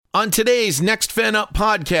On today's Next Fan Up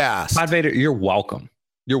podcast. Pod Vader, you're welcome.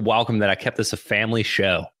 You're welcome that I kept this a family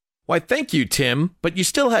show. Why, thank you, Tim. But you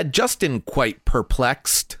still had Justin quite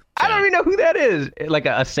perplexed. I don't even know who that is. Like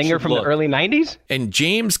a singer from the early 90s? And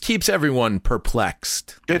James keeps everyone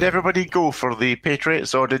perplexed. Did everybody go for the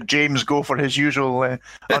Patriots, or did James go for his usual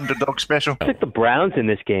underdog special? I took the Browns in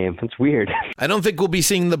this game. That's weird. I don't think we'll be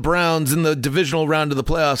seeing the Browns in the divisional round of the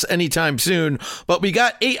playoffs anytime soon, but we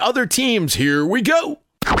got 8 other teams. Here we go.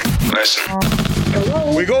 Listen.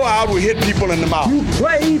 Hello? We go out, we hit people in the mouth. You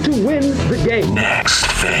play to win the game. Next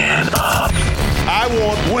Fan Up. I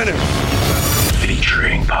want winners.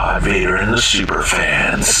 Featuring Pod Vader and the Super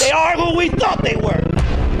Fans. They are who we thought they were.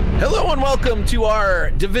 Hello and welcome to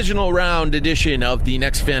our divisional round edition of the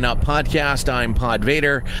Next Fan Up podcast. I'm Pod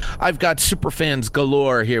Vader. I've got Superfans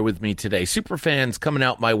galore here with me today. Superfans coming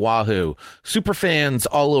out my wahoo. Superfans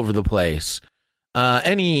all over the place.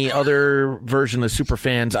 Any other version of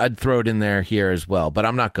Superfans, I'd throw it in there here as well, but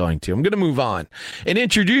I'm not going to. I'm going to move on and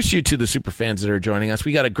introduce you to the Superfans that are joining us.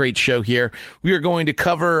 We got a great show here. We are going to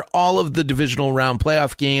cover all of the divisional round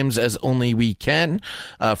playoff games as only we can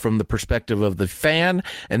from the perspective of the fan,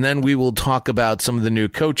 and then we will talk about some of the new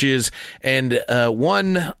coaches and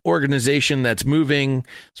one organization that's moving.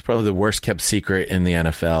 It's probably the worst kept secret in the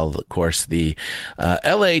NFL, of course, the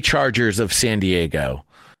LA Chargers of San Diego.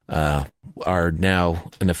 Are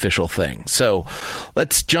now an official thing. So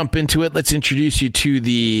let's jump into it. Let's introduce you to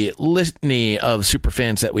the litany of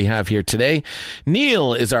superfans that we have here today.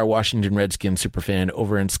 Neil is our Washington Redskins superfan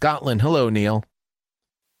over in Scotland. Hello, Neil.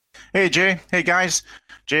 Hey, Jay. Hey, guys.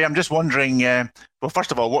 Jay, I'm just wondering, well,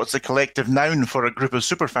 first of all, what's the collective noun for a group of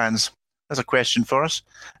superfans? That's a question for us.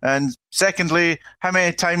 And secondly, how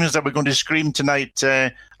many times are we going to scream tonight,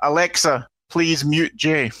 Alexa, please mute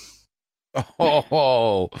Jay?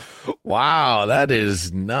 Oh, wow. That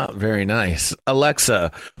is not very nice. Alexa,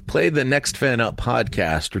 play the Next Fan Up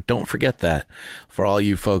podcast, or don't forget that for all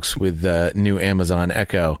you folks with new Amazon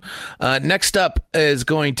Echo. Next up is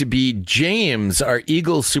going to be James, our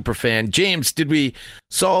Eagles superfan. James, did we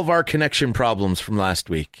solve our connection problems from last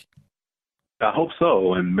week? I hope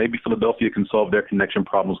so. And maybe Philadelphia can solve their connection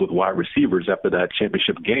problems with wide receivers after that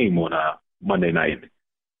championship game on Monday night.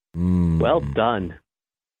 Well done.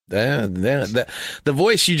 The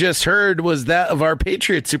voice you just heard was that of our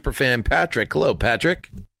Patriots superfan, Patrick. Hello, Patrick.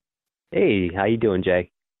 Hey, how you doing,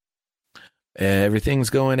 Jay? Everything's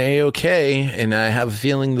going A-OK, and I have a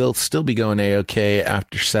feeling they'll still be going A-OK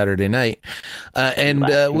after Saturday night. And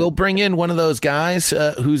we'll bring in one of those guys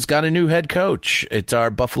who's got a new head coach. It's our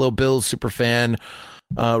Buffalo Bills superfan,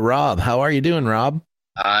 Rob. How are you doing, Rob?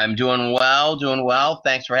 I'm doing well.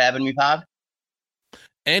 Thanks for having me, Pod.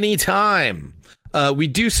 Anytime. We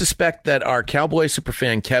do suspect that our Cowboy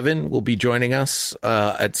superfan Kevin will be joining us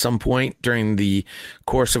at some point during the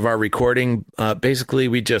course of our recording. Basically,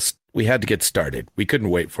 we had to get started. We couldn't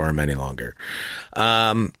wait for him any longer.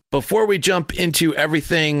 Before we jump into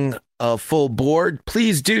everything full board,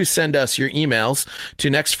 please do send us your emails to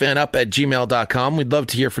nextfanup@gmail.com. We'd love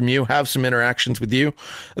to hear from you, have some interactions with you.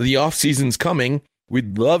 The off season's coming.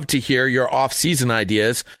 We'd love to hear your off-season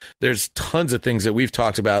ideas. There's tons of things that we've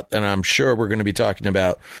talked about, and I'm sure we're going to be talking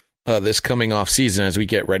about this coming off-season as we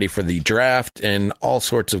get ready for the draft and all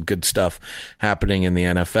sorts of good stuff happening in the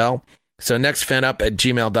NFL. So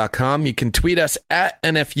nextfanup@gmail.com. You can tweet us at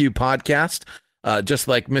NFU Podcast, just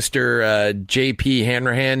like Mr. JP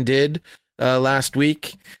Hanrahan did last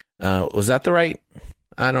week. Was that the right?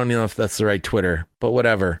 I don't know if that's the right Twitter, but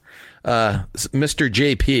whatever. Mr.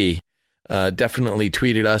 JP definitely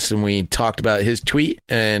tweeted us, and we talked about his tweet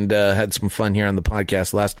and had some fun here on the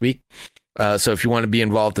podcast last week. So if you want to be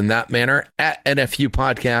involved in that manner, at NFU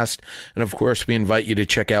Podcast. And of course, we invite you to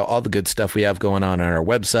check out all the good stuff we have going on our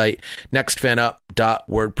website,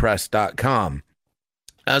 nextfanup.wordpress.com.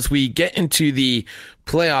 As we get into the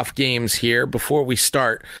playoff games here, before we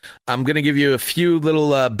start, I'm going to give you a few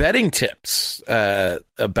little betting tips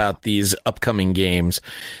about these upcoming games.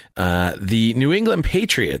 The New England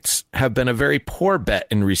Patriots have been a very poor bet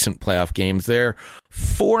in recent playoff games. They're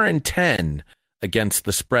 4-10 against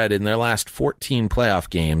the spread in their last 14 playoff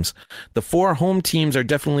games. The 4 home teams are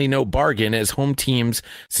definitely no bargain, as home teams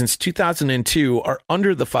since 2002 are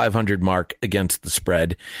under the 500 mark against the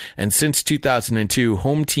spread. And since 2002,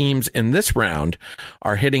 home teams in this round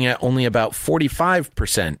are hitting at only about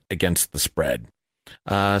 45% against the spread.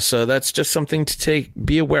 So that's just something to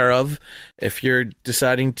be aware of if you're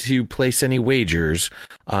deciding to place any wagers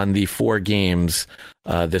on the 4 games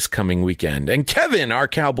this coming weekend. And Kevin, our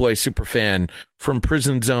Cowboy superfan from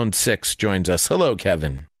Prison Zone 6, joins us. Hello,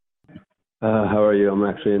 Kevin. How are you? I'm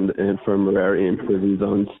actually in the infirmary in prison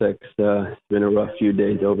zone 6. It's been a rough few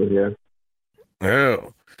days over here.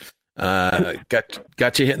 Oh,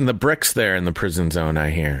 got you hitting the bricks there in the prison zone, I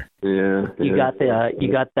hear. Yeah. You got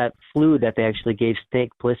that flu that they actually gave Snake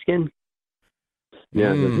Plissken?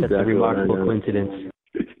 Yeah, that's exactly a remarkable coincidence.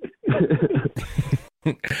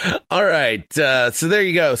 All right, so there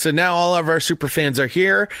you go. So now all of our super fans are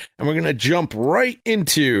here, and we're going to jump right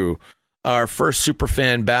into our first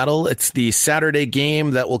superfan battle. It's the Saturday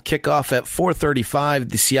game that will kick off at 4:35.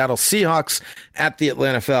 The Seattle Seahawks at the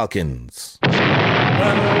Atlanta Falcons.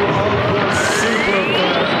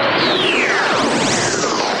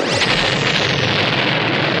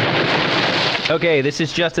 Okay, this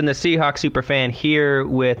is Justin, the Seahawks superfan, here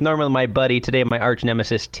with normally my buddy, today my arch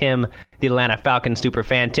nemesis, Tim, the Atlanta Falcons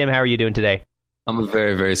superfan. Tim, how are you doing today? I'm a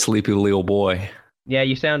very, very sleepy little boy. Yeah,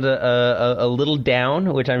 you sound a little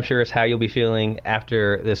down, which I'm sure is how you'll be feeling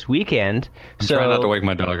after this weekend. I'm trying not to wake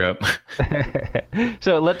my dog up.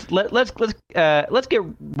 So let's get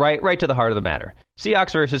right to the heart of the matter.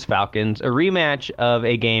 Seahawks versus Falcons, a rematch of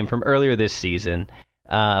a game from earlier this season.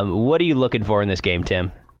 What are you looking for in this game,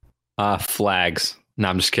 Tim? Flags. No,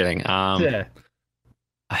 I'm just kidding. I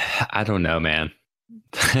don't know, man.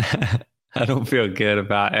 I don't feel good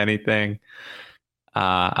about anything.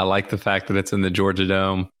 I like the fact that it's in the Georgia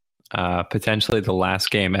Dome. Potentially the last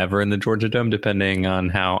game ever in the Georgia Dome, depending on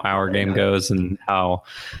how our game goes and how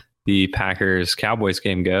the Packers-Cowboys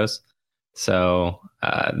game goes. So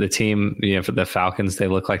the team, for the Falcons, they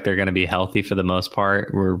look like they're going to be healthy for the most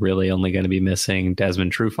part. We're really only going to be missing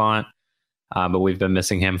Desmond Trufant. But we've been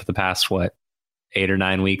missing him for the past, 8 or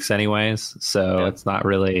 9 weeks anyways. So It's not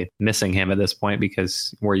really missing him at this point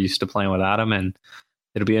because we're used to playing without him. And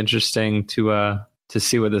it'll be interesting to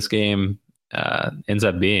see what this game ends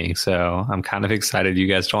up being. So I'm kind of excited you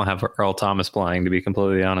guys don't have Earl Thomas playing, to be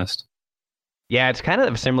completely honest. Yeah, it's kind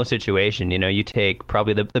of a similar situation. You take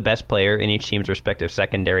probably the best player in each team's respective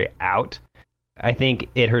secondary out. I think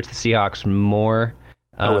it hurts the Seahawks more.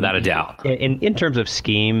 Without a doubt. In terms of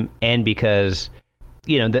scheme, and because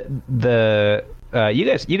you guys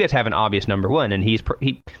have an obvious number one, and he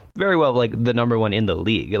very well the number one in the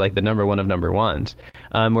league, like the number one of number ones.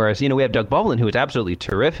 Whereas we have Doug Baldwin, who is absolutely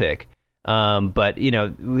terrific, but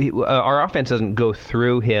our offense doesn't go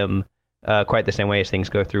through him quite the same way as things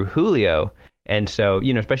go through Julio, and so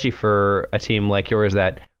especially for a team like yours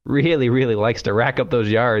that really, really likes to rack up those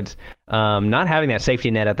yards. Not having that safety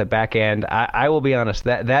net at the back end, I will be honest,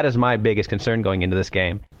 that is my biggest concern going into this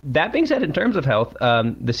game. That being said, in terms of health,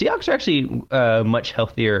 the Seahawks are actually much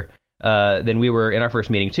healthier than we were in our first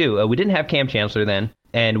meeting, too. We didn't have Cam Chancellor then,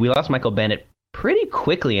 and we lost Michael Bennett pretty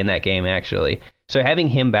quickly in that game, actually. So having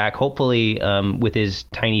him back, hopefully with his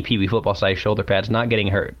tiny Pee Wee football-sized shoulder pads, not getting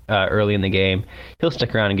hurt early in the game, he'll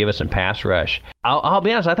stick around and give us some pass rush. I'll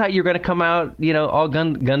be honest, I thought you were going to come out, all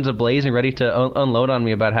guns ablazing, ready to unload on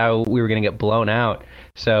me about how we were going to get blown out.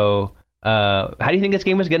 So how do you think this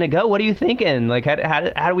game was going to go? What are you thinking?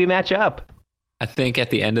 How do we match up? I think at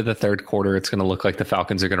the end of the third quarter, it's going to look like the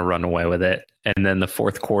Falcons are going to run away with it. And then the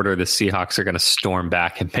fourth quarter, the Seahawks are going to storm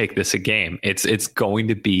back and make this a game. It's going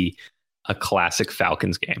to be a classic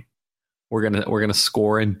Falcons game. We're gonna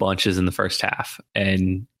score in bunches in the first half,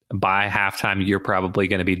 and by halftime, you're probably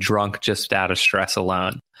going to be drunk just out of stress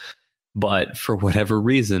alone. But for whatever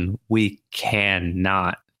reason, we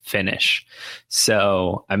cannot finish.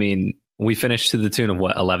 So, I mean, we finished to the tune of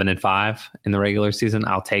 11-5 in the regular season.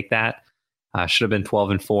 I'll take that. Should have been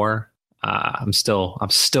 12-4. I'm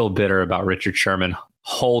still bitter about Richard Sherman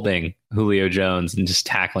holding Julio Jones and just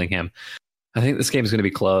tackling him. I think this game is going to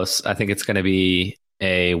be close. I think it's going to be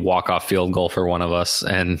a walk-off field goal for one of us,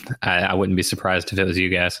 and I wouldn't be surprised if it was you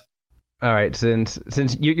guys. All right, since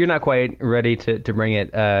you're not quite ready to bring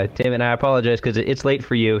it, Tim, and I apologize because it's late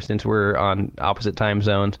for you since we're on opposite time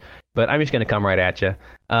zones, but I'm just going to come right at you.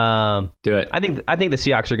 Do it. I think the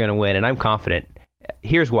Seahawks are going to win, and I'm confident.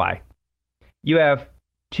 Here's why. You have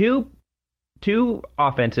two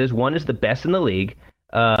offenses. One is the best in the league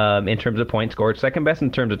in terms of points scored, second best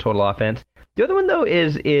in terms of total offense. The other one, though,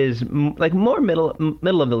 is like more middle of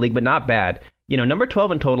the league, but not bad. Number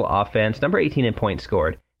 12 in total offense, number 18 in points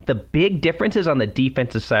scored. The big difference is on the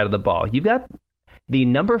defensive side of the ball. You've got the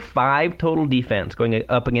number 5 total defense going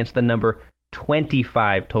up against the number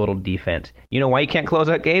 25 total defense. You know why you can't close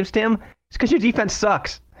out games, Tim? It's because your defense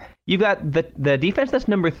sucks. You've got the defense that's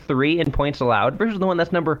number 3 in points allowed versus the one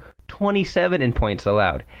that's number 27 in points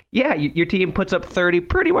allowed. Yeah, your team puts up 30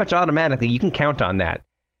 pretty much automatically. You can count on that.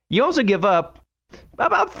 You also give up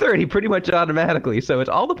about 30 pretty much automatically. So it's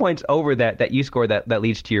all the points over that you score that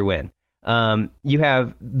leads to your win. You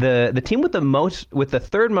have the team with the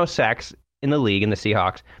third most sacks in the league in the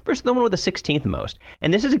Seahawks versus the one with the 16th most.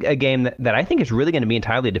 And this is a game that I think is really going to be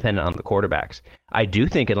entirely dependent on the quarterbacks. I do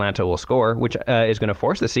think Atlanta will score, which is going to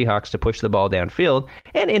force the Seahawks to push the ball downfield.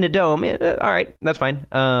 And in a dome, all right, that's fine.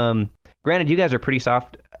 Granted, you guys are pretty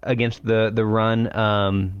soft against the run.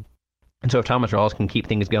 And so if Thomas Rawls can keep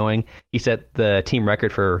things going, he set the team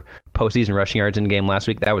record for postseason rushing yards in the game last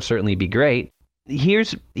week. That would certainly be great.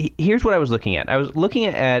 Here's what I was looking at. I was looking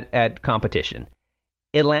at competition.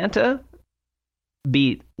 Atlanta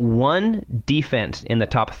beat one defense in the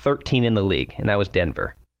top 13 in the league, and that was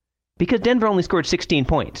Denver. Because Denver only scored 16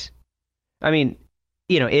 points. I mean,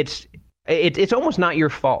 it's almost not your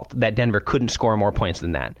fault that Denver couldn't score more points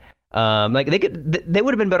than that. They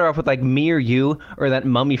would have been better off with like me or you or that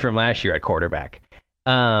mummy from last year at quarterback.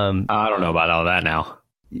 I don't know about all that now.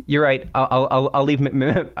 You're right. I'll leave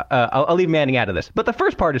Manning out of this, but the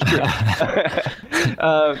first part is true.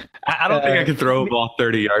 I don't think I can throw a ball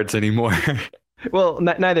 30 yards anymore. Well,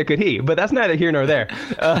 neither could he, but that's neither here nor there.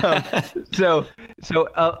 So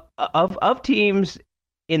of teams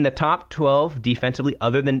in the top 12 defensively,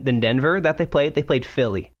 other than Denver that they played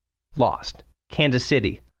Philly, lost. Kansas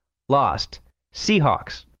City, lost.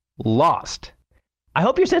 Seahawks, lost. I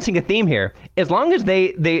hope you're sensing a theme here. As long as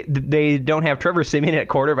they don't have Trevor Siemian at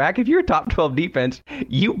quarterback, if you're a top 12 defense,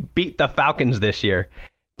 you beat the Falcons this year.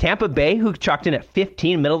 Tampa Bay, who chalked in at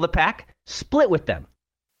 15, middle of the pack, split with them.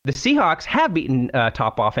 The Seahawks have beaten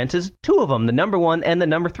top offenses, two of them, the number 1 and the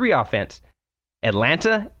number 3 offense,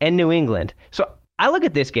 Atlanta and New England. So I look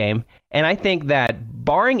at this game, and I think that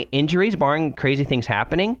barring injuries, barring crazy things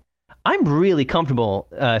happening, I'm really comfortable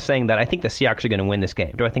saying that I think the Seahawks are going to win this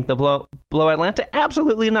game. Do I think they'll blow Atlanta?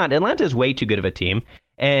 Absolutely not. Atlanta is way too good of a team.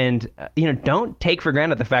 And, don't take for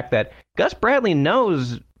granted the fact that Gus Bradley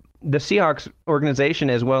knows the Seahawks organization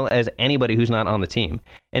as well as anybody who's not on the team.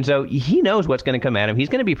 And so he knows what's going to come at him. He's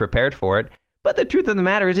going to be prepared for it. But the truth of the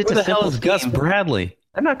matter is it's a simple Who the hell is Gus Bradley?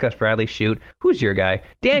 I'm not Gus Bradley. Shoot. Who's your guy?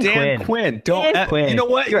 Dan Quinn. Dan Quinn. You know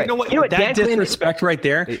what? Right. You know what? That Dan disrespect right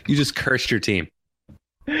there, you just cursed your team.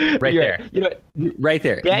 Right there. Right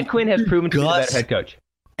there. Dan Quinn has proven to be the better head coach.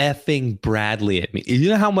 Effing Bradley at me. You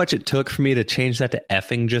know how much it took for me to change that to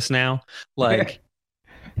effing just now? Like,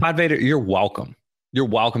 Pod Vader, you're welcome. You're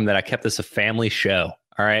welcome that I kept this a family show.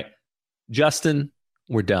 All right. Justin,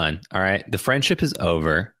 we're done. All right. The friendship is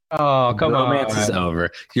over. Oh, come on. Romance is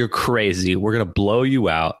over. You're crazy. We're going to blow you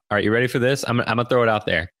out. All right. You ready for this? I'm going to throw it out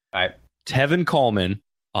there. All right. Tevin Coleman,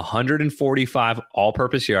 145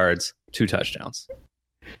 all-purpose yards, 2 touchdowns.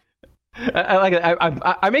 I like it.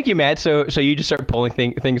 I make you mad, so you just start pulling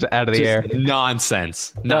things out of the air.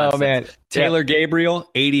 Nonsense. No, man. Taylor Gabriel,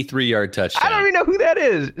 83-yard touchdown. I don't even know who that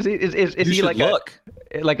is. Is he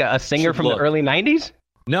like a singer from the early 90s?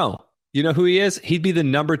 No. You know who he is? He'd be the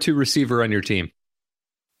number 2 receiver on your team.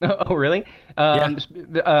 Oh, really?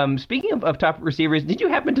 Speaking of top receivers, did you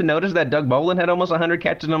happen to notice that Doug Baldwin had almost 100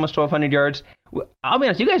 catches and almost 1,200 yards? I'll be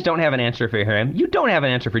honest, you guys don't have an answer for him. You don't have an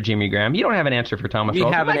answer for Jimmy Graham. You don't have an answer for Thomas Rawls.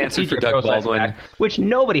 We have an answer for Doug Baldwin. Which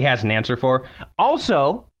nobody has an answer for.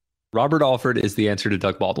 Also, Robert Alford is the answer to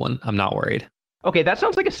Doug Baldwin. I'm not worried. Okay, that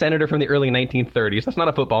sounds like a senator from the early 1930s. That's not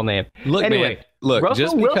a football name. Look, anyway, man, look, Russell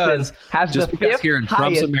just because here in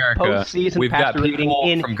Trump's America, we've got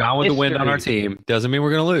people from Gone with the Wind on our team, doesn't mean we're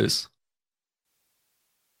going to lose.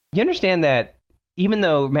 You understand that even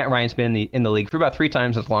though Matt Ryan's been in the league for about 3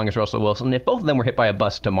 times as long as Russell Wilson, if both of them were hit by a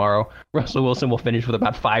bus tomorrow, Russell Wilson will finish with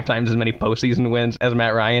about 5 times as many postseason wins as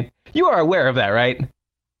Matt Ryan. You are aware of that, right?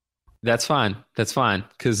 That's fine. That's fine,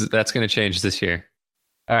 because that's going to change this year.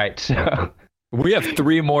 All right. So we have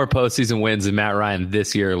 3 more postseason wins than Matt Ryan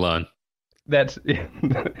this year alone. That's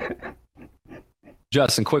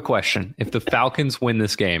Justin, quick question. If the Falcons win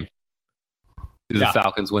this game, do the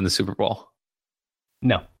Falcons win the Super Bowl?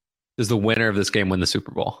 No. Does the winner of this game win the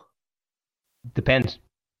Super Bowl? Depends.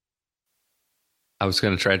 I was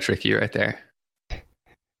going to try to trick you right there.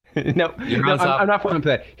 No, I'm not falling for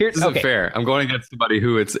that. This isn't fair. I'm going against somebody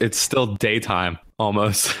who it's still daytime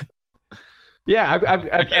almost. Yeah,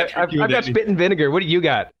 I've got spit and vinegar. What do you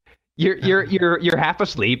got? You're half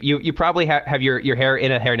asleep. You probably have your hair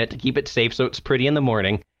in a hairnet to keep it safe so it's pretty in the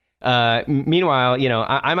morning. Meanwhile,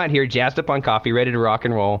 I'm out here jazzed up on coffee, ready to rock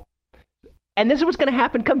and roll. And this is what's going to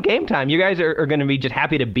happen come game time. You guys are going to be just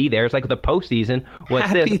happy to be there. It's like the postseason.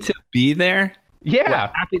 Happy to be there? Yeah.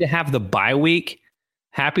 What, happy to have the bye week?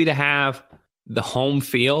 Happy to have the home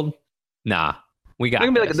field? Nah, we got it.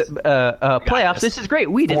 It's going to be like playoffs. This is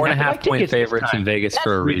great. We didn't 4.5 point favorites in Vegas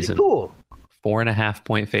for a reason. Cool. 4.5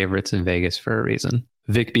 point favorites in Vegas for a reason.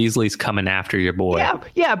 Vic Beasley's coming after your boy.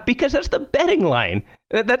 Yeah, because that's the betting line.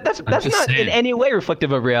 That's not in any way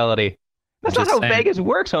reflective of reality. That's not how Vegas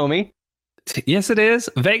works, homie. Yes, it is.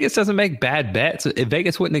 Vegas doesn't make bad bets.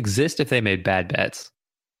 Vegas wouldn't exist if they made bad bets.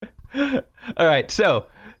 All right, so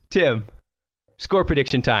Tim, score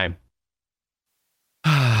prediction time.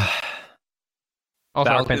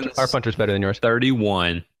 Also, our punter's better than yours.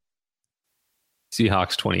 31.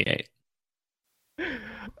 Seahawks 28.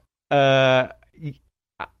 I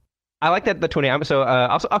like that, the 28. So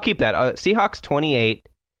I'll keep that. Seahawks 28,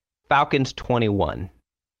 Falcons 21.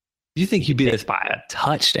 You think you beat us by a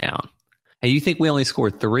touchdown? And you think we only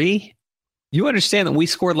scored 3? You understand that we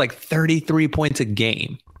scored like 33 points a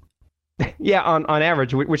game. Yeah, on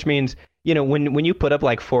average, which means, when you put up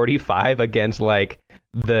like 45 against like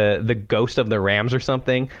the ghost of the Rams or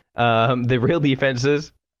something, the real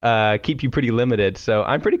defenses keep you pretty limited. So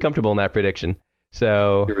I'm pretty comfortable in that prediction.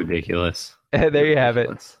 So you're ridiculous. There you have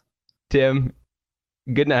it. Tim,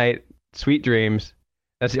 good night. Sweet dreams.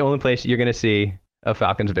 That's the only place you're going to see a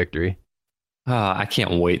Falcons victory. I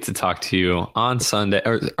can't wait to talk to you on Sunday.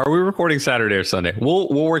 Are we recording Saturday or Sunday? We'll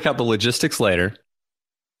work out the logistics later.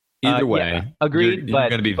 Either way, yeah, agreed. You're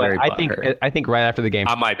going to be very. I think right after the game,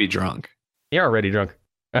 I might be drunk. You're already drunk.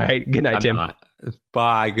 All right. Good night, Tim. Not.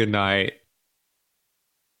 Bye. Good night.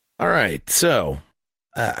 All right. So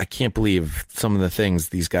I can't believe some of the things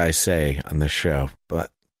these guys say on this show,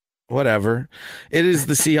 but whatever. It is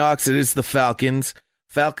the Seahawks. It is the Falcons.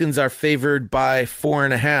 Falcons are favored by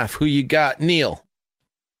 4.5. Who you got, Neil?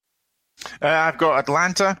 I've got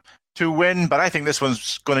Atlanta to win, but I think this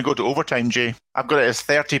one's going to go to overtime, Jay. I've got it as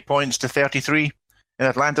 30 points to 33 in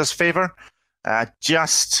Atlanta's favor. I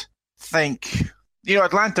just think,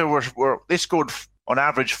 Atlanta they scored on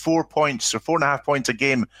average 4 points or 4.5 points a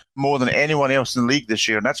game more than anyone else in the league this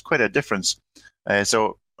year, and that's quite a difference.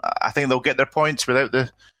 So I think they'll get their points without the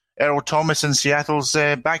Earl Thomas in Seattle's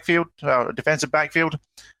defensive backfield.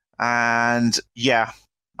 And yeah,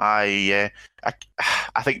 I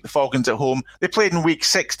think the Falcons at home. They played in week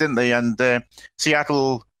 6, didn't they? And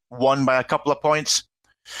Seattle won by a couple of points.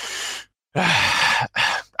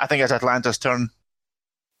 I think it's Atlanta's turn.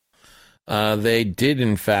 They did,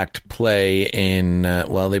 in fact, play in,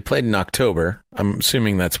 they played in October. I'm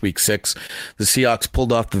assuming that's week 6. The Seahawks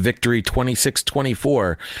pulled off the victory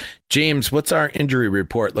 26-24. James, what's our injury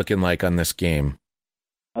report looking like on this game?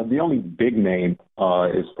 The only big name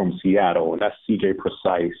is from Seattle, and that's C.J.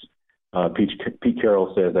 Precise. Pete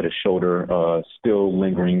Carroll says that his shoulder still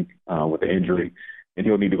lingering with the injury, and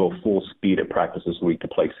he'll need to go full speed at practice this week to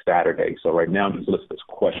play Saturday. So right now he's listed as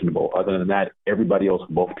questionable. Other than that, everybody else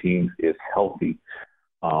on both teams is healthy.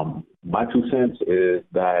 My 2 cents is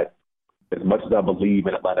that as much as I believe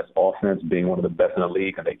in Atlanta's offense being one of the best in the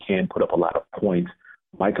league and they can put up a lot of points,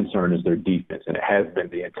 my concern is their defense, and it has been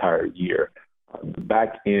the entire year. The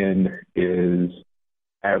back end is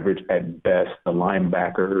average at best. The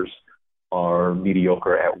linebackers are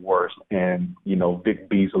mediocre at worst. And, Vic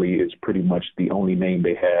Beasley is pretty much the only name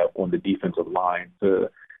they have on the defensive line to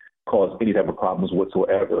cause any type of problems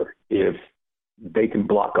whatsoever. If they can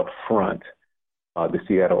block up front, the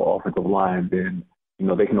Seattle offensive line, then,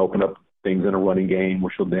 they can open up things in a running game,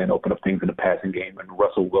 which will then open up things in the passing game. And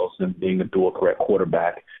Russell Wilson being a dual threat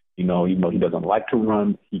quarterback, even though he doesn't like to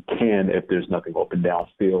run, he can if there's nothing open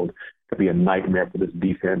downfield. It could be a nightmare for this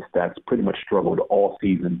defense that's pretty much struggled all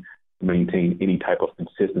season to maintain any type of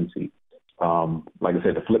consistency. Like I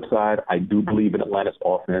said, the flip side, I do believe in Atlanta's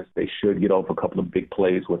offense. They should get off a couple of big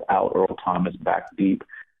plays without Earl Thomas back deep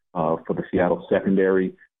for the Seattle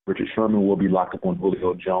secondary. Richard Sherman will be locked up on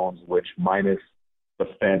Julio Jones, which minus the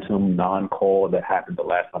phantom non-call that happened the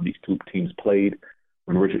last time these two teams played.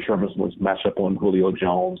 When Richard Sherman was matched up on Julio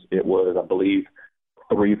Jones, it was, I believe,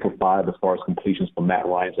 3 for 5 as far as completions for Matt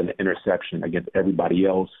Ryan and an interception. Against everybody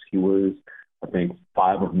else, he was, I think,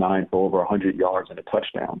 5 of 9 for over 100 yards and a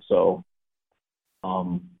touchdown. So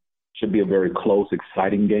should be a very close,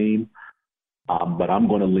 exciting game. But I'm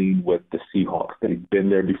going to lean with the Seahawks. They've been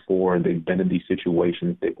there before, and they've been in these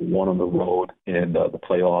situations. They've won on the road in the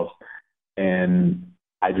playoffs. And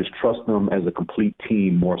I just trust them as a complete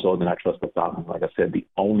team more so than I trust the Falcons. Like I said, the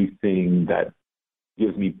only thing that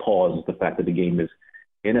gives me pause is the fact that the game is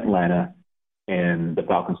in Atlanta and the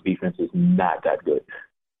Falcons defense is not that good.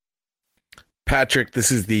 Patrick,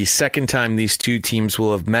 this is the second time these two teams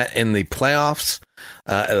will have met in the playoffs.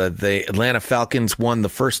 The Atlanta Falcons won the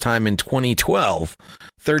first time in 2012,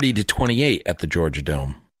 30-28 at the Georgia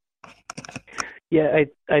Dome. Yeah,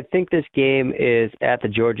 I think this game is at the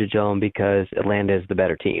Georgia Dome because Atlanta is the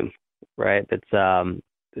better team, right? It's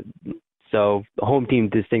so the home team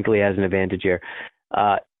distinctly has an advantage here.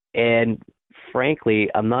 And frankly,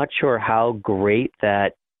 I'm not sure how great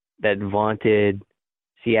that vaunted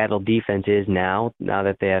Seattle defense is now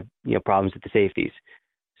that they have problems with the safeties.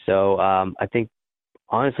 So I think,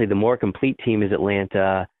 honestly, the more complete team is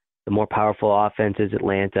Atlanta, the more powerful offense is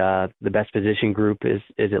Atlanta, the best position group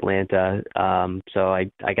is Atlanta. So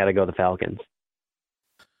I got to go the Falcons.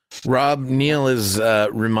 Rob, Neil is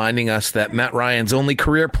reminding us that Matt Ryan's only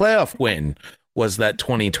career playoff win was that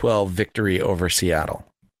 2012 victory over Seattle.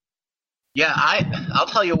 Yeah, I'll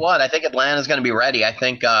tell you what. I think Atlanta's going to be ready. I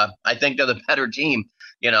think they're the better team.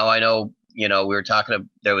 I know.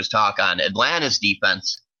 There was talk on Atlanta's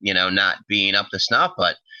defense, not being up to snuff,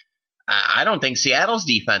 but I don't think Seattle's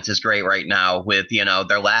defense is great right now with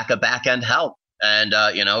their lack of back end help. And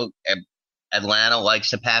Atlanta likes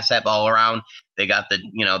to pass that ball around. They got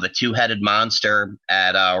the two-headed monster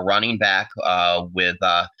at running back with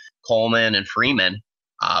Coleman and Freeman.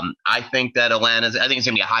 I think that it's going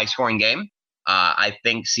to be a high-scoring game. I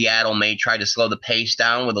think Seattle may try to slow the pace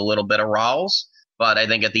down with a little bit of Rawls, but I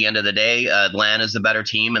think at the end of the day, Atlanta's the better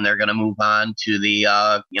team, and they're going to move on to the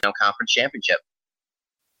conference championship.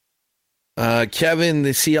 Kevin,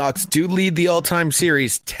 the Seahawks do lead the all-time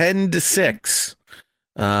series 10-6,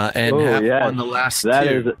 and have won the last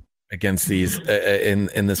two against these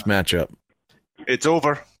in this matchup. It's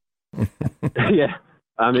over. Yeah.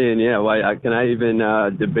 I mean, yeah. Why can I even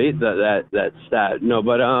debate that stat? No,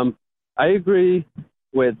 but I agree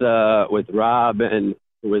with Rob and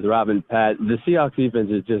Pat. The Seahawks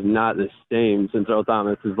defense is just not the same since Earl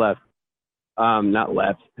Thomas has left.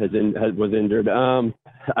 Was injured.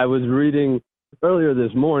 I was reading earlier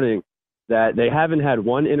this morning that they haven't had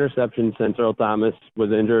one interception since Earl Thomas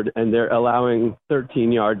was injured, and they're allowing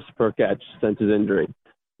 13 yards per catch since his injury,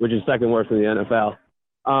 which is second worst in the NFL.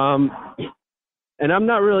 And I'm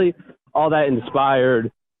not really all that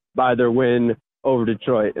inspired by their win over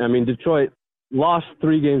Detroit. I mean, Detroit lost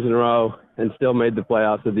 3 games in a row and still made the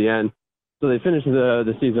playoffs at the end. So they finished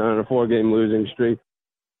the season on a 4-game losing streak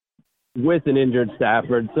with an injured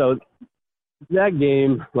Stafford. So that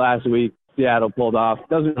game last week, Seattle pulled off.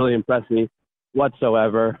 Doesn't really impress me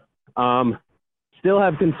whatsoever. Still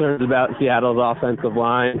have concerns about Seattle's offensive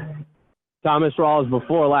line. Thomas Rawls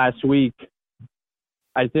before last week,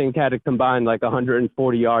 I think, had a combined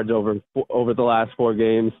 140 yards over the last 4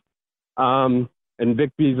 games. And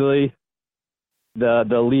Vic Beasley,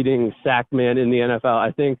 the leading sack man in the NFL,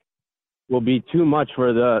 I think will be too much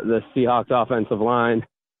for the Seahawks offensive line.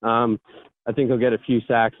 I think he'll get a few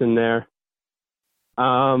sacks in there.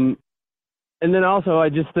 And then also, I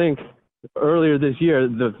just think earlier this year,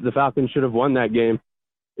 the Falcons should have won that game,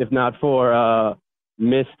 if not for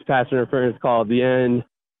missed pass interference call at the end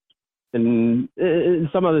and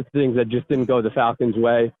some other things that just didn't go the Falcons'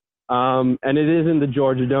 way. And it is in the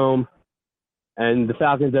Georgia Dome, and the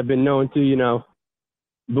Falcons have been known to,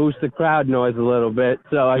 boost the crowd noise a little bit.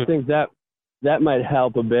 So I think that might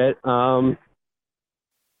help a bit. But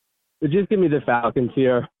just give me the Falcons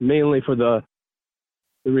here, mainly for the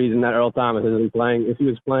reason that Earl Thomas isn't playing. If he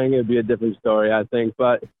was playing, it would be a different story, I think.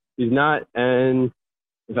 But he's not, and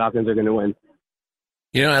the Falcons are going to win.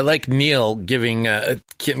 I like Neil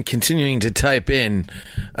continuing to type in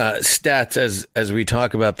stats as we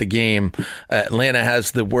talk about the game. Atlanta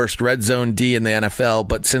has the worst red zone D in the NFL,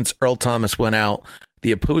 but since Earl Thomas went out,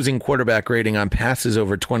 the opposing quarterback rating on passes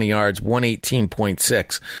over 20 yards,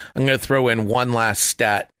 118.6. I'm going to throw in one last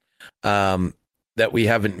stat that we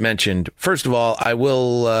haven't mentioned. First of all,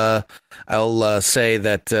 I'll say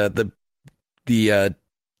that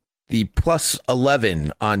the plus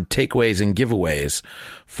 11 on takeaways and giveaways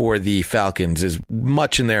for the Falcons is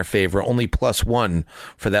much in their favor. Only plus 1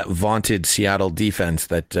 for that vaunted Seattle defense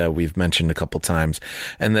that we've mentioned a couple times.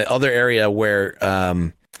 And the other area where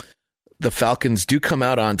the Falcons do come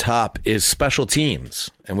out on top is special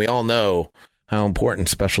teams. And we all know how important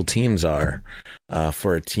special teams are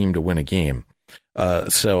for a team to win a game.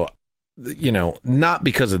 So, not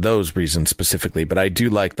because of those reasons specifically, but I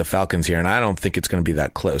do like the Falcons here, and I don't think it's going to be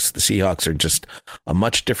that close. The Seahawks are just a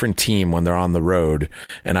much different team when they're on the road,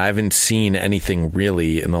 and I haven't seen anything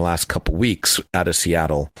really in the last couple weeks out of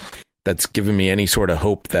Seattle that's given me any sort of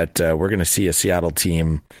hope that we're going to see a Seattle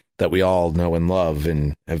team that we all know and love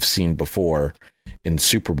and have seen before in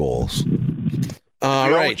Super Bowls.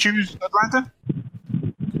 All right. Choose Atlanta?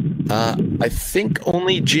 I think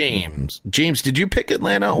only James. James, did you pick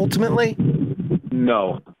Atlanta ultimately?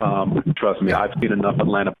 No. Trust me, I've seen enough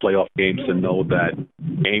Atlanta playoff games to know that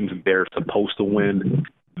games they're supposed to win,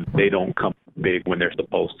 they don't come big when they're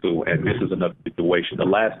supposed to. And this is another situation. The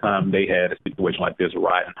last time they had a situation like this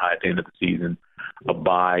riding high at the end of the season, a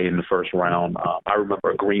bye in the first round, I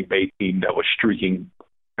remember a Green Bay team that was streaking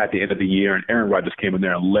at the end of the year, and Aaron Rodgers came in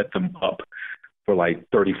there and let them up for like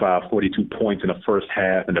 35, 42 points in the first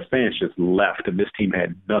half, and the fans just left, and this team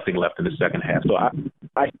had nothing left in the second half. So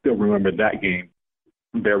I still remember that game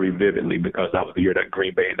very vividly because that was the year that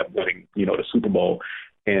Green Bay ended up winning, the Super Bowl.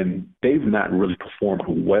 And they've not really performed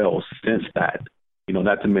well since that.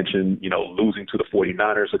 Not to mention, losing to the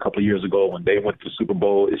 49ers a couple of years ago when they went to the Super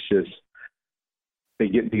Bowl. It's just they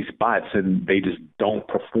get these spots and they just don't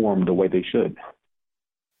perform the way they should.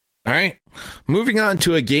 All right. Moving on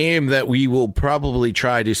to a game that we will probably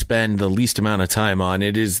try to spend the least amount of time on.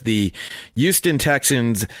 It is the Houston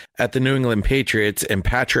Texans at the New England Patriots, and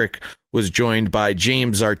Patrick was joined by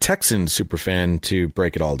James, our Texan superfan, to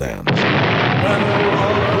break it all down.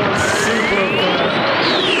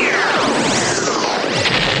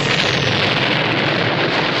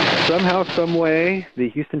 Somehow, some way, the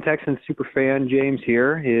Houston Texans superfan, James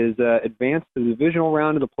here, is advanced to the divisional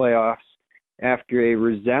round of the playoffs after a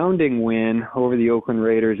resounding win over the Oakland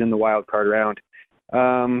Raiders in the wild card round.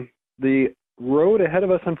 The road ahead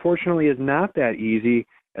of us, unfortunately, is not that easy,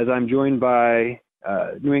 as I'm joined by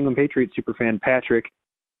New England Patriots superfan Patrick.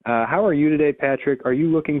 How are you today, Patrick? Are you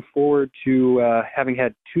looking forward to having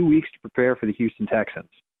had 2 weeks to prepare for the Houston Texans?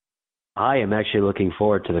 I am actually looking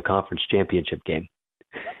forward to the conference championship game.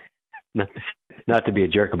 Not to be a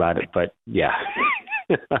jerk about it, but yeah.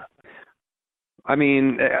 I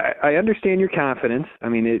mean, I understand your confidence. I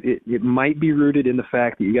mean, it might be rooted in the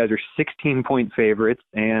fact that you guys are 16-point favorites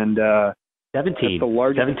and 17. The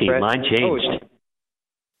largest 17. spread. Line changed.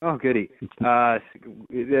 Oh, goody. That's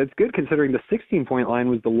good considering the 16-point line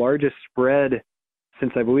was the largest spread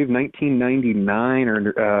since, I believe, 1999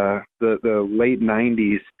 or the late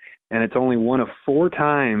 90s, and it's only one of 4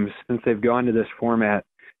 times since they've gone to this format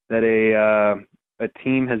that a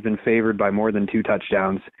team has been favored by more than 2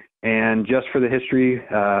 touchdowns. And just for the history,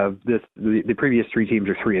 the previous 3 teams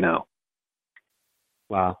are 3-0.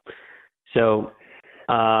 Wow. So,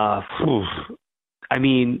 I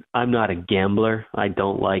mean, I'm not a gambler. I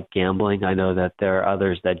don't like gambling. I know that there are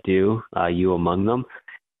others that do, you among them.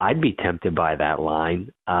 I'd be tempted by that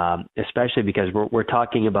line, especially because we're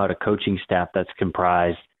talking about a coaching staff that's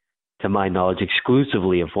comprised, to my knowledge,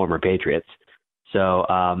 exclusively of former Patriots. So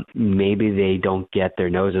maybe they don't get their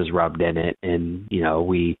noses rubbed in it, and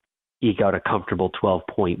we eke out a comfortable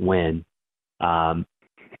 12-point win. That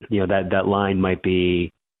line might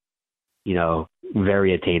be,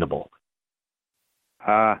 very attainable.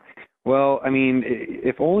 Well, I mean,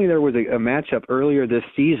 if only there was a matchup earlier this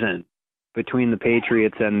season between the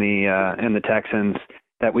Patriots and the Texans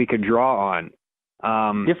that we could draw on.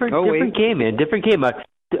 Different game, man. Different game.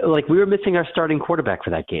 Like we were missing our starting quarterback for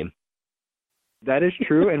that game. That is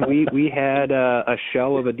true, and we had a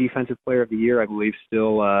shell of a defensive player of the year, I believe,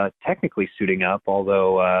 still technically suiting up,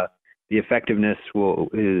 although the effectiveness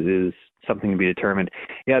is something to be determined.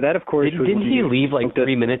 Yeah, that of course. Didn't he leave like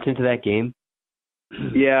 3 minutes into that game?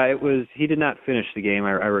 Yeah, it was. He did not finish the game.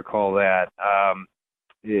 I recall that.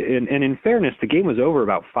 And in fairness, the game was over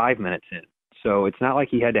about 5 minutes in, so it's not like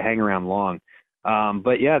he had to hang around long.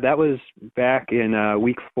 But yeah, that was back in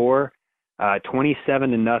week 4.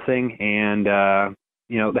 27-0, and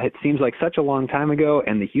it seems like such a long time ago.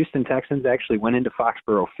 And the Houston Texans actually went into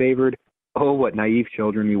Foxborough favored. Oh, what naive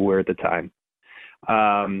children we were at the time.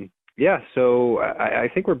 So I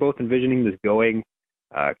think we're both envisioning this going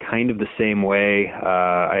kind of the same way.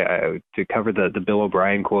 To cover the Bill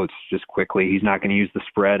O'Brien quotes just quickly, he's not going to use the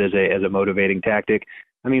spread as a motivating tactic.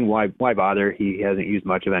 I mean, why bother? He hasn't used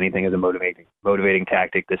much of anything as a motivating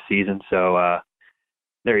tactic this season. So.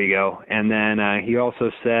 There you go. And then he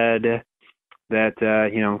also said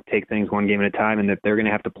that, take things one game at a time and that they're going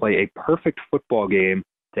to have to play a perfect football game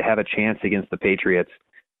to have a chance against the Patriots.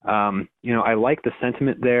 I like the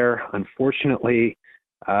sentiment there. Unfortunately,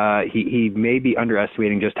 he may be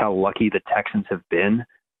underestimating just how lucky the Texans have been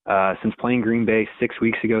since playing Green Bay 6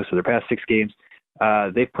 weeks ago. So their past 6 games,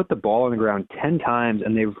 they've put the ball on the ground 10 times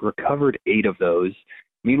and they've recovered 8 of those.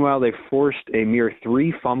 Meanwhile, they've forced a mere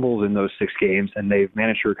 3 fumbles in those 6 games, and they've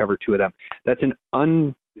managed to recover 2 of them. That's an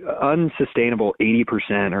unsustainable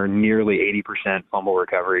 80% or nearly 80% fumble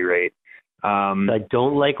recovery rate. I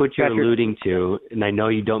don't like what you're alluding to, and I know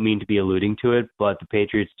you don't mean to be alluding to it, but the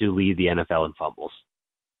Patriots do lead the NFL in fumbles.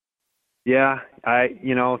 Yeah,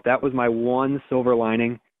 that was my one silver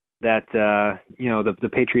lining. That the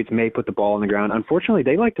Patriots may put the ball on the ground. Unfortunately,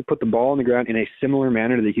 they like to put the ball on the ground in a similar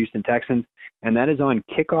manner to the Houston Texans, and that is on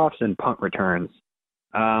kickoffs and punt returns.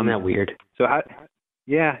 Isn't that weird? So,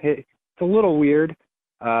 it's a little weird.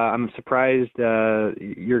 I'm surprised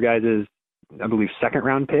your guys' I believe,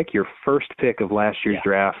 second-round pick, your first pick of last year's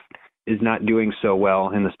draft, is not doing so well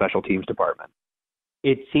in the special teams department.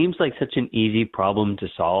 it seems like such an easy problem to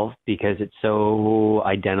solve because it's so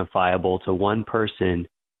identifiable to one person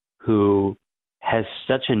who has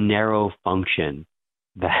such a narrow function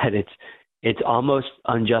that it's almost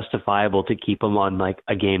unjustifiable to keep him on like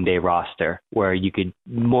a game day roster where you could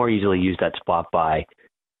more easily use that spot by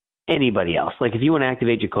anybody else. Like if you want to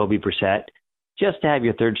activate Jacoby Brissett, just to have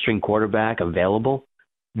your third string quarterback available,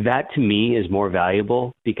 that to me is more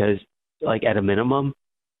valuable because like at a minimum,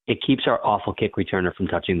 it keeps our awful kick returner from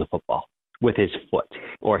touching the football with his foot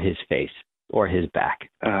or his face or his back.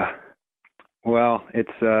 Well, it's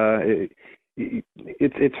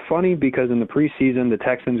funny because in the preseason, the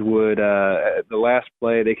Texans would, the last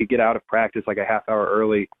play, they could get out of practice like a half hour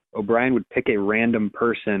early. O'Brien would pick a random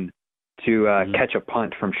person to catch a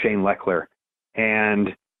punt from Shane Leckler. And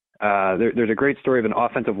there's a great story of an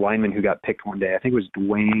offensive lineman who got picked one day. I think it was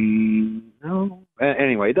Dwayne. No.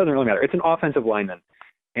 Anyway, it doesn't really matter. It's an offensive lineman.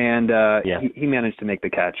 And he managed to make the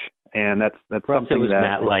catch. And that's something it was that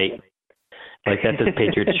Matt Light. Like that's a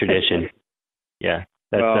Patriots tradition. Yeah.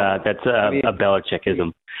 That's a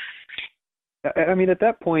Belichickism. I mean, at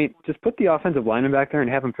that point, just put the offensive lineman back there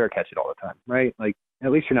and have him fair catch it all the time, right? Like,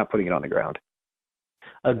 at least you're not putting it on the ground.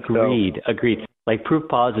 Agreed. Like, proof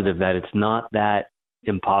positive that it's not that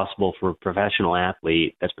impossible for a professional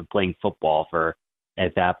athlete that's been playing football for,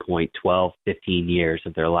 at that point, 12, 15 years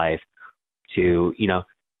of their life to,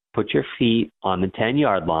 put your feet on the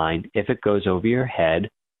 10-yard line. If it goes over your head,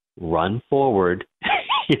 run forward.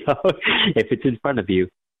 If it's in front of you,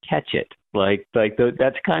 catch it.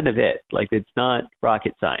 That's kind of it. Like, it's not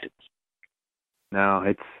rocket science.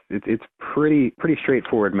 No, it's pretty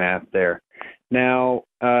straightforward math there. Now,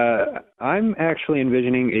 I'm actually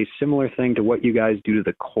envisioning a similar thing to what you guys do to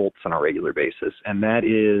the Colts on a regular basis, and that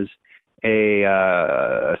is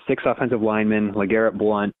a 6 offensive linemen, LeGarrette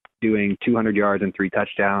Blount, doing 200 yards and 3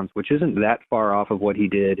 touchdowns, which isn't that far off of what he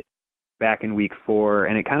did back in week 4,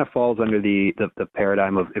 and it kind of falls under the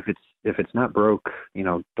paradigm of if it's not broke,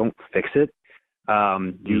 don't fix it.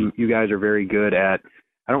 You guys are very good at,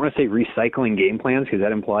 I don't want to say recycling game plans because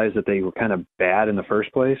that implies that they were kind of bad in the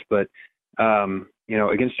first place, but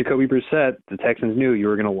against Jacoby Brissett, the Texans knew you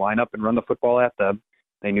were going to line up and run the football at them.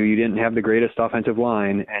 They knew you didn't have the greatest offensive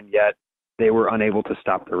line, and yet they were unable to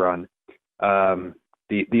stop the run.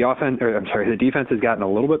 The defense has gotten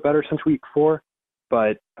a little bit better since week 4,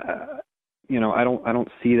 but I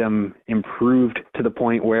don't see them improved to the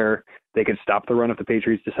point where they could stop the run if the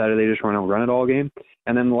Patriots decided they just want to run it all game.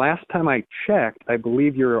 And then the last time I checked, I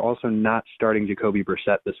believe you're also not starting Jacoby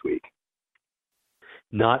Brissett this week.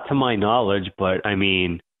 Not to my knowledge, but I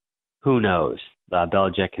mean, who knows?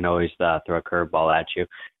 Belichick can always throw a curveball at you.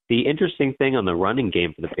 The interesting thing on the running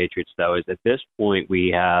game for the Patriots, though, is at this point we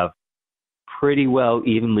have pretty well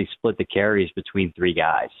evenly split the carries between 3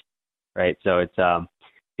 guys, right? So it's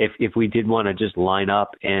if we did want to just line up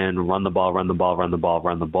and run the ball,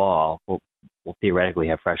 we'll theoretically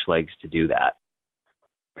have fresh legs to do that.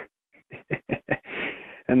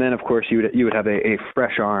 And then, of course, you would have a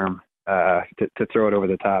fresh arm to throw it over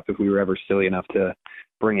the top if we were ever silly enough to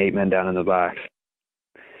bring 8 men down in the box.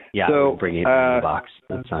 Yeah, so, bring 8 men in the box.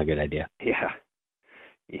 That's not a good idea.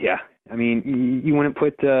 Yeah. I mean, you wouldn't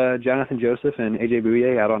put Jonathan Joseph and A.J.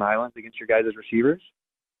 Bouye out on islands against your guys as receivers?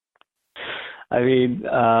 I mean,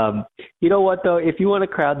 you know what, though? If you want to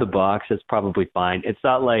crowd the box, that's probably fine. It's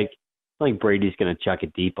not like Brady's going to chuck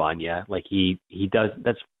it deep on you. Like he does.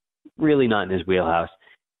 That's really not in his wheelhouse.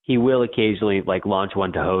 He will occasionally launch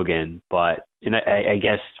one to Hogan, but I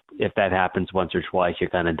guess if that happens once or twice, you're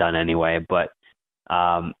kind of done anyway. But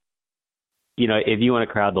if you want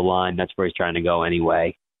to crowd the line, that's where he's trying to go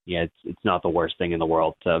anyway. Yeah, it's not the worst thing in the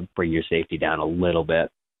world to bring your safety down a little bit.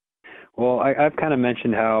 Well, I've kind of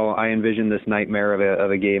mentioned how I envision this nightmare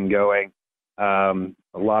of a game going. A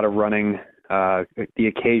lot of running, the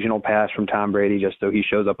occasional pass from Tom Brady just so he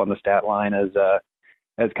shows up on the stat line as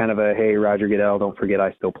kind of a, hey, Roger Goodell, don't forget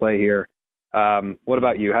I still play here. What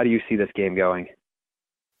about you? How do you see this game going?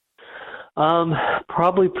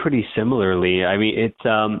 Probably pretty similarly. I mean, it's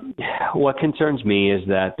what concerns me is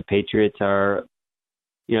that the Patriots are,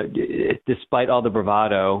 despite all the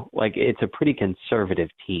bravado, it's a pretty conservative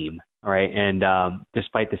team, right? And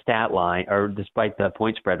despite the stat line, or despite the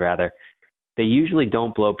point spread rather, they usually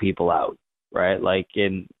don't blow people out, right?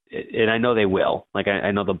 And I know they will.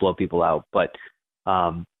 I know they'll blow people out, but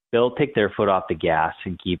they'll take their foot off the gas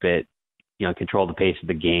and keep it, control the pace of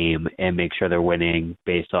the game and make sure they're winning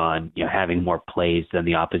based on, having more plays than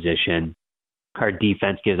the opposition. Our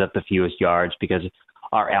defense gives up the fewest yards because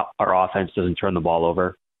our offense doesn't turn the ball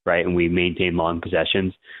over, right? And we maintain long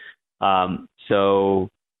possessions. So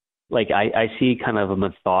like I see kind of a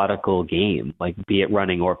methodical game, like be it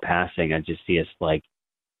running or passing. I just see us like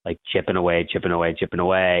chipping away,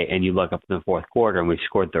 and you look up in the fourth quarter and we've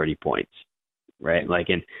scored 30 points, right? Like,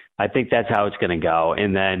 and I think that's how it's going to go.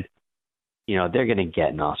 And then, you know, they're going to get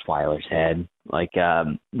in Osweiler's head. Like, I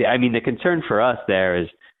mean, the concern for us there is,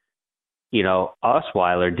 you know,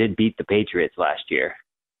 Osweiler did beat the Patriots last year,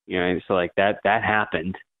 you know, so like that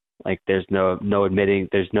happened. Like, there's no admitting,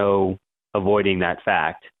 there's no avoiding that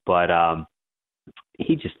fact. But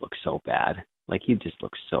he just looks so bad. Like, he just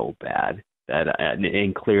looks so bad that,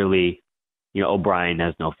 and clearly, you know, O'Brien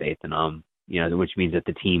has no faith in him. You know, which means that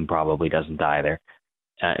the team probably doesn't either.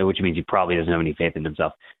 Which means he probably doesn't have any faith in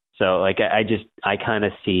himself. So, like, I kind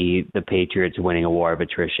of see the Patriots winning a war of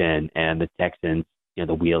attrition, and the Texans, you know,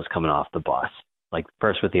 the wheels coming off the bus. Like,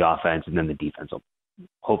 first with the offense, and then the defense will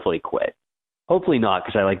hopefully quit. Hopefully not,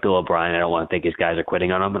 because I like Bill O'Brien. I don't want to think his guys are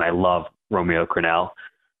quitting on him, and I love Romeo Crennel.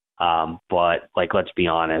 But, like, let's be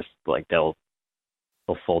honest, like, they'll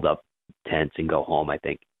fold up tents and go home, I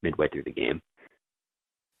think, midway through the game.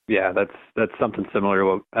 Yeah, that's something similar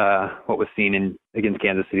to what was seen against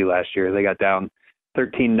Kansas City last year. They got down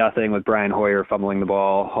 13-0 with Brian Hoyer fumbling the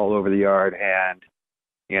ball all over the yard, and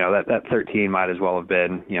you know that 13 might as well have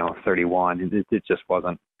been 31. It just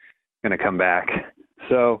wasn't going to come back.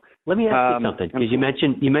 So let me ask you something, because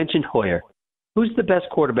you mentioned Hoyer. Who's the best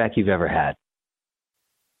quarterback you've ever had?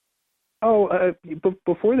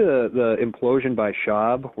 Before the implosion by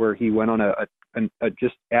Schaub, where he went on a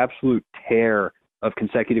just absolute tear of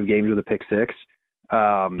consecutive games with a pick six.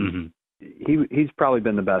 He's probably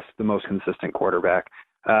been the most consistent quarterback.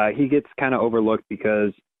 He gets kind of overlooked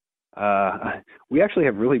because we actually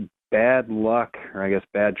have really bad luck, or I guess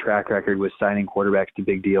bad track record with signing quarterbacks to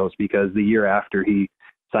big deals, because the year after he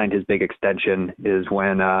signed his big extension is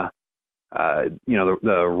when the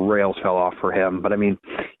rails fell off for him. But I mean,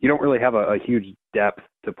 you don't really have a huge depth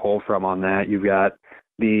to pull from on that. You've got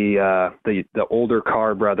the older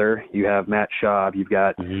Carr brother, you have Matt Schaub, you've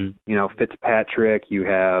got Fitzpatrick, you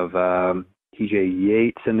have TJ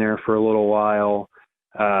Yates in there for a little while.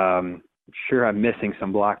 Sure, I'm missing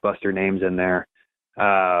some blockbuster names in there.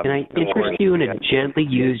 Can I interest you in a gently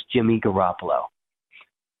used Jimmy Garoppolo?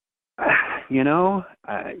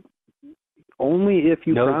 Only if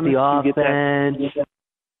you promise to get that.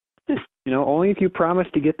 Only if you promise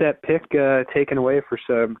to get that pick taken away for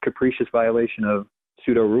some capricious violation of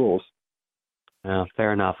pseudo rules.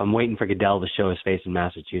 Fair enough. I'm waiting for Goodell to show his face in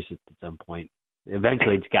Massachusetts at some point.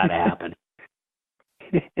 Eventually, it's got to happen.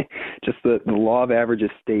 Just the law of averages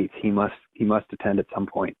states he must attend at some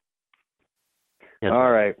point. Yes.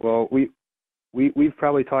 All right. Well, we've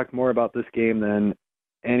probably talked more about this game than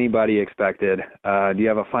anybody expected. Do you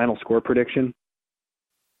have a final score prediction?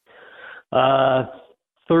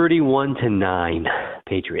 31-9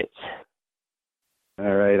 Patriots.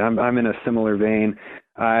 All right, I'm in a similar vein.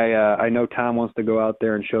 I know Tom wants to go out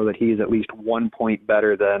there and show that he's at least 1 point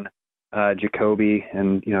better than Jacoby,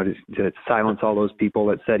 and to silence all those people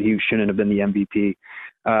that said he shouldn't have been the MVP.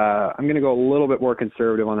 I'm going to go a little bit more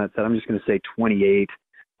conservative on that side. I'm just going to say 28.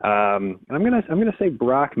 I'm going to say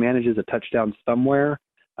Brock manages a touchdown somewhere,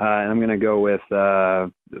 and I'm going to go with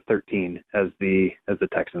 13 as the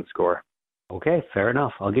Texans score. Okay, fair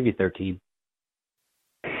enough. I'll give you 13.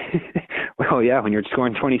 Well, yeah, when you're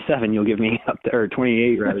scoring 27, you'll give me up to, or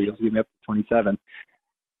 28 rather, you'll give me up to 27.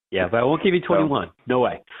 Yeah, but I won't give you 21. So, no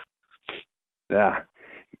way. Yeah,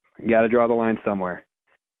 you got to draw the line somewhere.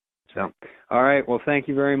 So, all right, well, thank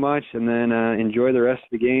you very much, and then enjoy the rest of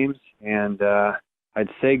the games. And I'd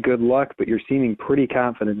say good luck, but you're seeming pretty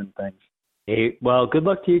confident in things. Hey, well, good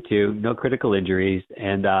luck to you too. No critical injuries,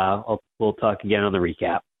 and we'll talk again on the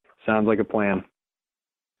recap. Sounds like a plan.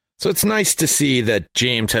 So it's nice to see that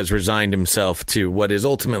James has resigned himself to what is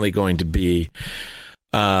ultimately going to be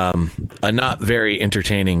a not very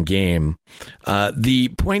entertaining game. The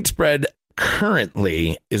point spread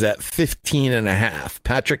currently is at 15.5.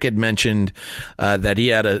 Patrick had mentioned that he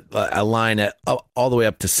had a line at all the way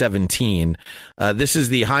up to 17. This is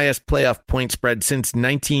the highest playoff point spread since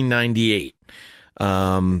 1998.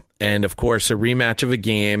 And of course, a rematch of a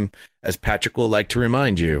game, as Patrick will like to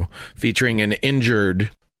remind you, featuring an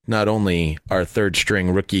injured, not only our third string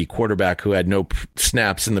rookie quarterback who had no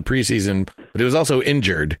snaps in the preseason, but he was also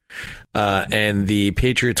injured. And the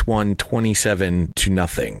Patriots won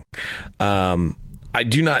 27-0. I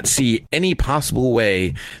do not see any possible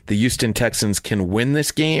way the Houston Texans can win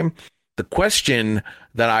this game. The question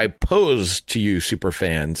that I pose to you, super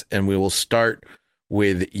fans, and we will start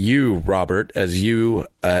with you, Robert, as you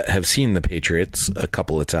have seen the Patriots a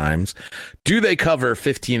couple of times. Do they cover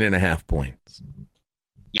 15.5 points?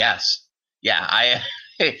 Yes. Yeah.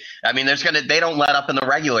 I mean, they don't let up in the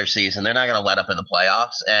regular season. They're not going to let up in the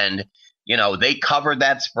playoffs. And, they covered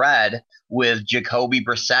that spread with Jacoby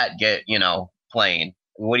Brissett playing.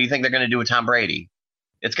 What do you think they're going to do with Tom Brady?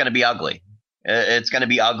 It's going to be ugly. It's going to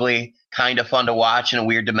be ugly, kind of fun to watch in a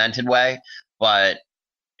weird, demented way. But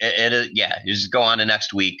you just go on to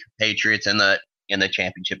next week. Patriots in the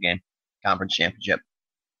championship game, conference championship.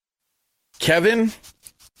 Kevin,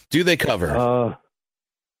 do they cover?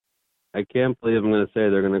 I can't believe I'm going to say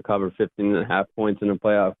they're going to cover 15.5 points in a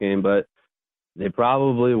playoff game, but they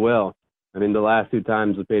probably will. I mean, the last two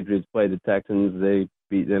times the Patriots played the Texans, they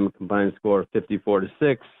beat them a combined score of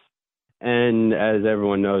 54-6. And as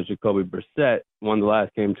everyone knows, Jacoby Brissett won the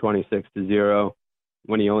last game 26-0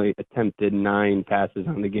 when he only attempted 9 passes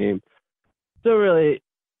on the game. So really,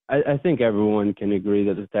 I think everyone can agree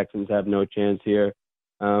that the Texans have no chance here.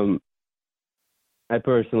 I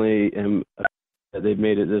personally am that they've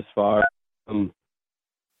made it this far, and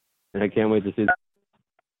I can't wait to see that.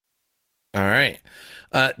 All right.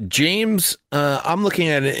 James, I'm looking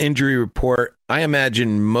at an injury report. I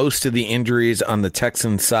imagine most of the injuries on the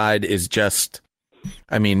Texans side is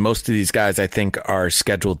most of these guys I think are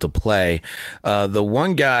scheduled to play. The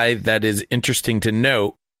one guy that is interesting to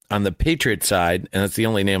note on the Patriots side, and that's the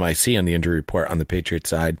only name I see on the injury report on the Patriots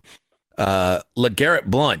side, LeGarrette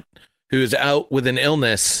Blount, who is out with an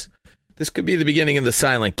illness. This could be the beginning of the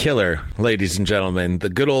silent killer, ladies and gentlemen. The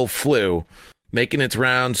good old flu making its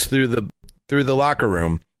rounds through the locker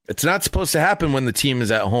room. It's not supposed to happen when the team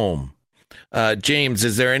is at home. James,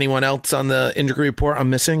 is there anyone else on the injury report I'm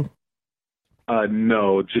missing?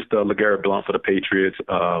 No, just LeGarrette Blount for the Patriots.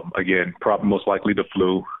 Again, probably most likely the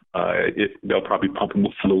flu. They'll probably pump him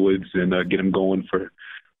with fluids and get him going for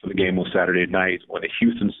the game on Saturday night. On the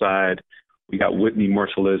Houston side, we got Whitney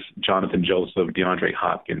Merciless, Jonathan Joseph, DeAndre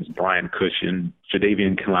Hopkins, Brian Cushing,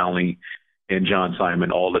 Jadeveon Clowney, and John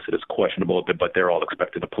Simon, all listed as questionable, but they're all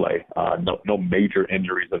expected to play. No major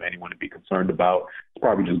injuries of anyone to be concerned about. It's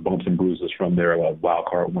probably just bumps and bruises from their wild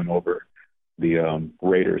card win over the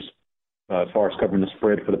Raiders. As far as covering the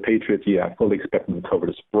spread for the Patriots, I fully expect them to cover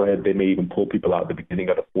the spread. They may even pull people out at the beginning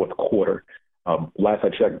of the fourth quarter. Last I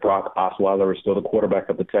checked, Brock Osweiler is still the quarterback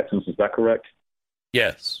of the Texans. Is that correct?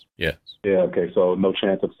 Yes. Yeah, okay, so no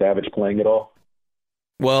chance of Savage playing at all?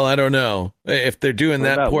 Well, I don't know. If they're doing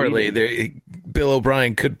that poorly, Bill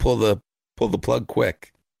O'Brien could pull the plug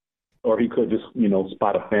quick. Or he could just,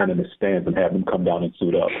 spot a fan in the stands and have him come down and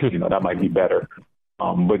suit up. That might be better.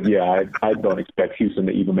 But I don't expect Houston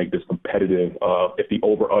to even make this competitive. If the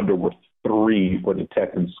over-under were 3 for the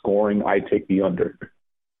Texans scoring, I'd take the under.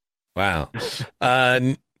 Wow.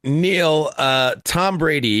 Neil, Tom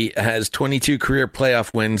Brady has 22 career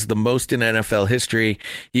playoff wins, the most in NFL history.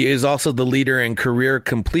 He is also the leader in career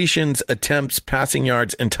completions, attempts, passing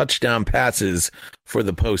yards, and touchdown passes for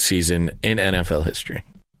the postseason in NFL history.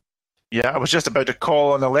 Yeah, I was just about to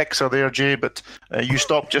call on Alexa there, Jay, but you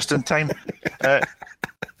stopped just in time.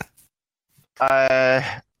 I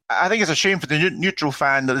think it's a shame for the neutral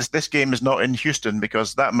fan that this game is not in Houston,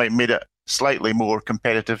 because that might make it slightly more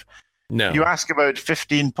competitive. No. You ask about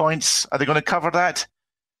 15 points. Are they going to cover that?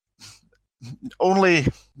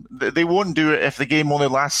 They won't do it if the game only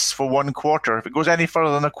lasts for one quarter. If it goes any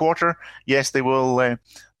further than a quarter, yes, they will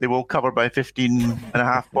cover by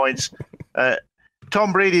 15.5 points.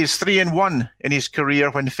 Tom Brady is 3-1 in his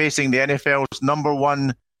career when facing the NFL's number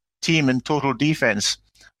 1 team in total defense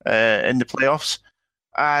in the playoffs.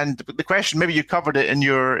 And the question, maybe you covered it in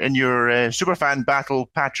your superfan battle,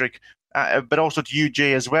 Patrick, but also to you,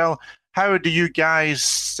 Jay, as well. How do you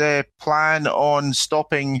guys plan on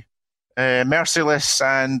stopping Merciless?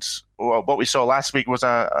 And what we saw last week was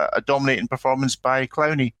a dominating performance by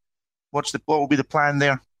Clowney. What will be the plan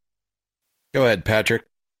there? Go ahead, Patrick.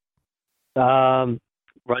 Run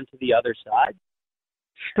to the other side.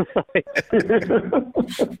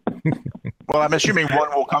 Well, I'm assuming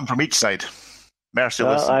one will come from each side.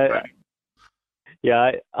 Merciless. I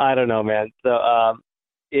don't know, man. So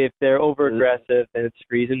if they're over aggressive, then it's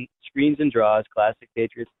screens and draws, classic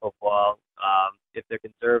Patriots football. If they're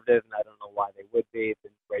conservative, and I don't know why they would be,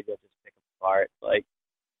 then Brady will just pick them apart.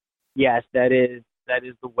 Yes, that is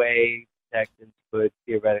the way Texans could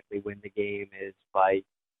theoretically win the game, is by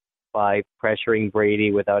pressuring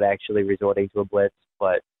Brady without actually resorting to a blitz.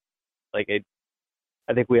 But I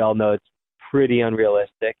think we all know it's pretty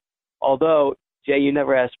unrealistic. Although, Jay, you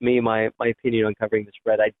never asked me my opinion on covering the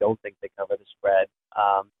spread. I don't think they cover the spread.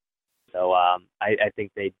 I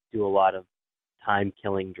think they do a lot of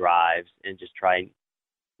time-killing drives and just try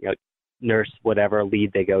and nurse whatever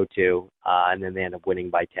lead they go to, and then they end up winning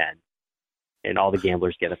by 10. And all the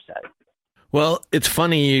gamblers get upset. Well, it's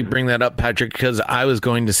funny you bring that up, Patrick, because I was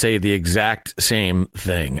going to say the exact same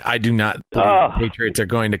thing. I do not believe the Patriots are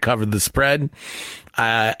going to cover the spread.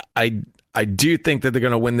 I do think that they're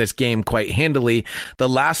going to win this game quite handily. The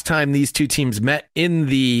last time these two teams met in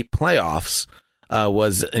the playoffs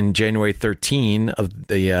was in January 13 of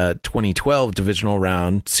the 2012 divisional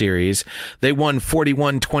round series. They won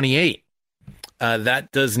 41-28.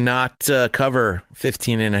 That does not cover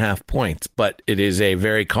 15.5 points, but it is a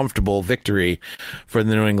very comfortable victory for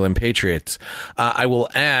the New England Patriots. I will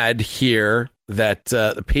add here that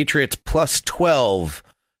the Patriots plus 12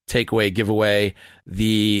 takeaway giveaway,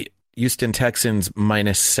 the Houston Texans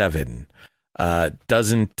 -7.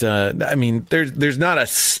 There's not a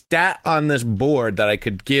stat on this board that I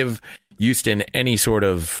could give Houston any sort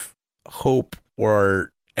of hope or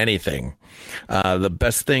anything. The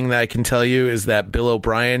best thing that I can tell you is that Bill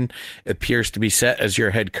O'Brien appears to be set as your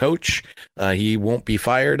head coach. He won't be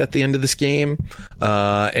fired at the end of this game.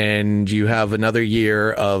 And you have another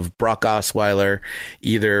year of Brock Osweiler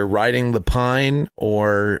either riding the pine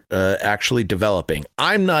or actually developing.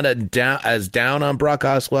 I'm not as down on Brock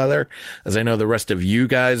Osweiler as I know the rest of you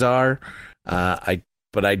guys are.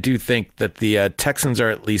 But I do think that the Texans are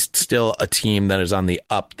at least still a team that is on the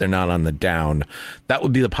up. They're not on the down. That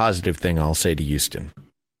would be the positive thing I'll say to Houston.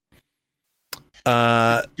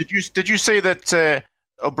 Did you say that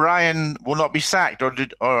O'Brien will not be sacked,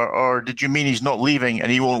 or did you mean he's not leaving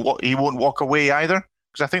and he won't walk away either?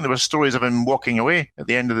 Because I think there were stories of him walking away at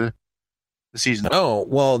the end of the season. Oh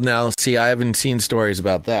well, now see, I haven't seen stories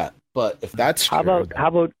about that. But if that's true, how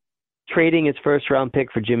about trading his first round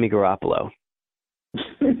pick for Jimmy Garoppolo?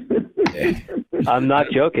 I'm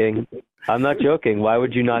not joking. Why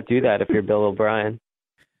would you not do that if you're Bill O'Brien?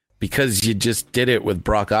 Because you just did it with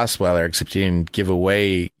Brock Osweiler, except you didn't give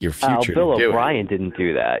away your future. Bill O'Brien didn't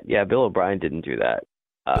do that. Yeah, Bill O'Brien didn't do that.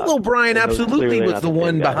 Bill O'Brien absolutely was the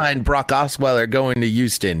one behind Brock Osweiler going to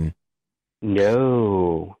Houston.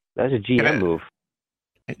 No, that's a GM move.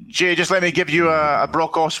 Jay, just let me give you a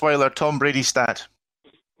Brock Osweiler, Tom Brady stat.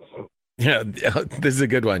 Yeah, this is a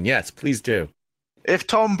good one. Yes, please do. If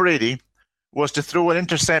Tom Brady was to throw an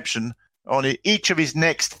interception on each of his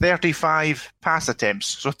next 35 pass attempts,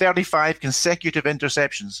 so 35 consecutive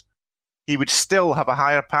interceptions, he would still have a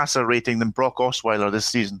higher passer rating than Brock Osweiler this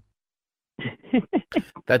season.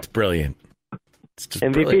 That's brilliant. It's just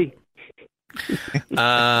MVP.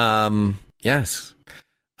 Brilliant. Yes.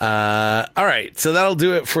 All right, so that'll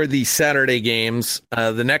do it for the Saturday games.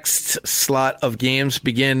 The next slot of games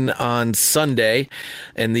begin on Sunday,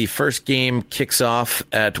 and the first game kicks off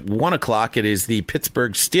at 1:00. It is the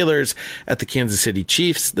Pittsburgh Steelers at the Kansas City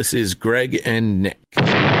Chiefs. This is Greg and Nick.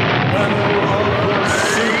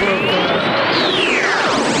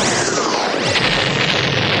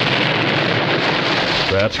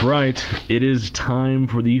 That's right. It is time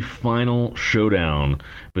for the final showdown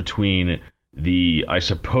between the, I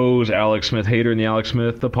suppose, Alex Smith hater and the Alex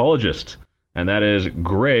Smith apologist. And that is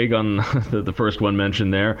Greg, on the first one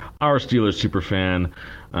mentioned there, our Steelers superfan,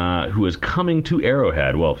 who is coming to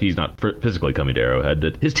Arrowhead. Well, he's not physically coming to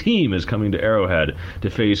Arrowhead. His team is coming to Arrowhead to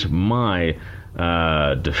face my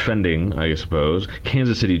defending, I suppose,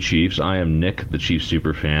 Kansas City Chiefs. I am Nick, the Chiefs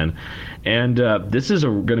superfan. And this is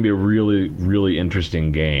going to be a really, really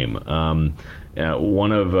interesting game.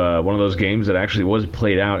 One of those games that actually was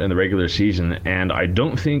played out in the regular season, and I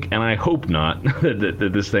don't think, and I hope not,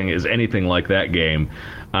 that this thing is anything like that game.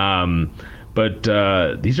 But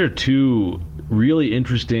these are two really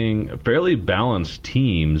interesting, fairly balanced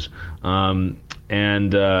teams, and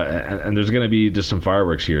there's going to be just some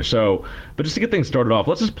fireworks here. So, but just to get things started off,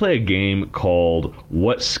 let's just play a game called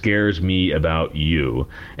What Scares Me About You.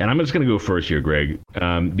 And I'm just going to go first here, Greg,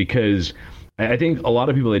 because I think a lot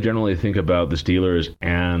of people, they generally think about the Steelers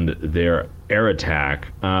and their air attack,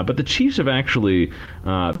 but the Chiefs have actually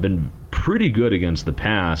been pretty good against the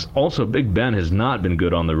pass. Also, Big Ben has not been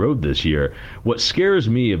good on the road this year. What scares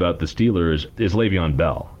me about the Steelers is Le'Veon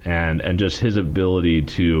Bell and just his ability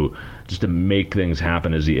to make things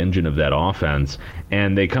happen as the engine of that offense.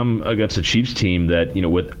 And they come against a Chiefs team that,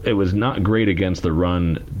 it was not great against the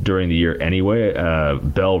run during the year anyway.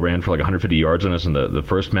 Bell ran for like 150 yards on us in the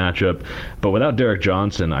first matchup. But without Derek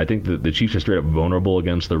Johnson, I think the Chiefs are straight up vulnerable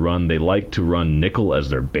against the run. They like to run nickel as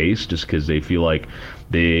their base just because they feel like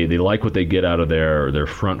they like what they get out of their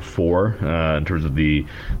front four in terms of the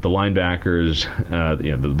linebackers,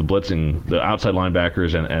 the blitzing, the outside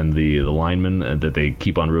linebackers and the linemen that they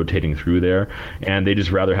keep on rotating through there, and they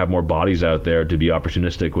just rather have more bodies out there to be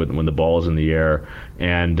opportunistic when the ball is in the air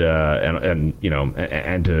and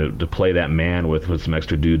to play that man with some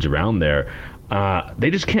extra dudes around there. They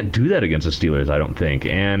just can't do that against the Steelers, I don't think.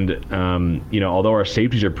 And, although our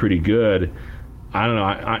safeties are pretty good, I don't know.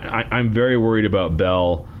 I'm very worried about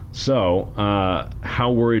Bell. So,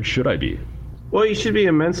 how worried should I be? Well, you should be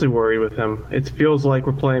immensely worried with him. It feels like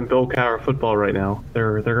we're playing Bill Cowher football right now.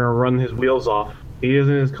 They're going to run his wheels off. He is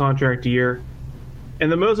in his contract year. And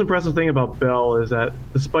the most impressive thing about Bell is that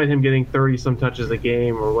despite him getting 30-some touches a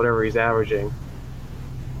game or whatever he's averaging,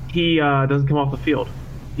 he doesn't come off the field.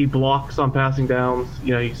 He blocks on passing downs.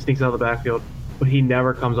 He sneaks out of the backfield, but he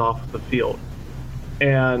never comes off the field.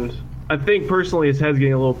 And I think personally his head's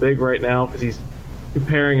getting a little big right now because he's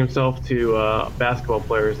comparing himself to basketball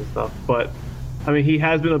players and stuff. But, he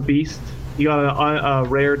has been a beast. He got a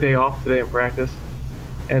rare day off today in practice.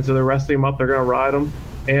 And so they're resting him up. They're going to ride him.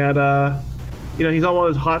 And, he's on one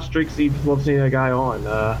of those hot streaks he loves seeing a guy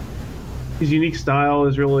on. His unique style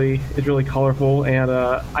is really colorful, and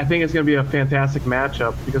I think it's going to be a fantastic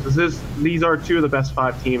matchup because these are two of the best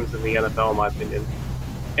 5 teams in the NFL, in my opinion.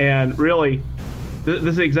 And really, this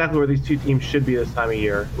is exactly where these two teams should be this time of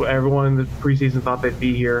year. Everyone in the preseason thought they'd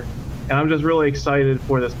be here, and I'm just really excited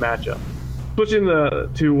for this matchup. Switching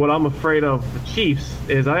to what I'm afraid of, the Chiefs,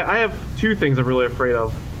 is I have 2 things I'm really afraid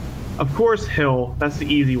of. Of course, Hill, that's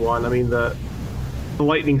the easy one. The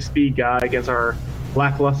lightning speed guy against our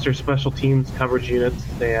lackluster special teams coverage units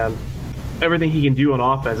and everything he can do on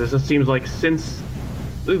offense. It just seems like since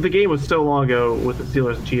the game was so long ago with the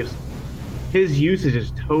Steelers and Chiefs, his usage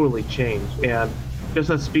has totally changed, and just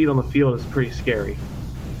that speed on the field is pretty scary.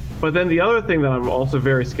 But then the other thing that I'm also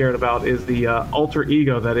very scared about is the alter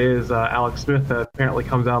ego that is Alex Smith that apparently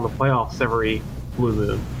comes out in the playoffs every blue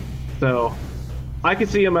moon. So I could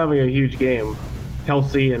see him having a huge game.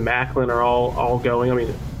 Kelsey and Macklin are all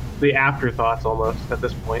going. The afterthoughts almost at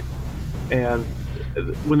this point. And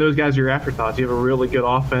when those guys are your afterthoughts, you have a really good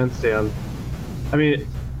offense. And,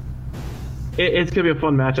 it's going to be a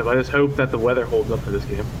fun matchup. I just hope that the weather holds up for this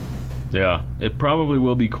game. Yeah, it probably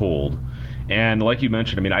will be cold. And like you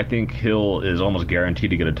mentioned, I think Hill is almost guaranteed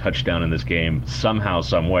to get a touchdown in this game somehow,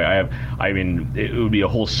 some way. It would be a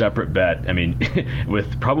whole separate bet.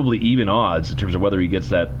 With probably even odds in terms of whether he gets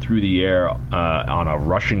that through the air on a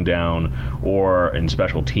rushing down or in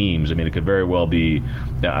special teams. It could very well be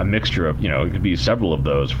a mixture of, it could be several of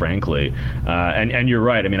those, frankly. And you're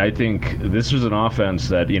right. I think this was an offense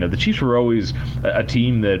that, the Chiefs were always a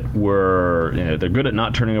team that were, they're good at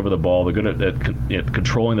not turning over the ball. They're good at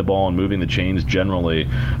controlling the ball and moving the chains generally,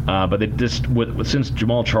 but they just since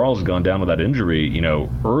Jamal Charles has gone down with that injury,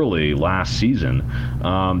 early last season,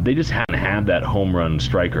 they just hadn't had that home run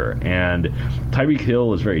striker. And Tyreek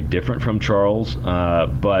Hill is very different from Charles,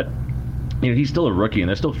 but he's still a rookie, and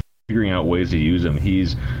they're still figuring out ways to use him.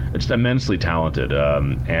 He's just immensely talented,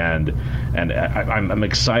 and I'm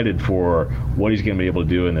excited for what he's going to be able to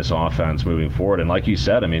do in this offense moving forward. And like you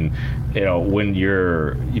said, when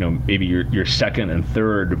you're, maybe your second and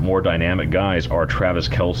third more dynamic guys are Travis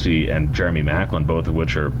Kelce and Jeremy Macklin, both of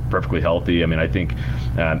which are perfectly healthy. I think,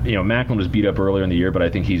 Macklin was beat up earlier in the year, but I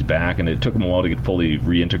think he's back, and it took him a while to get fully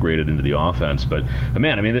reintegrated into the offense. But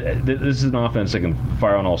man, this is an offense that can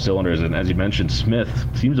fire on all cylinders. And as you mentioned, Smith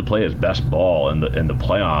seems to play his best ball in the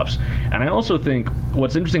playoffs. And I also think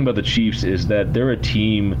what's interesting about the Chiefs is that they're a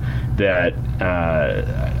team that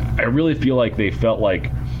I really feel like they felt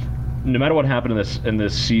like no matter what happened in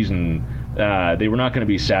this season, they were not going to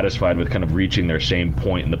be satisfied with kind of reaching their same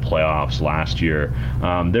point in the playoffs last year.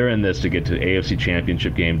 They're in this to get to the AFC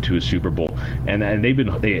Championship game, to a Super Bowl, and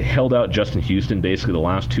they held out Justin Houston basically the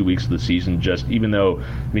last 2 weeks of the season. Just even though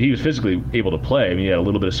he was physically able to play, he had a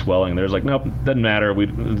little bit of swelling. There's like, nope, doesn't matter.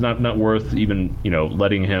 It's not worth even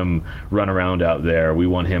letting him run around out there. We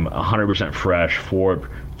want him 100% fresh for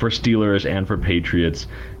Steelers and for Patriots,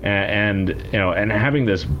 and having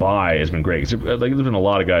this bye has been great. There's been a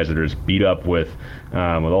lot of guys that are just beat up with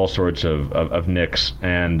all sorts of nicks,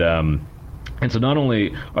 and so not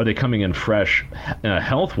only are they coming in fresh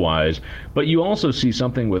health-wise, but you also see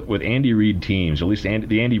something with Andy Reid teams, at least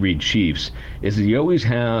the Andy Reid Chiefs, is that he always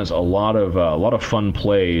has a lot of fun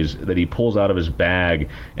plays that he pulls out of his bag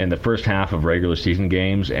in the first half of regular season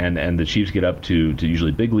games, and the Chiefs get up to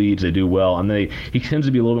usually big leads. They do well, and he tends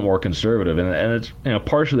to be a little bit more conservative, and it's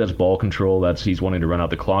partially that's ball control, that's he's wanting to run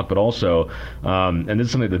out the clock, but also and this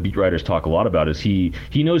is something that beat writers talk a lot about, is he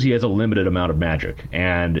knows he has a limited amount of magic,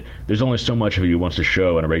 and there's only so much of it he wants to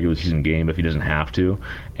show in a regular season game if he doesn't have to,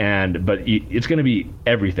 but it's going to be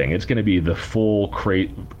everything. It's going to be the full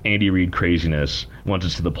Andy Reid craziness once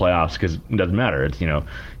it's to the playoffs, because it doesn't matter. It's you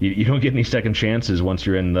don't get any second chances once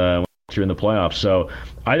you're in the in the playoffs. So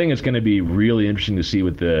I think it's going to be really interesting to see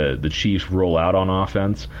what the Chiefs roll out on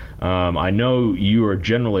offense. I know you are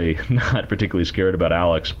generally not particularly scared about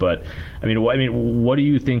Alex, but I mean, what do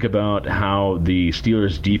you think about how the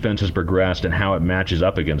Steelers' defense has progressed and how it matches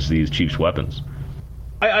up against these Chiefs' weapons?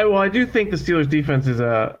 I do think the Steelers' defense is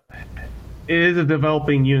a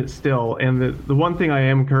developing unit still, and the one thing I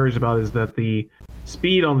am encouraged about is that the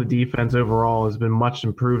speed on the defense overall has been much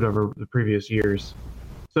improved over the previous years.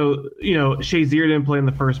 So, Shazier didn't play in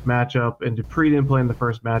the first matchup, and Dupree didn't play in the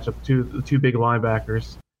first matchup, the two big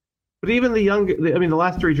linebackers. But even the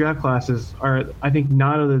last three draft classes I think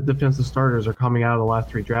none of the defensive starters are coming out of the last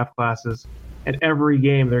three draft classes. And every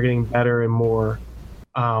game they're getting better and more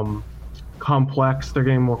complex. They're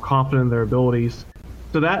getting more confident in their abilities.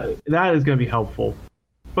 So that is going to be helpful.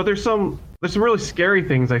 But there's some really scary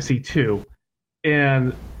things I see too.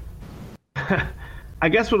 And I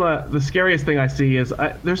guess the scariest thing I see is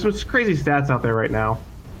there's some crazy stats out there right now.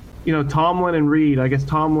 Tomlin and Reed. I guess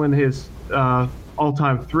Tomlin his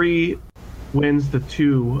all-time 3 wins to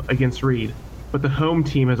 2 against Reed, but the home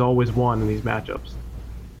team has always won in these matchups.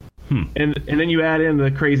 And then you add in the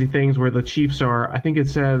crazy things where the Chiefs are. I think it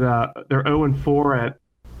said they're 0-4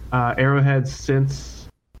 at Arrowhead since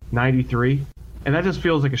 '93, and that just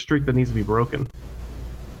feels like a streak that needs to be broken.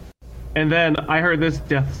 And then I heard this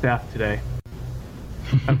death stat today.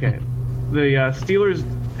 Okay, the Steelers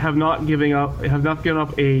have not given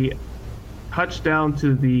up a touchdown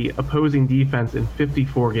to the opposing defense in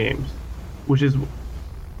 54 games,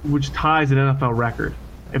 which ties an NFL record.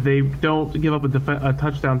 If they don't give up a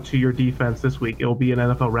touchdown to your defense this week, it will be an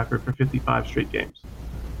NFL record for 55 straight games.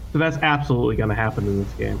 So that's absolutely going to happen in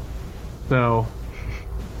this game. So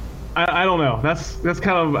I don't know. That's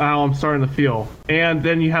kind of how I'm starting to feel. And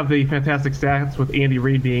then you have the fantastic stats with Andy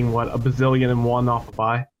Reid being, a bazillion and one off the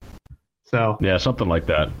bye. So yeah, something like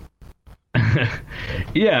that.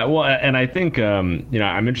 Yeah, well, and I think I'm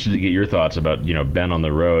interested to get your thoughts about Ben on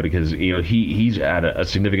the road, because he's at a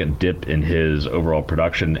significant dip in his overall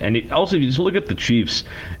production, and also if you just look at the Chiefs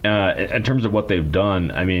in terms of what they've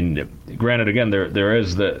done. I mean, granted, again, there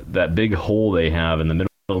is that big hole they have in the middle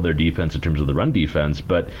of their defense in terms of the run defense,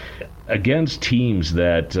 but against teams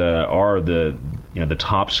that are the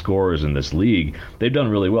top scorers in this league, they've done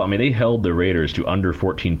really well. I mean, they held the Raiders to under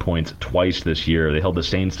 14 points twice this year. They held the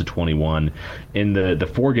Saints to 21. In the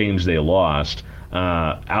 4 games they lost,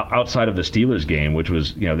 outside of the Steelers game, which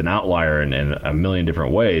was an outlier in a million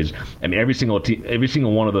different ways. I mean, every single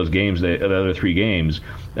one of those games, the other 3 games,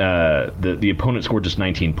 the opponent scored just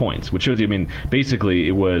 19 points, which shows you. I mean, basically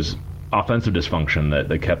it was offensive dysfunction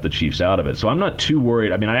that kept the Chiefs out of it. So I'm not too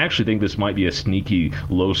worried. I mean, I actually think this might be a sneaky,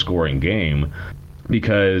 low-scoring game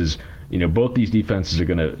because both these defenses are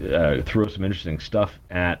going to throw some interesting stuff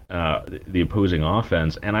at the opposing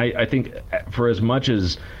offense. And I think for as much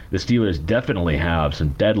as the Steelers definitely have some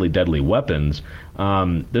deadly weapons,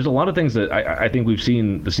 there's a lot of things that I think we've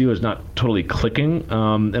seen the Steelers not totally clicking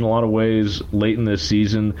in a lot of ways late in this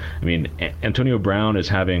season. I mean, Antonio Brown is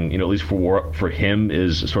having, at least for him,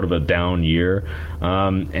 is sort of a down year,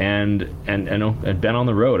 and Ben on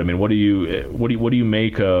the road. I mean, what do you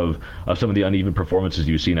make of some of the uneven performances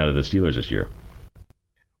you've seen out of the Steelers this year?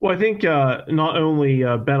 Well, I think not only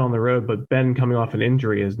Ben on the road, but Ben coming off an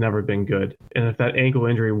injury has never been good. And if that ankle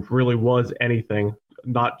injury really was anything,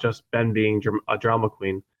 not just Ben being a drama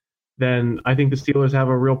queen, then I think the Steelers have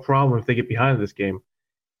a real problem if they get behind in this game.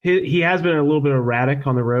 He has been a little bit erratic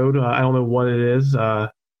on the road. I don't know what it is,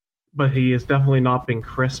 but he has definitely not been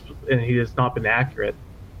crisp, and he has not been accurate.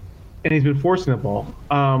 And he's been forcing the ball.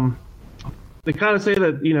 They kind of say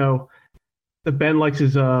that, that Ben likes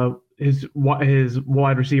his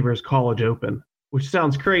wide receivers college open, which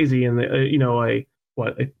sounds crazy in the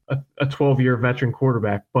a 12-year veteran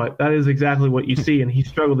quarterback, but that is exactly what you see, and he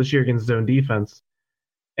struggled this year against his own defense.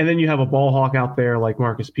 And then you have a ball hawk out there like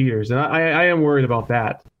Marcus Peters, and I am worried about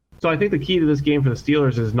that. So I think the key to this game for the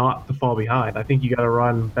Steelers is not to fall behind. I think you got to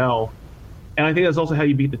run Bell, and I think that's also how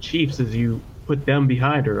you beat the Chiefs is you put them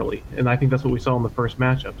behind early, and I think that's what we saw in the first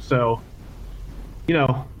matchup. So,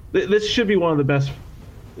 this should be one of the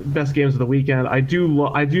best games of the weekend. I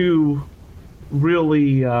do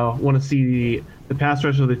really want to see the pass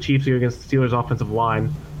rush of the Chiefs here against the Steelers' offensive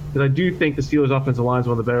line, because I do think the Steelers' offensive line is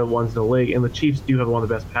one of the better ones in the league, and the Chiefs do have one of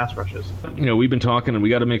the best pass rushes. We've been talking, and we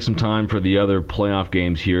got to make some time for the other playoff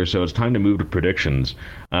games here, so it's time to move to predictions.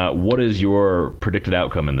 What is your predicted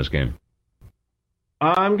outcome in this game?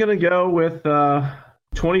 I'm going to go with 24-21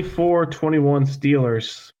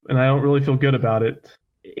 Steelers, and I don't really feel good about it.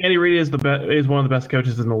 Andy Reid is one of the best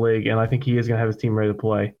coaches in the league, and I think he is going to have his team ready to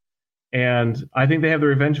play. And I think they have the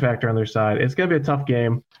revenge factor on their side. It's going to be a tough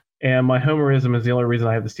game, And my homerism is the only reason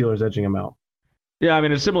I have the Steelers edging them out. Yeah, I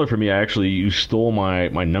mean, it's similar for me. You stole my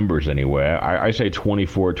numbers anyway. I say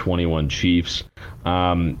 24-21 Chiefs.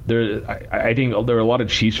 I think there are a lot of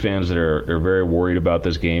Chiefs fans that are very worried about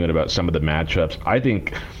this game and about some of the matchups. I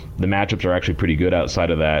think the matchups are actually pretty good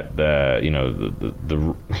outside of that.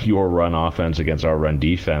 Your run offense against our run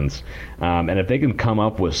defense, and if they can come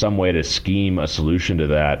up with some way to scheme a solution to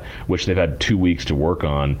that, which they've had 2 weeks to work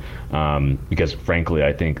on, because frankly,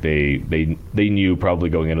 I think they knew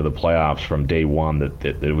probably going into the playoffs from day one that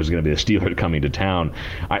it was going to be the Steelers coming to town.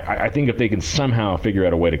 I think if they can somehow figure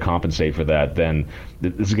out a way to compensate for that, then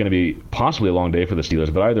this is going to be possibly a long day for the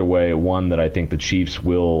Steelers. But either way, one that I think the Chiefs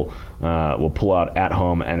will pull out at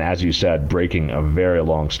home, and as you said, breaking a very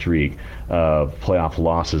long streak of playoff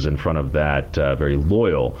losses in front of that very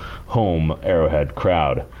loyal home Arrowhead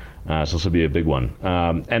crowd. So this will be a big one.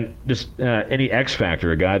 And just any X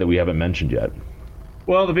factor, a guy that we haven't mentioned yet.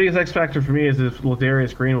 Well, the biggest X factor for me is if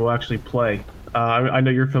Ladarius Green will actually play. I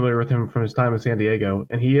know you're familiar with him from his time in San Diego,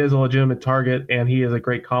 and he is a legitimate target, and he is a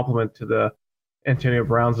great complement to the Antonio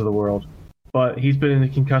Browns of the world. But he's been in the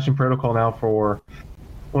concussion protocol now for,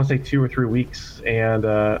 I want to say, 2 or 3 weeks, and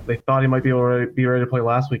they thought he might be able to be ready to play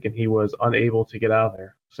last week, and he was unable to get out of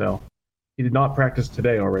there. So he did not practice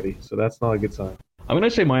today already, so that's not a good sign. I'm going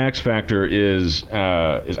to say my X factor is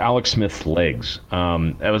Alex Smith's legs.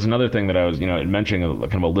 That was another thing that I was, mentioning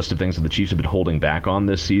kind of a list of things that the Chiefs have been holding back on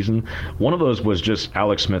this season. One of those was just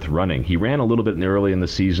Alex Smith running. He ran a little bit early in the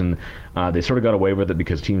season. They sort of got away with it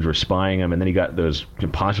because teams were spying him, and then he got those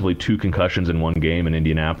possibly 2 concussions in one game in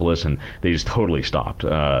Indianapolis, and they just totally stopped.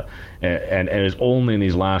 And it's only in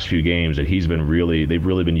these last few games that they've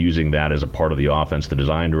really been using that as a part of the offense, the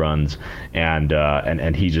designed runs,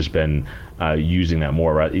 and he's just been using that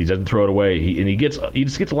more. Right? He doesn't throw it away. He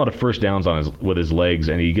just gets a lot of first downs with his legs,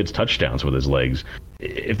 and he gets touchdowns with his legs.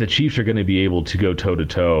 If the Chiefs are going to be able to go toe to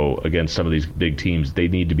toe against some of these big teams, they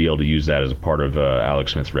need to be able to use that as a part of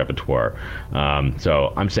Alex Smith's repertoire.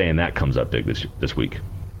 So I'm saying that comes up big this week.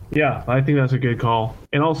 Yeah, I think that's a good call.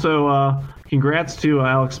 And also, congrats to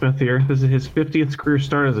Alex Smith here. This is his 50th career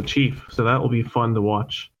start as a Chief, so that will be fun to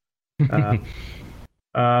watch.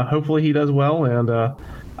 Hopefully he does well, and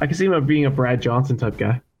I can see him being a Brad Johnson type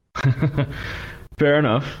guy. Fair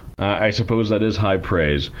enough. I suppose that is high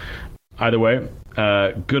praise. Either way,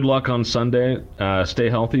 good luck on Sunday. Stay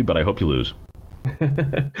healthy, but I hope you lose.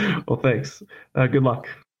 Well, thanks. Good luck.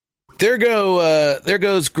 There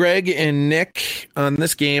goes Greg and Nick on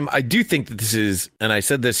this game. I do think that this is, and I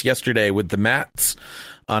said this yesterday with the Mats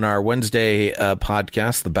on our Wednesday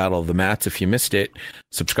podcast, the Battle of the Mats. If you missed it,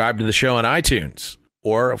 subscribe to the show on iTunes,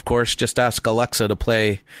 or of course, just ask Alexa to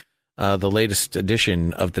play the latest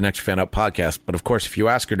edition of the Next Fan Up podcast. But of course, if you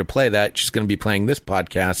ask her to play that, she's going to be playing this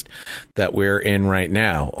podcast that we're in right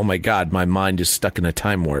now. Oh my God, my mind is stuck in a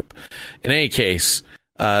time warp. In any case,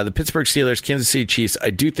 the Pittsburgh Steelers, Kansas City Chiefs, I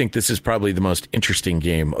do think this is probably the most interesting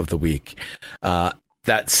game of the week.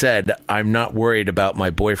 That said, I'm not worried about my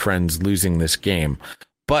boyfriends losing this game.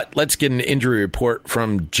 But let's get an injury report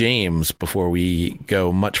from James before we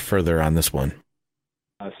go much further on this one.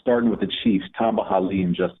 Starting with the Chiefs, Tamba Hali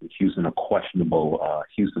and Justin Houston are questionable.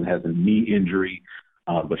 Houston has a knee injury,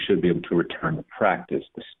 but should be able to return to practice.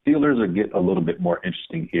 The Steelers are getting a little bit more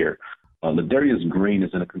interesting here. Ladarius Green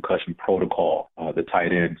is in a concussion protocol, the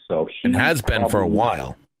tight end. So it has been for a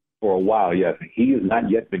while. For a while, yes. He has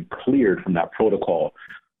not yet been cleared from that protocol.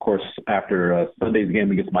 Of course, after Sunday's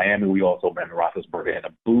game against Miami, we also ran Roethlisberger in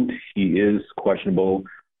a boot. He is questionable,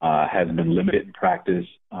 has been limited in practice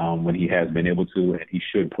when he has been able to, and he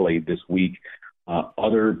should play this week.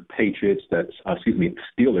 Other Steelers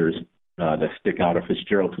that stick out are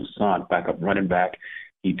Fitzgerald Toussaint, backup running back.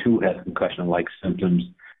 He too has concussion-like symptoms.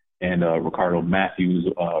 And Ricardo Matthews,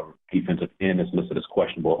 defensive end, is listed as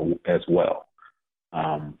questionable as well.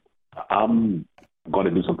 I'm going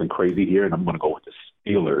to do something crazy here, and I'm going to go with the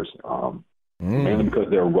Steelers, mainly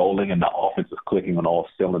because they're rolling and the offense is clicking on all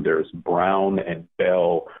cylinders. Brown and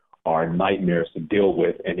Bell are nightmares to deal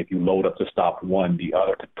with, and if you load up to stop one, the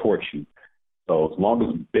other could torch you. So as long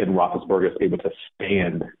as Ben Roethlisberger is able to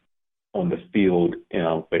stand on the field,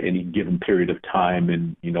 for any given period of time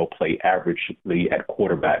and, play averagely at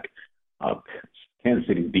quarterback, Kansas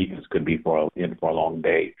City's defense could be for a long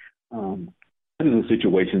day. This is a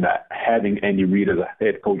situation that having Andy Reid as a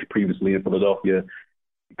head coach previously in Philadelphia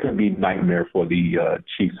could be a nightmare for the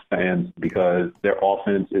Chiefs fans because their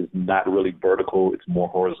offense is not really vertical. It's more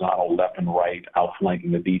horizontal, left and right,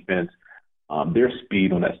 outflanking the defense. Their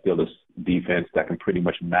speed on that Steelers defense that can pretty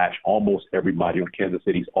much match almost everybody on Kansas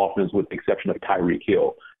City's offense with the exception of Tyreek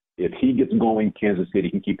Hill If he gets going, Kansas City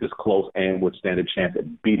can keep this close and would stand a chance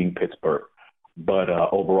at beating Pittsburgh. But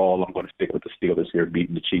overall, I'm going to stick with the Steelers here,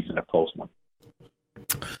 beating the Chiefs in a close one.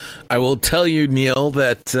 I will tell you, Neil,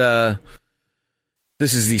 that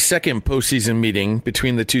this is the second postseason meeting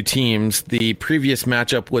between the two teams. The previous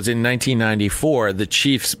matchup was in 1994. The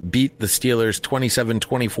Chiefs beat the Steelers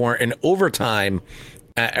 27-24 in overtime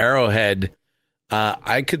at Arrowhead.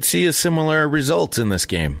 I could see a similar result in this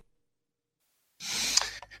game.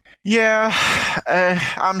 Yeah,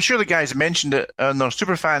 I'm sure the guys mentioned it in their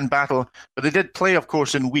Superfan battle, but they did play, of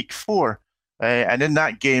course, in Week 4. And in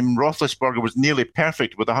that game, Roethlisberger was nearly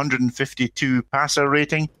perfect with 152 passer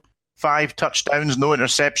rating, 5 touchdowns, no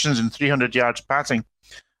interceptions, and 300 yards passing.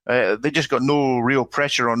 They just got no real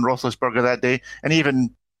pressure on Roethlisberger that day. And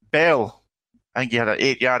even Bell, I think he had an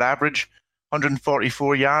 8-yard average,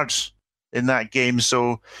 144 yards in that game.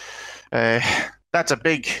 So that's a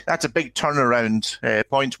big turnaround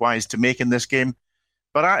point-wise to make in this game.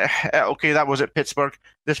 But okay, that was at Pittsburgh.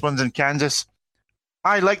 This one's in Kansas.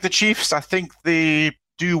 I like the Chiefs. I think they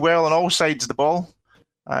do well on all sides of the ball.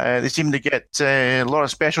 They seem to get a lot of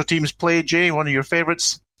special teams play. Jay, one of your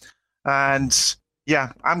favorites. And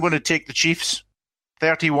yeah, I'm going to take the Chiefs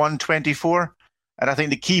 31-24. And I think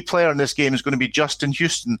the key player in this game is going to be Justin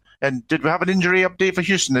Houston. And did we have an injury update for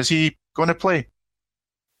Houston? Is he going to play?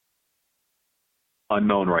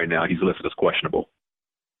 Unknown right now. He's listed as questionable.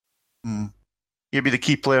 He'll be the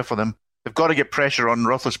key player for them. They've got to get pressure on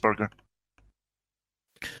Roethlisberger.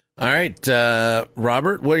 All right,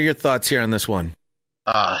 Robert, what are your thoughts here on this one?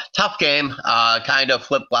 Tough game, kind of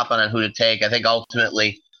flip-flopping on who to take. I think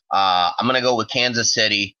ultimately I'm going to go with Kansas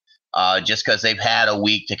City just because they've had a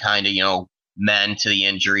week to kind of, mend to the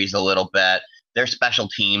injuries a little bit. Their special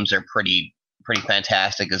teams are pretty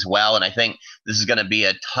fantastic as well, and I think this is going to be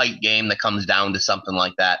a tight game that comes down to something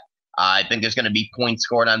like that. I think there's going to be points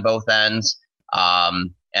scored on both ends,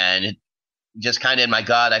 and it, just kind of in my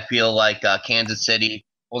gut, I feel like Kansas City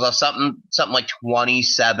will have something like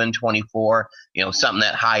 27-24, something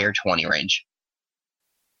that higher 20 range.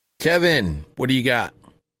 Kevin, what do you got?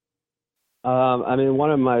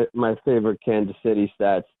 One of my favorite Kansas City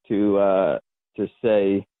stats to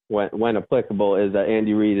say when applicable is that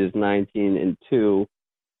Andy Reid is 19-2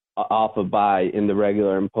 off a bye in the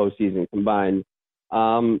regular and postseason combined.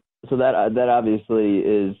 So that obviously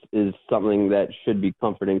is something that should be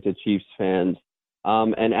comforting to Chiefs fans.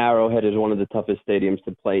 And Arrowhead is one of the toughest stadiums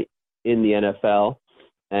to play in the NFL.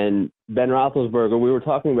 And Ben Roethlisberger, we were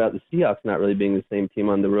talking about the Seahawks not really being the same team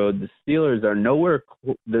on the road. The Steelers are nowhere,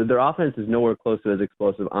 their offense is nowhere close to as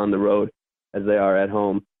explosive on the road as they are at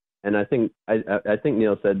home. And I think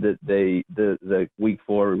Neil said that the Week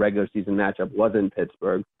 4 regular season matchup was in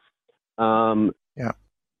Pittsburgh. Yeah.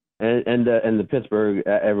 And the Pittsburgh,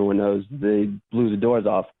 everyone knows, they blew the doors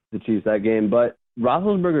off the Chiefs that game. But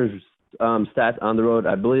Roethlisberger's stats on the road,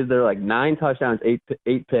 I believe they're like 9 touchdowns, 8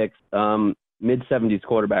 picks, mid-70s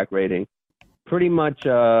quarterback rating. Pretty much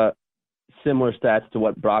similar stats to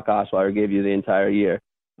what Brock Osweiler gave you the entire year.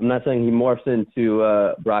 I'm not saying he morphs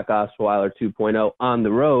into Brock Osweiler 2.0 on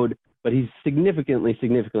the road, but he's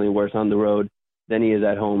significantly worse on the road than he is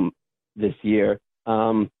at home this year.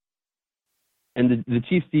 And the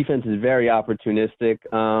Chiefs' defense is very opportunistic.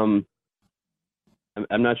 I'm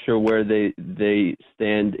not sure where they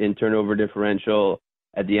stand in turnover differential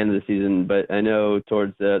at the end of the season, but I know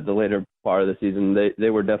towards the later part of the season, they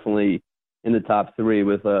were definitely in the top 3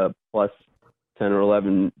 with a plus 10 or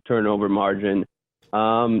 11 turnover margin.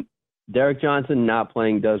 Derek Johnson not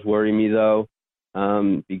playing does worry me, though,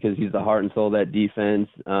 because he's the heart and soul of that defense.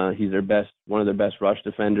 He's one of their best rush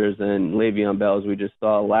defenders, and Le'Veon Bell, as we just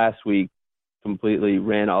saw last week, completely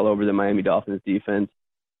ran all over the Miami Dolphins defense.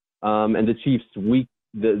 And the Chiefs'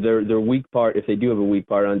 their weak part, if they do have a weak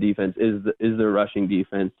part on defense, is their rushing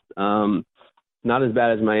defense. Not as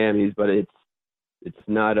bad as Miami's, but it's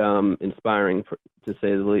not inspiring to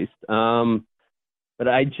say the least. But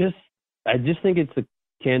I just think it's the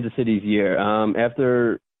Kansas City's year.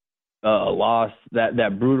 After a loss,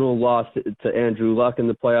 that brutal loss to Andrew Luck in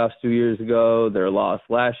the playoffs 2 years ago, their loss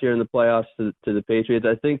last year in the playoffs to the Patriots.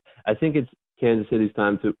 I think it's Kansas City's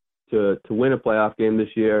time to win a playoff game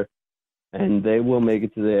this year, and they will make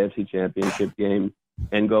it to the AFC Championship game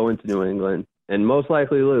and go into New England and most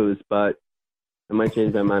likely lose, but I might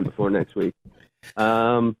change my mind before next week.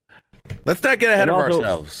 Let's not get ahead of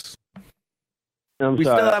ourselves. We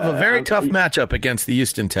still have a very tough matchup against the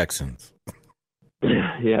Houston Texans.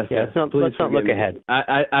 Yes. Let's not look ahead.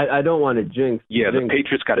 I don't want to jinx. Yeah, the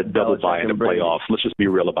Patriots got a double bye in the playoffs. Let's just be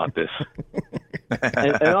real about this.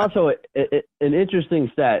 and also, an interesting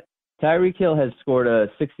stat. Tyreek Hill has scored a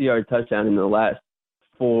 60-yard touchdown in the last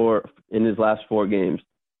in his last 4 games.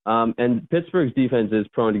 And Pittsburgh's defense is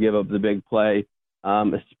prone to give up the big play,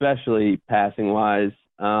 especially passing-wise.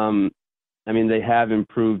 I mean, they have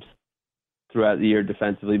improved throughout the year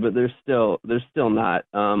defensively, but they're still not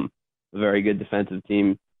a very good defensive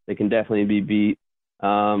team. They can definitely be beat.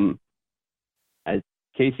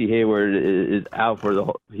 Casey Hayward is out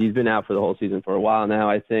he's been out for the whole season for a while now,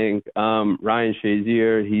 I think. Ryan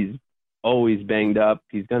Shazier, he's always banged up.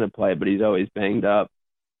 He's going to play, but he's always banged up.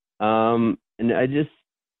 And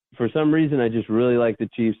for some reason, I just really like the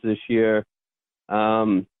Chiefs this year.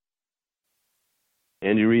 Andy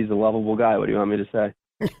Reid's a lovable guy. What do you want me to say?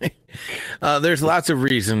 There's lots of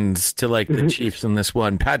reasons to like the Chiefs in this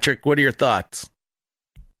one. Patrick, what are your thoughts?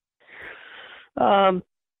 I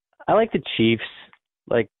like the Chiefs.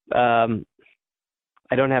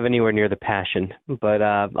 I don't have anywhere near the passion, but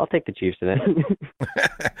I'll take the Chiefs in it.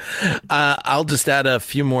 I'll just add a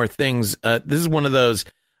few more things. This is one of those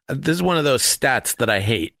stats that I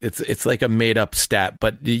hate. It's like a made up stat,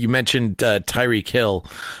 but you mentioned Tyreek Hill.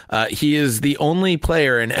 He is the only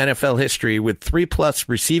player in NFL history with 3+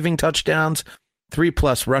 receiving touchdowns,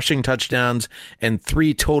 3+ rushing touchdowns, and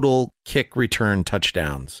 3 total kick return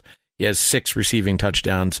touchdowns. He has 6 receiving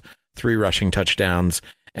touchdowns, 3 rushing touchdowns,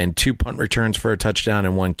 and 2 punt returns for a touchdown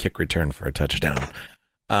and 1 kick return for a touchdown.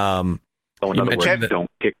 So in other words, don't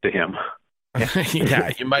kick to him.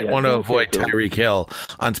 Yeah, you might want to avoid Tyreek Hill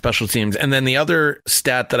on special teams. And then the other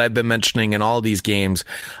stat that I've been mentioning in all these games,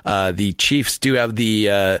 the Chiefs do have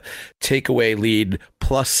the takeaway lead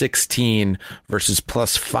 +16 versus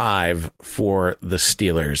 +5 for the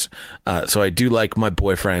Steelers. So I do like my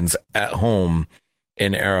boyfriends at home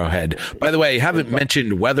in Arrowhead. By the way, I haven't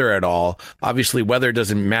mentioned weather at all. Obviously, weather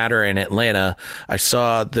doesn't matter in Atlanta. I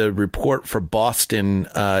saw the report for Boston.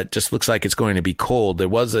 Just looks like it's going to be cold. There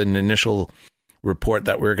was an initial report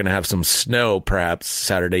that we're going to have some snow perhaps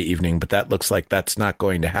Saturday evening, but that looks like that's not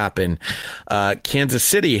going to happen. Kansas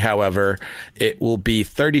City, however, it will be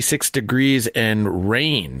 36 degrees and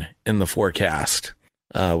rain in the forecast,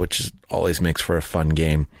 which always makes for a fun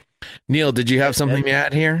game. Neil, did you have something to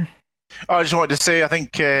add here? I just wanted to say, I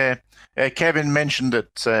think Kevin mentioned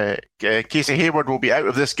that Casey Hayward will be out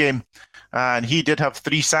of this game, and he did have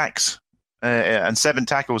 3 sacks and 7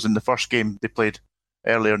 tackles in the first game they played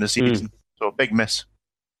earlier in the season. So a big miss.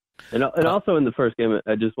 And also in the first game,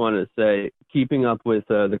 I just wanted to say, keeping up with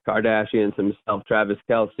the Kardashians himself, Travis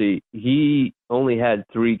Kelce, he only had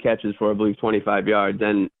 3 catches for, I believe, 25 yards.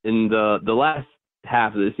 And in the last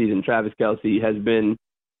half of the season, Travis Kelce has been,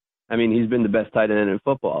 he's been the best tight end in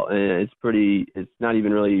football, and it's not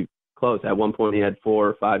even really close. At one point, he had 4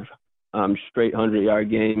 or 5 straight 100-yard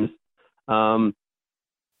games.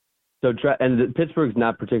 Pittsburgh's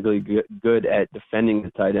not particularly good at defending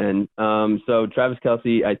the tight end. So Travis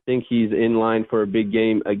Kelce, I think he's in line for a big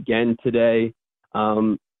game again today.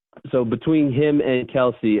 So between him and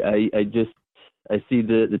Kelce, I see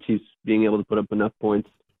the Chiefs being able to put up enough points.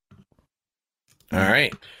 All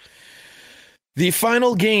right. The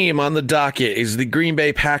final game on the docket is the Green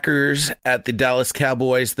Bay Packers at the Dallas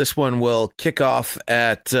Cowboys. This one will kick off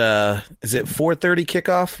at, is it 4:30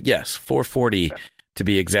 kickoff? Yes, 4:40 to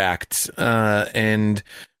be exact. And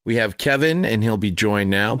we have Kevin, and he'll be joined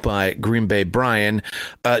now by Green Bay Brian.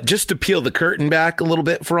 Just to peel the curtain back a little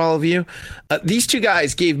bit for all of you, these two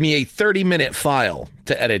guys gave me a 30-minute file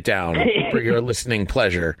to edit down for your listening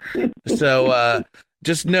pleasure. So,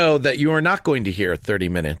 just know that you are not going to hear 30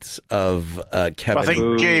 minutes of Kevin. I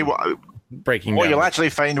think, Jay, breaking what down. you'll actually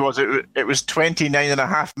find was it was 29 and a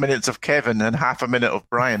half minutes of Kevin and half a minute of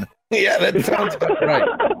Brian. Yeah, that sounds about right.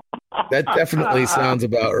 That definitely sounds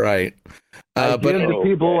about right. But give the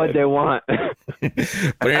people what they want.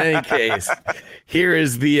 But in any case, here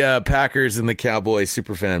is the Packers and the Cowboys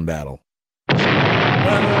superfan battle.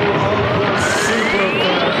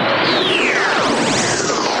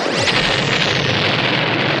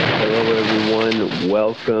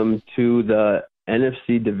 Welcome to the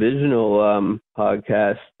NFC Divisional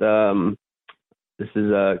podcast. This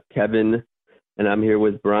is Kevin, and I'm here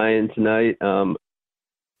with Brian tonight.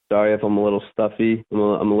 Sorry if I'm a little stuffy. I'm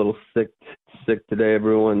a little sick today,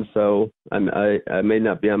 everyone. So I may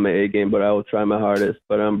not be on my A game, but I will try my hardest.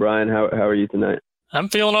 But Brian, how are you tonight? I'm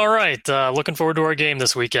feeling all right. Looking forward to our game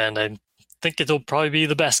this weekend. I think it'll probably be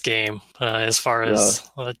the best game as far as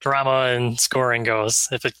drama and scoring goes,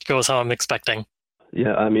 if it goes how I'm expecting.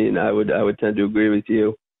 Yeah, I would tend to agree with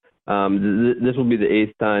you. This will be the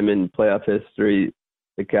 8th time in playoff history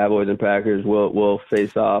the Cowboys and Packers will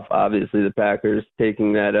face off. Obviously, the Packers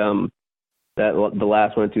taking the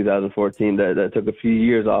last one in 2014 that took a few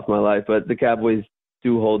years off my life, but the Cowboys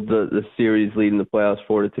do hold the series lead in the playoffs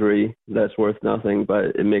 4-3. That's worth nothing,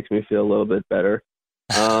 but it makes me feel a little bit better.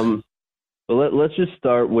 But let's just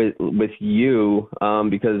start with you,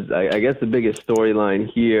 because I guess the biggest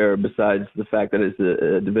storyline here, besides the fact that it's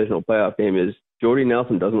a divisional playoff game, is Jordy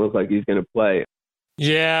Nelson doesn't look like he's going to play.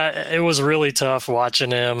 Yeah, it was really tough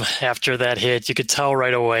watching him after that hit. You could tell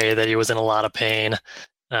right away that he was in a lot of pain.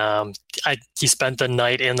 He spent the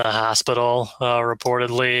night in the hospital,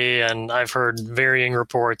 reportedly, and I've heard varying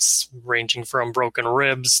reports ranging from broken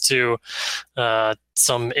ribs to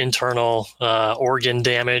some internal organ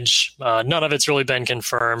damage. None of it's really been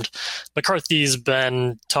confirmed. McCarthy's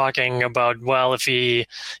been talking about, well, if he's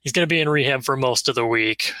going to be in rehab for most of the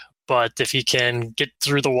week, but if he can get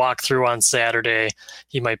through the walkthrough on Saturday,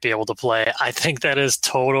 he might be able to play. I think that is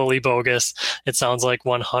totally bogus. It sounds like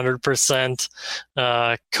 100%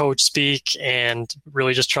 coach speak and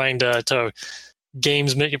really just trying to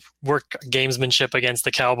work gamesmanship against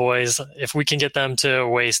the Cowboys. If we can get them to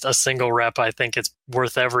waste a single rep, I think it's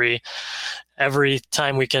worth every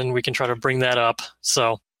time we can try to bring that up.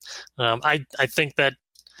 So I think that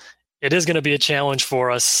it is going to be a challenge for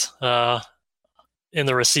us in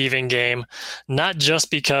the receiving game, not just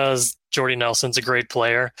because Jordy Nelson's a great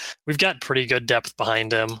player. We've got pretty good depth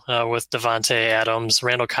behind him with Davante Adams.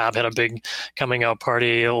 Randall Cobb had a big coming out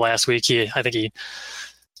party last week. I think he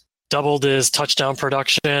doubled his touchdown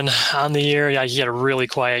production on the year. Yeah, he had a really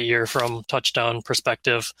quiet year from touchdown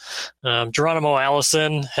perspective. Geronimo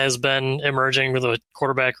Allison has been emerging with a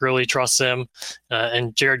quarterback really trusts him.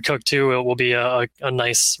 And Jared Cook, too, it will be a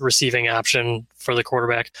nice receiving option for the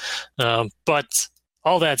quarterback. But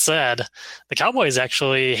all that said, the Cowboys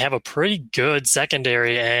actually have a pretty good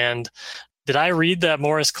secondary. And did I read that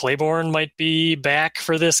Morris Claiborne might be back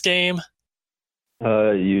for this game?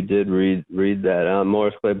 You did read that.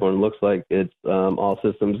 Morris Claiborne looks like it's all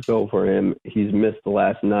systems go for him. He's missed the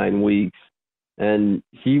last 9 weeks, and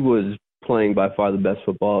he was playing by far the best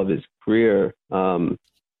football of his career in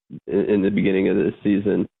the beginning of this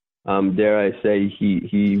season. Dare I say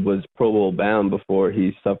he was Pro Bowl bound before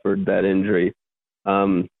he suffered that injury. I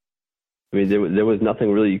mean, there was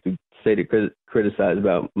nothing really you could say to criticize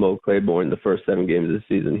about Mo Claiborne the first 7 games of the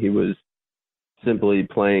season. He was simply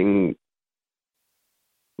playing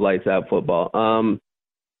lights out football.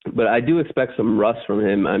 But I do expect some rust from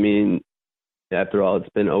him. I mean, after all, it's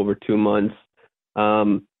been over 2 months.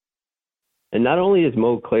 And not only is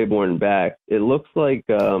Mo Claiborne back, it looks like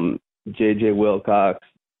J.J. Wilcox,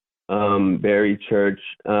 Barry Church,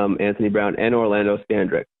 Anthony Brown, and Orlando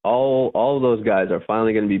Scandrick. All of those guys are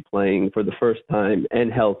finally going to be playing for the first time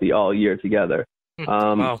and healthy all year together.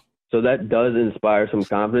 Wow. So that does inspire some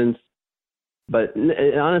confidence, but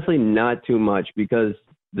honestly, not too much, because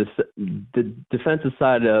the defensive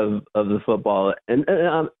side of the football, and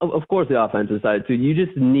of course the offensive side too, you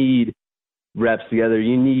just need reps together.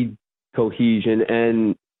 You need cohesion,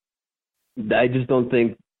 and I just don't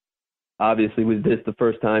think, obviously, with this the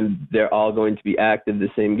first time, they're all going to be active the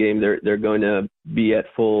same game. They're going to be at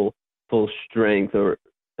full strength, or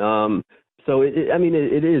so.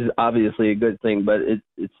 It is obviously a good thing, but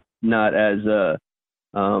it's not as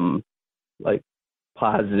like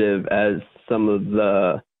positive as some of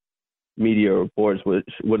the media reports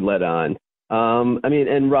would let on.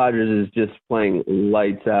 And Rodgers is just playing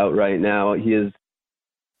lights out right now. He has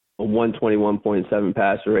a 121.7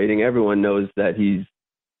 passer rating. Everyone knows that he's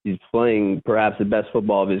playing perhaps the best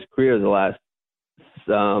football of his career the last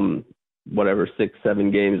 6-7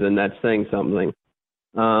 games, and that's saying something.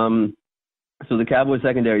 So the Cowboys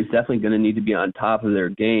secondary is definitely going to need to be on top of their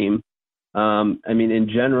game. In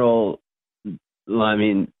general,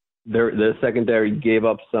 their secondary gave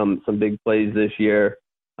up some big plays this year.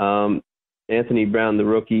 Anthony Brown, the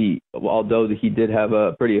rookie, although he did have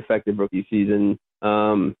a pretty effective rookie season,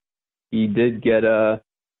 he did get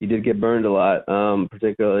burned a lot.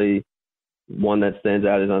 Particularly one that stands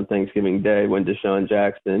out is on Thanksgiving Day when Deshaun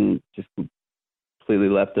Jackson just completely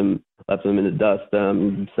left him in the dust.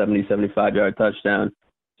 75-yard touchdown.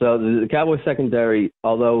 So the Cowboys secondary,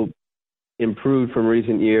 although improved from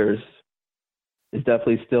recent years, is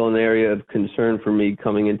definitely still an area of concern for me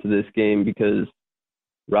coming into this game, because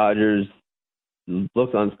Rodgers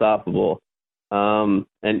looks unstoppable. And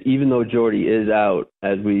even though Jordy is out,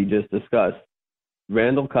 as we just discussed,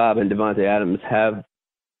 Randall Cobb and Davante Adams have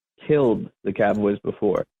killed the Cowboys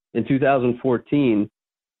before. In 2014,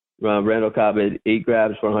 Randall Cobb had 8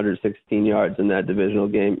 grabs for 116 yards in that divisional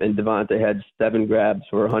game, and Davante had 7 grabs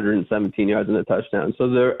for 117 yards and a touchdown. So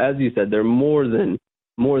they're, as you said, they're more than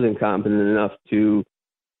competent enough to,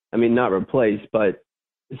 not replace, but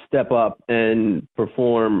step up and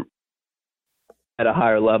perform at a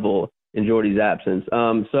higher level in Jordy's absence.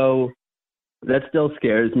 So that still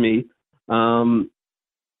scares me.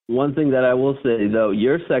 One thing that I will say, though,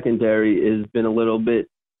 your secondary has been a little bit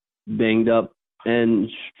banged up and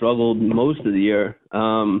struggled most of the year,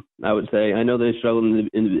 I would say. I know they struggled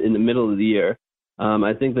in the middle of the year.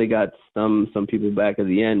 I think they got some people back at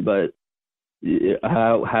the end, but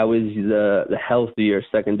how is the health of your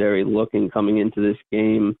secondary looking coming into this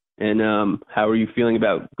game? And how are you feeling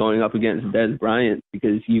about going up against Dez Bryant?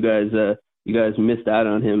 Because you guys missed out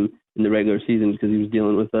on him in the regular season because he was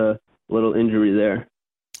dealing with a little injury there.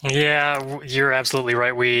 Yeah, you're absolutely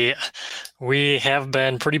right. We have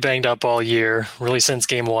been pretty banged up all year, really since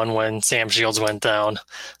game one when Sam Shields went down.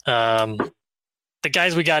 The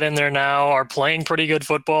guys we got in there now are playing pretty good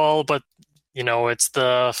football, but, it's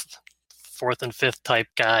the fourth and fifth type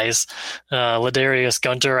guys. Ladarius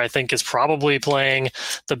Gunter, I think, is probably playing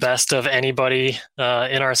the best of anybody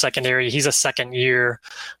in our secondary. He's a second-year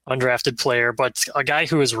undrafted player, but a guy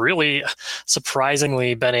who has really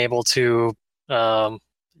surprisingly been able to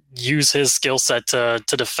use his skill set to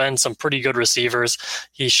defend some pretty good receivers.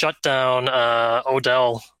 He shut down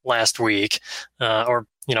Odell last week,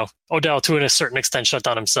 Odell to a certain extent shut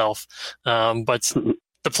down himself. But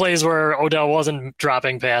the plays where Odell wasn't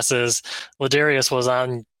dropping passes, Ladarius was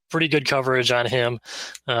on pretty good coverage on him.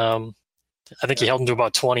 I think he held him to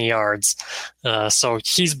about 20 yards. So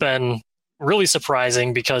he's been really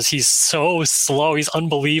surprising because he's so slow. He's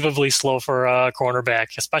unbelievably slow for a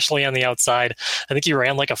cornerback, especially on the outside. I think he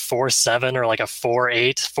ran like a 4.7 or like a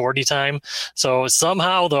 4.8 40 time. So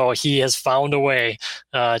somehow, though, he has found a way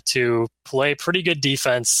to play pretty good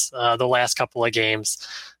defense the last couple of games.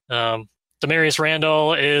 Demarius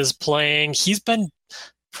Randall is playing. He's been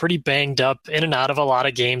pretty banged up in and out of a lot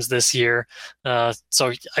of games this year.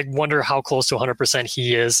 So I wonder how close to 100%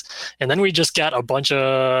 he is. And then we just got a bunch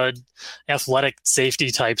of athletic safety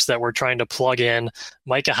types that we're trying to plug in.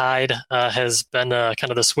 Micah Hyde has been kind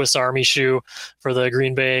of the Swiss Army shoe for the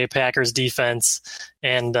Green Bay Packers defense.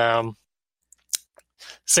 And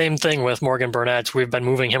same thing with Morgan Burnett. We've been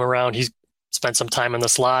moving him around. He's spent some time in the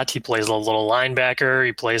slot. He plays a little linebacker.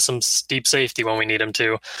 He plays some deep safety when we need him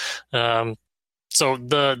to. So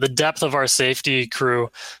the depth of our safety crew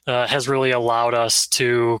has really allowed us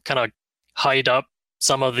to kind of hide up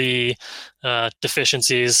some of the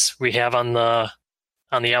deficiencies we have on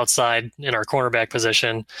the outside in our cornerback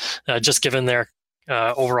position, just given their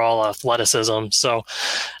overall athleticism. So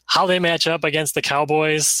how they match up against the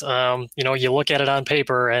Cowboys, you look at it on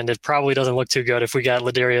paper and it probably doesn't look too good if we got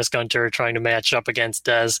Ladarius Gunter trying to match up against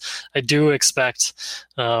Dez. I do expect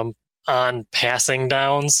on passing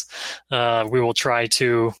downs, we will try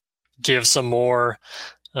to give some more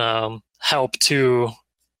help to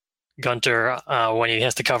Gunter when he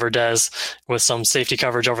has to cover Dez with some safety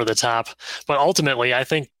coverage over the top. But ultimately, I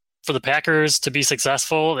think for the Packers to be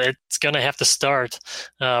successful, it's going to have to start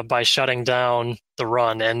by shutting down the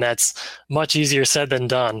run, and that's much easier said than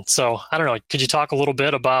done. So I don't know. Could you talk a little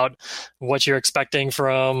bit about what you're expecting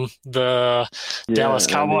from the Dallas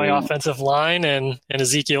Cowboy offensive line and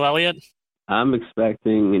Ezekiel Elliott? I'm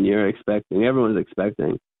expecting, and you're expecting, everyone's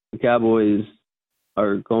expecting, the Cowboys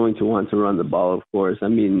are going to want to run the ball, of course. I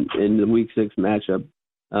mean, in the Week 6 matchup,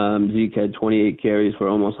 Zeke had 28 carries for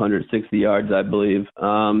almost 160 yards, I believe.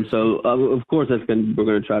 So, of course, we're going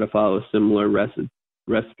to try to follow a similar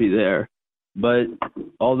recipe there. But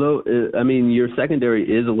although, your secondary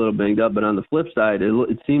is a little banged up, but on the flip side,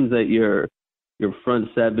 it seems that your front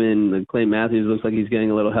seven, Clay Matthews looks like he's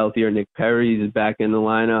getting a little healthier. Nick Perry's back in the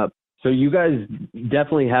lineup. So you guys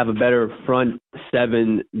definitely have a better front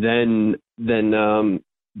seven than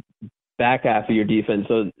back half of your defense.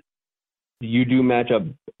 So you do match up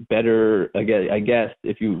better, I guess,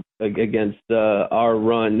 if you against our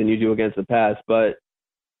run than you do against the pass. But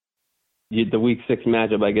the Week 6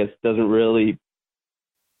 matchup, I guess, doesn't really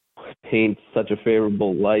paint such a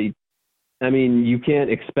favorable light. I mean, you can't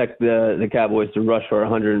expect the Cowboys to rush for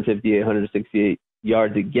 158, 168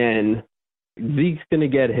 yards again. Zeke's going to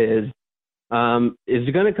get his.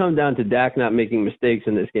 It's going to come down to Dak not making mistakes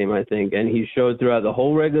in this game, I think. And he showed throughout the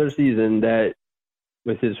whole regular season that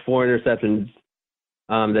with his 4 interceptions,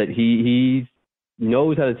 that he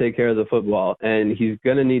knows how to take care of the football. And he's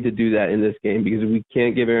going to need to do that in this game because we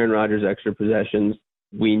can't give Aaron Rodgers extra possessions.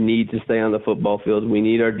 We need to stay on the football field. We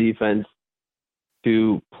need our defense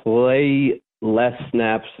to play less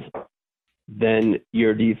snaps than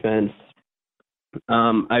your defense.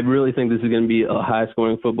 I really think this is going to be a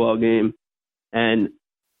high-scoring football game, and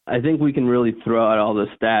I think we can really throw out all the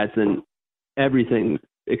stats and everything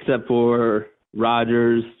except for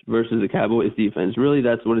Rodgers versus the Cowboys defense. Really,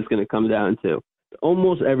 that's what it's going to come down to.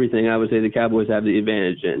 Almost everything, I would say the Cowboys have the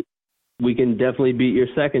advantage in. we can definitely beat your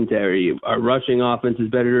secondary. Our rushing offense is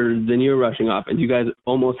better than your rushing offense. You guys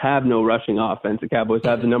almost have no rushing offense. The Cowboys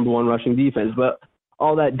have the number one rushing defense, but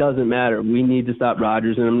all that doesn't matter. We need to stop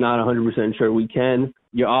Rodgers, and I'm not 100% sure we can.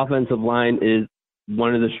 Your offensive line is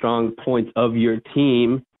one of the strong points of your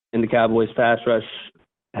team, and the Cowboys' pass rush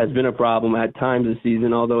has been a problem at times this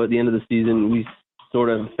season, although at the end of the season we sort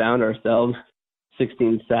of found ourselves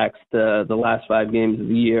 16 sacks the last 5 games of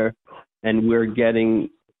the year, and we're getting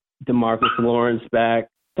DeMarcus Lawrence back,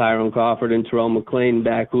 Tyrone Crawford and Terrell McClain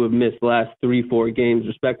back, who have missed the last 3-4 games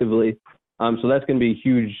respectively. So that's going to be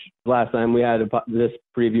huge. Last time we had this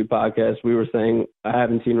preview podcast, we were saying I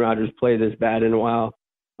haven't seen Rodgers play this bad in a while.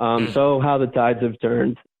 So how the tides have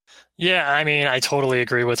turned. Yeah, I mean, I totally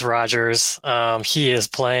agree with Rodgers. He is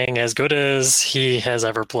playing as good as he has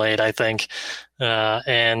ever played, I think.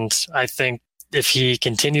 And I think if he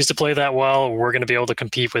continues to play that well, we're going to be able to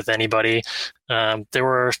compete with anybody. There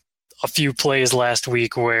were a few plays last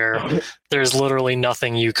week where there's literally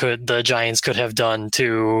nothing the Giants could have done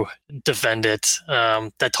to defend it.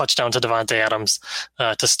 That touchdown to Davante Adams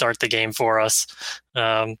to start the game for us.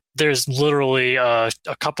 There's literally a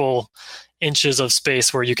couple inches of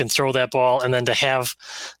space where you can throw that ball, and then to have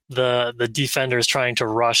the defenders trying to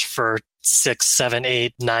rush for 6, 7,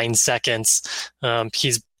 8, 9 seconds,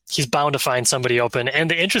 he's bound to find somebody open. And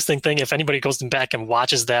the interesting thing, if anybody goes back and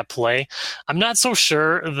watches that play, I'm not so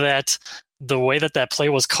sure that the way that play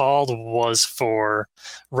was called was for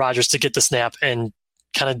Rodgers to get the snap and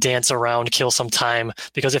kind of dance around, kill some time.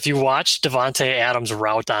 Because if you watch Davante Adams'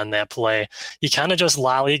 route on that play, he kind of just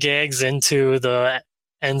lollygags into the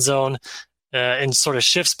end zone and sort of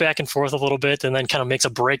shifts back and forth a little bit, and then kind of makes a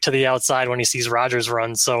break to the outside when he sees Rodgers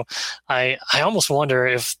run. So I almost wonder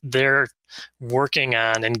if they're working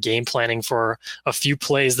on and game planning for a few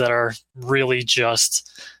plays that are really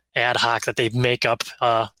just ad hoc that they make up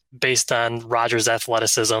based on Rodgers'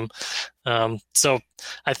 athleticism. So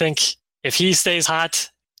I think if he stays hot,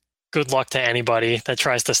 good luck to anybody that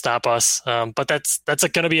tries to stop us. But that's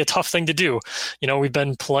going to be a tough thing to do. You know, we've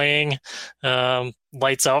been playing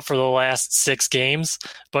lights out for the last 6 games,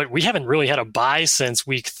 but we haven't really had a bye since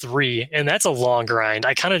week 3, and that's a long grind.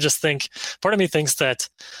 I kind of just think, part of me thinks that,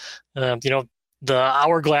 the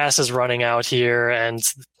hourglass is running out here, and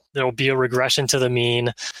there'll be a regression to the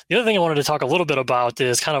mean. The other thing I wanted to talk a little bit about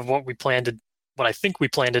is kind of what I think we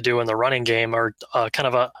plan to do in the running game, or kind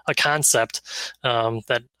of a concept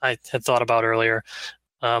that I had thought about earlier.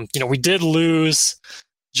 We did lose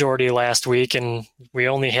Jordy last week, and we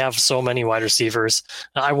only have so many wide receivers.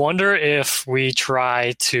 I wonder if we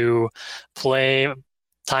try to play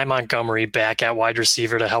Ty Montgomery back at wide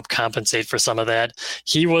receiver to help compensate for some of that.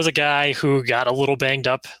 He was a guy who got a little banged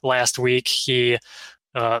up last week. He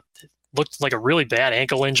looked like a really bad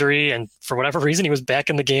ankle injury, and for whatever reason, he was back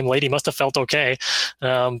in the game late. He must have felt okay.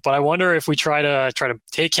 But I wonder if we try to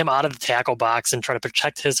take him out of the tackle box and try to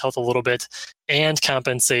protect his health a little bit and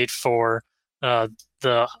compensate for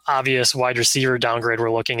the obvious wide receiver downgrade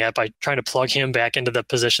we're looking at by trying to plug him back into the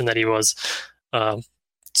position that he was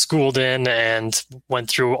schooled in and went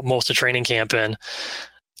through most of training camp in.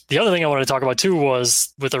 The other thing I wanted to talk about too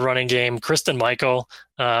was with the running game, Christine Michael.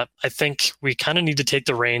 I think we kind of need to take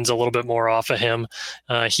the reins a little bit more off of him.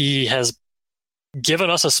 He has given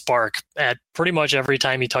us a spark at pretty much every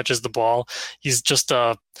time he touches the ball. He's just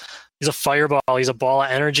he's a fireball. He's a ball of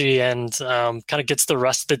energy, and kind of gets the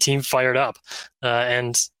rest of the team fired up.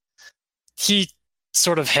 And he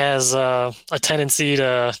sort of has a tendency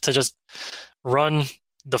to just run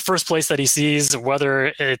the first place that he sees,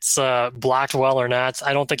 whether it's blocked well or not.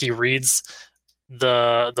 I don't think he reads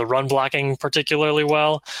the run blocking particularly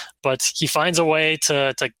well, but he finds a way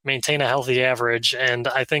to maintain a healthy average. And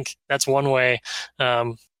I think that's one way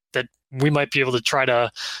that we might be able to try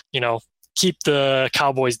to, keep the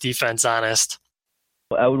Cowboys defense honest.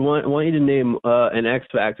 I would want you to name an X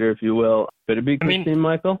factor, if you will. Could it be Christine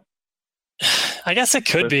Michael? I guess it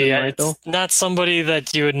could be. It's not somebody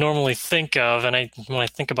that you would normally think of. And when I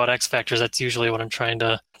think about X factors, that's usually what I'm trying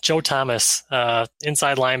to. Joe Thomas,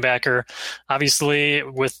 inside linebacker, obviously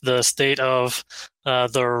with the state of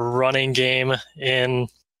the running game in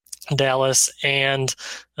Dallas, and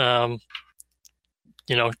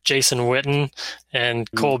Jason Witten and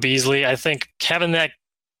Cole Beasley. I think having that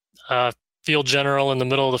field general in the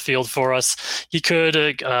middle of the field for us,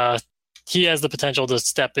 he has the potential to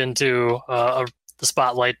step into the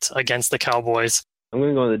spotlight against the Cowboys. I'm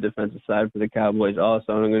going to go on the defensive side for the Cowboys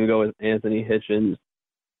also, and I'm going to go with Anthony Hitchens.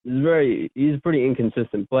 He's a pretty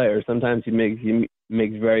inconsistent player. Sometimes he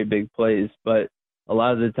makes very big plays, but a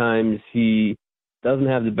lot of the times he doesn't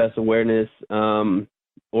have the best awareness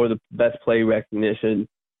or the best play recognition.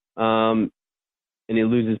 and he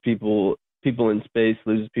loses people in space,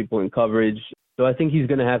 loses people in coverage. So I think he's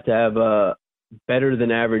going to have a better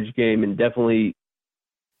than average game and definitely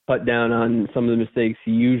cut down on some of the mistakes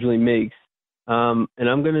he usually makes. And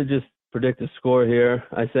I'm going to just predict a score here.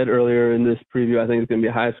 I said earlier in this preview, I think it's going to be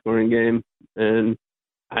a high scoring game, and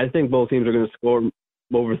I think both teams are going to score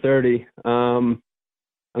over 30. I'm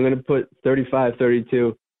going to put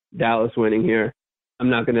 35-32 Dallas winning here. I'm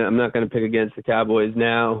not going to pick against the Cowboys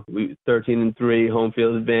now. 13-3 home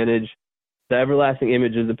field advantage. The everlasting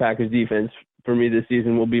image of the Packers defense for me this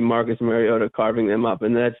season will be Marcus Mariota carving them up,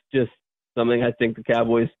 and that's just something I think the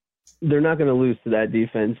Cowboys, they're not going to lose to that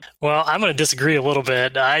defense. Well, I'm going to disagree a little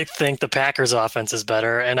bit. I think the Packers offense is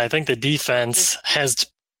better, and I think the defense has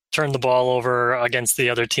turned the ball over against the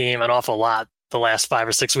other team an awful lot the last 5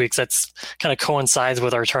 or 6 weeks. That's kind of coincides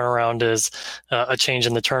with our turnaround is a change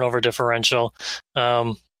in the turnover differential.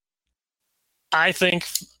 I think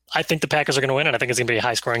the Packers are going to win, and I think it's going to be a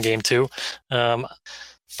high-scoring game too.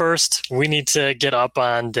 First, we need to get up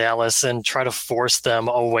on Dallas and try to force them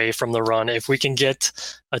away from the run. If we can get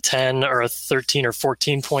a 10 or a 13 or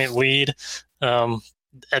 14-point lead,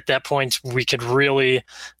 at that point we could really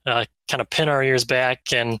kind of pin our ears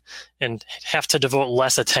back and have to devote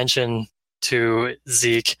less attention to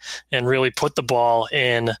Zeke and really put the ball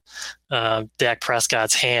in Dak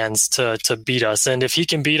Prescott's hands to beat us. And if he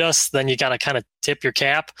can beat us, then you got to kind of tip your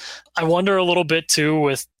cap. I wonder a little bit too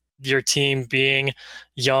with your team being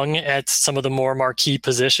young at some of the more marquee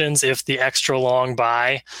positions, if the extra long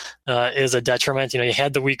bye is a detriment. You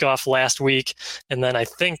had the week off last week, and then I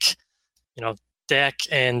think, Dak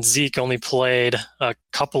and Zeke only played a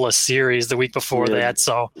couple of series the week before that.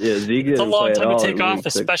 So Zeke it's a long time to take off,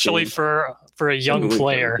 especially for a young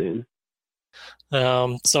player.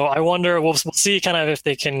 So I wonder, we'll see kind of if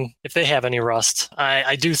they have any rust.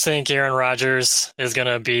 I do think Aaron Rodgers is going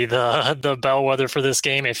to be the bellwether for this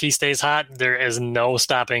game. If he stays hot, there is no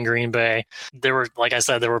stopping Green Bay. Like I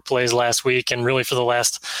said, there were plays last week and really for the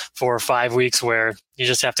last 4 or 5 weeks where you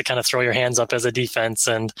just have to kind of throw your hands up as a defense,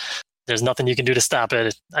 and there's nothing you can do to stop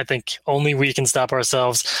it. I think only we can stop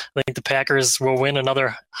ourselves. I think the Packers will win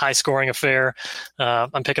another high-scoring affair.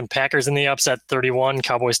 I'm picking Packers in the upset 31,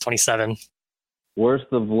 Cowboys 27. Worst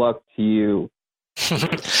of luck to you.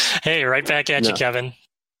 Hey, right back at you, Kevin.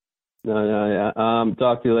 No.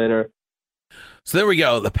 Talk to you later. So there we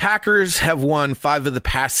go. The Packers have won 5 of the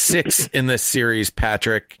past 6 in this series,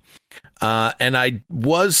 Patrick. And I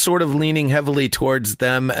was sort of leaning heavily towards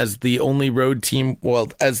them as the only road team,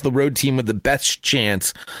 as the road team with the best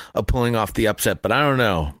chance of pulling off the upset. But I don't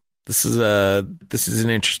know. This is an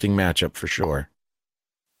interesting matchup for sure.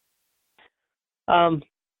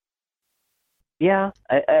 Yeah,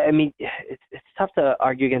 I mean, it's tough to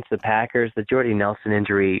argue against the Packers. The Jordy Nelson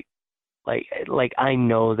injury, like I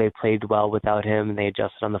know they played well without him and they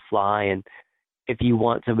adjusted on the fly. And if you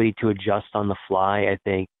want somebody to adjust on the fly, I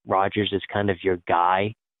think Rodgers is kind of your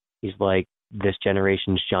guy. He's like this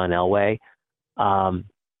generation's John Elway.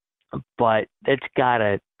 But that's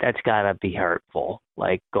gotta be hurtful.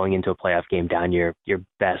 Like going into a playoff game down your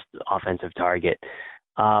best offensive target.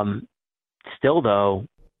 Still though,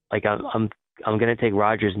 like I'm going to take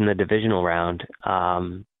Rodgers in the divisional round.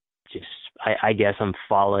 I guess I'm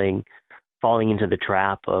falling into the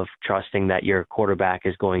trap of trusting that your quarterback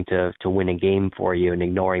is going to win a game for you and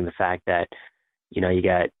ignoring the fact that, you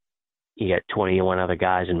got 21 other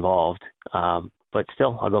guys involved. But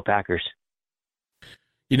still, I'll go Packers.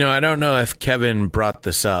 I don't know if Kevin brought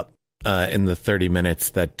this up in the 30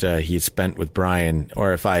 minutes that he spent with Brian,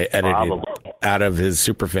 or if I edited out of his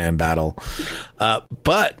superfan battle.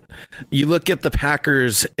 But you look at the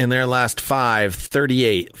Packers in their last 5,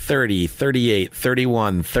 38, 30, 38,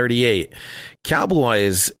 31, 38.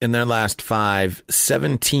 Cowboys in their last 5,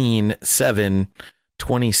 17, 7,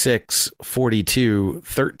 26, 42,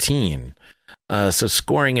 13. So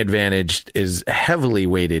scoring advantage is heavily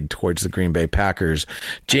weighted towards the Green Bay Packers.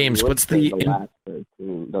 James, what's the last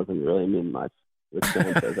 13 doesn't really mean much with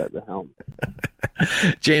Sanchez at the helm.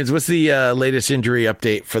 James, what's the latest injury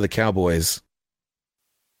update for the Cowboys?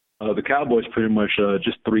 The Cowboys pretty much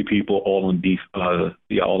just 3 people all on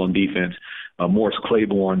defense. Morris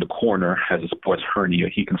Claiborne, the corner, has a sports hernia.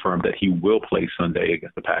 He confirmed that he will play Sunday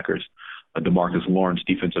against the Packers. DeMarcus Lawrence,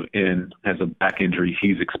 defensive end, has a back injury.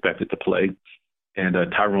 He's expected to play. And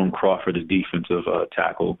Tyrone Crawford, the defensive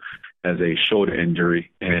tackle, has a shoulder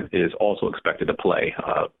injury and is also expected to play.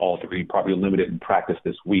 All 3 probably limited in practice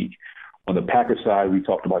this week. On the Packers side, we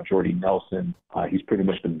talked about Jordy Nelson. He's pretty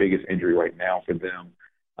much the biggest injury right now for them.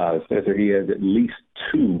 It says that he has at least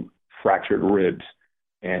 2 fractured ribs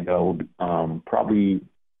and will probably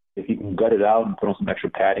if he can gut it out and put on some extra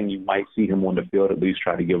padding, you might see him on the field at least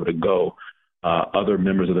try to give it a go. Other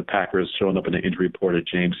members of the Packers showing up in the injury report are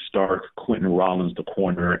James Stark, Quentin Rollins, the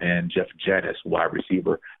corner, and Jeff Janis, wide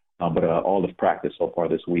receiver. But all have practiced so far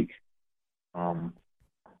this week.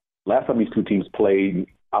 Last time these two teams played,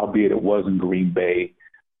 albeit it was in Green Bay,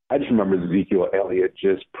 I just remember Ezekiel Elliott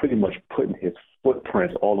just pretty much putting his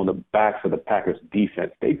footprints all on the backs of the Packers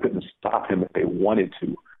defense. They couldn't stop him if they wanted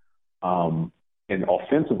to. And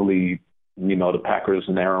offensively, the Packers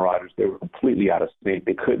and Aaron Rodgers, they were completely out of sync.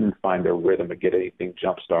 They couldn't find their rhythm to get anything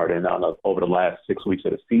jump-started. And over the last 6 weeks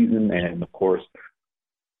of the season, and, of course,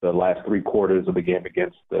 the last 3 quarters of the game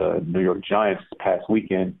against the New York Giants this past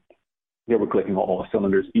weekend, they were clicking on all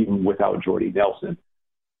cylinders, even without Jordy Nelson.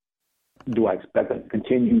 Do I expect that to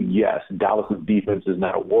continue? Yes. Dallas' defense is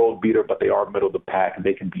not a world beater, but they are middle of the pack, and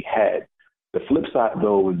they can be had. The flip side,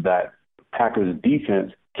 though, is that Packers'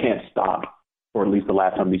 defense can't stop, or at least the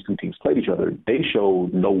last time these two teams played each other, they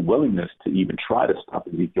showed no willingness to even try to stop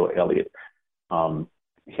Ezekiel Elliott.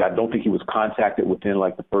 I don't think he was contacted within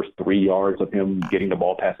the first 3 yards of him getting the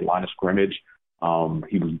ball past the line of scrimmage.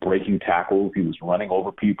 He was breaking tackles. He was running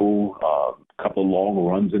over people, a couple of long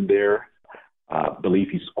runs in there. I believe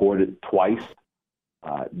he scored it twice.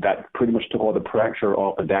 That pretty much took all the pressure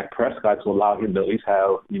off of Dak Prescott to allow him to at least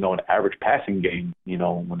have, an average passing game,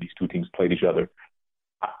 when these two teams played each other.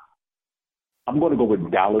 I'm going to go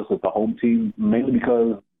with Dallas as the home team, mainly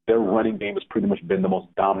because their running game has pretty much been the most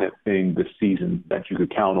dominant thing this season that you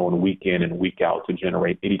could count on week in and week out to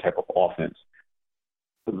generate any type of offense.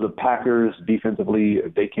 The Packers defensively,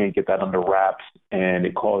 they can't get that under wraps, and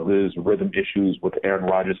it causes rhythm issues with Aaron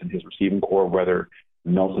Rodgers and his receiving core, whether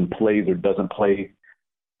Nelson plays or doesn't play.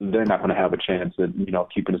 They're not going to have a chance at,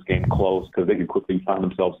 keeping this game close because they can quickly find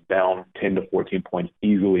themselves down 10 to 14 points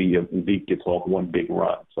easily if Zeke gets off one big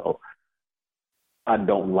run. So I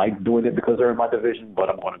don't like doing it because they're in my division, but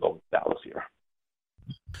I'm going to go with Dallas here.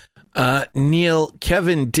 Neil,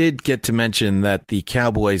 Kevin did get to mention that the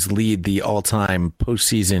Cowboys lead the all-time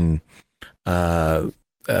postseason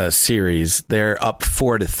series. They're up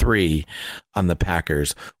 4-3 on the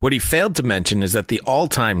Packers. What he failed to mention is that the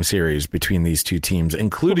all-time series between these two teams,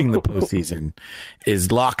 including the postseason,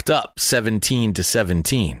 is locked up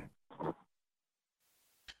 17-17.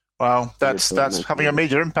 Wow, that's having a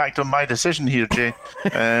major impact on my decision here, Jay.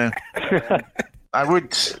 I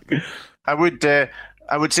would say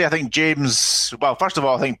I think James. Well, first of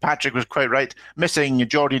all, I think Patrick was quite right. Missing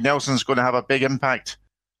Jordy Nelson is going to have a big impact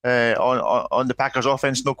on the Packers'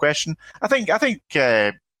 offense, no question. I think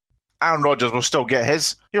Aaron Rodgers will still get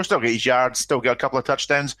his. He'll still get his yards, still get a couple of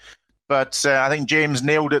touchdowns. But I think James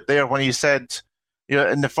nailed it there when he said,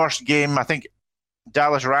 in the first game, I think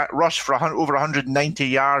Dallas rushed for over 190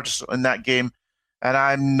 yards in that game, and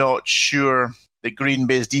I'm not sure that Green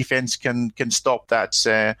Bay's defense can stop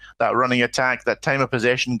that running attack, that time of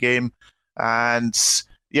possession game. And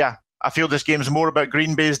yeah, I feel this game is more about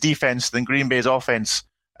Green Bay's defense than Green Bay's offense,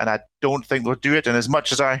 and I don't think they'll do it. And as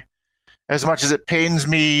much as it pains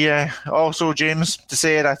me, also James, to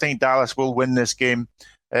say it, I think Dallas will win this game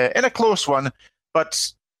in a close one.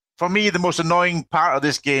 But for me, the most annoying part of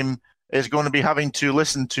this game is going to be having to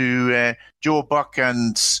listen to Joe Buck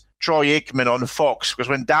and Troy Aikman on Fox, because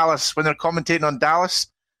when they're commentating on Dallas,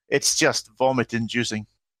 it's just vomit-inducing.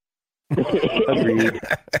 Agreed.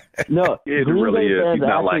 No, it really is. He's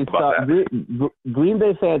not like about that. Green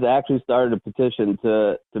Bay fans actually started a petition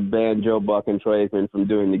to ban Joe Buck and Troy Aikman from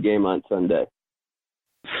doing the game on Sunday.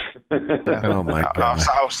 Oh my God!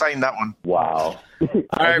 I'll sign that one. Wow! All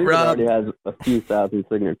right, Rob. It already has a few thousand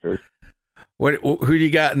signatures. Who do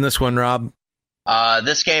you got in this one, Rob?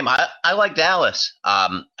 This game, I like Dallas.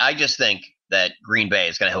 I just think that Green Bay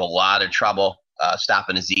is going to have a lot of trouble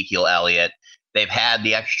stopping Ezekiel Elliott. They've had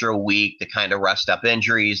the extra week to kind of rest up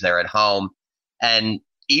injuries. They're at home. And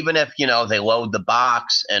even if, they load the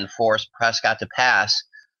box and force Prescott to pass,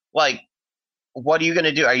 what are you going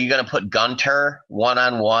to do? Are you going to put Gunter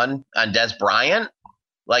one-on-one on Des Bryant?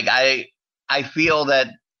 I feel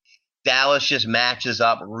that Dallas just matches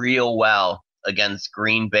up real well against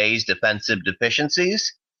Green Bay's defensive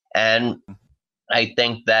deficiencies. And I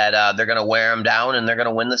think that they're going to wear them down and they're going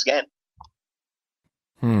to win this game.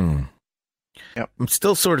 Yep. I'm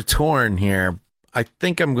still sort of torn here. I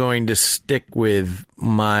think I'm going to stick with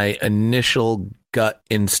my initial gut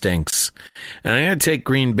instincts, and I'm going to take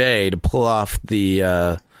Green Bay to pull off the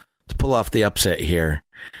upset here.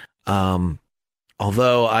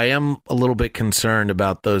 Although I am a little bit concerned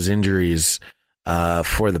about those injuries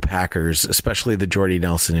for the Packers, especially the Jordy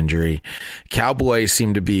Nelson injury. Cowboys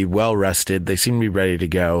seem to be well rested. They seem to be ready to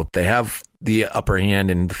go. They have the upper hand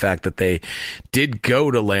in the fact that they did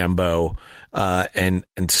go to Lambeau and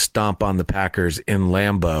stomp on the Packers in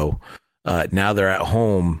Lambeau. Now they're at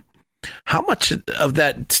home. How much of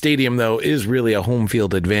that stadium, though, is really a home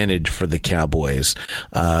field advantage for the Cowboys?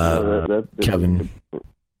 Kevin,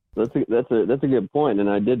 that's a good point, and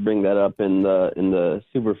I did bring that up in the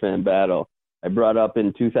Superfan battle. I brought up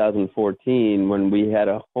in 2014 when we had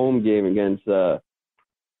a home game against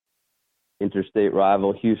interstate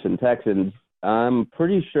rival Houston Texans. I'm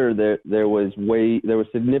pretty sure there was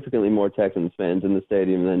significantly more Texans fans in the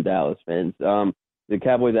stadium than Dallas fans. The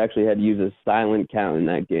Cowboys actually had to use a silent count in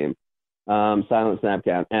that game, silent snap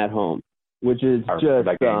count at home, which is just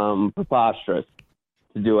preposterous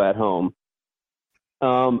to do at home.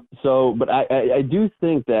 But I do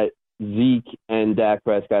think that Zeke and Dak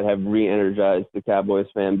Prescott have re-energized the Cowboys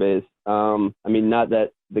fan base. Not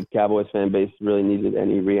that the Cowboys fan base really needed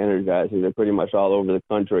any re-energizing. They're pretty much all over the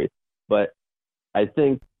country. But I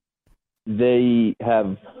think they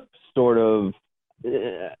have sort of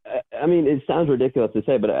it sounds ridiculous to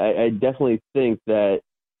say, but I definitely think that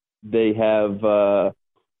they have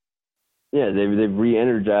they've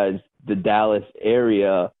re-energized the Dallas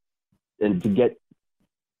area and to get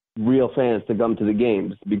real fans to come to the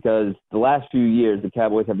games, because the last few years the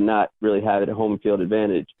Cowboys have not really had a home field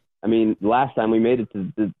advantage. Last time we made it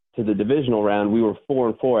to the divisional round, we were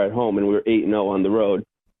 4-4 at home and we were 8-0 on the road.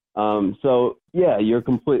 So yeah, you're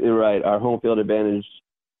completely right. Our home field advantage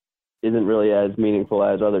isn't really as meaningful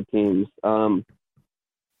as other teams.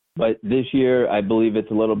 But this year, I believe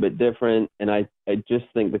it's a little bit different, and I just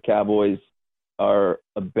think the Cowboys are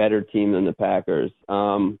a better team than the Packers.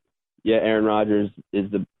 Aaron Rodgers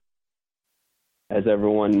is as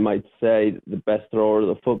everyone might say, the best thrower of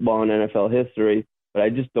the football in NFL history, but I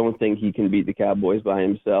just don't think he can beat the Cowboys by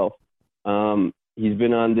himself. He's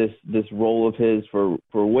been on this role of his for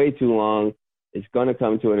way too long. It's going to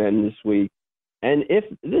come to an end this week. And if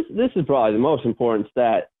this is probably the most important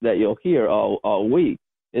stat that you'll hear all week.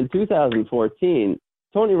 In 2014,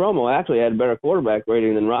 Tony Romo actually had a better quarterback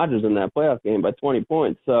rating than Rodgers in that playoff game by 20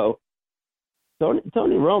 points. So Tony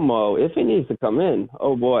Romo, if he needs to come in,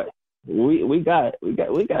 oh boy, we got a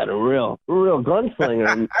real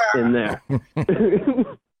gunslinger in there.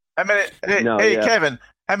 Kevin,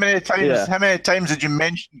 how many times did you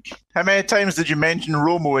mention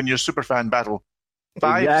Romo in your Superfan battle?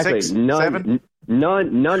 5, exactly. 6, none, 7?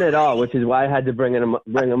 None at all, which is why I had to bring him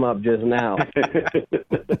up just now.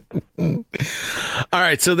 All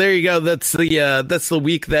right, so there you go. That's the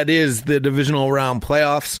week that is the divisional round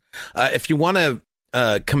playoffs. If you want to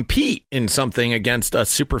compete in something against us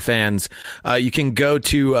super fans, you can go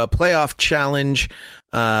to Playoff Challenge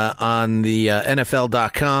on the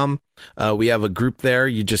NFL.com. We have a group there.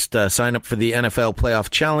 You just sign up for the NFL Playoff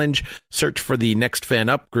Challenge, search for the Next Fan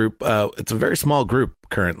Up group. It's a very small group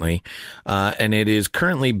currently, and it is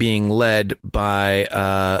currently being led by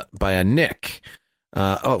a Nick.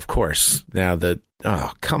 Of course. Now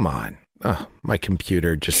come on. Oh, my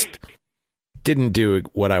computer just didn't do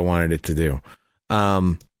what I wanted it to do.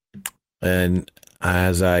 And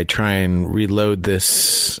as I try and reload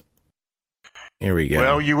this, here we go.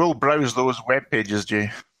 Well, you will browse those web pages,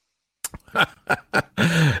 Jay.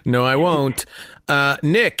 No, I won't.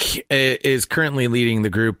 Nick is currently leading the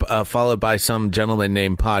group, followed by some gentleman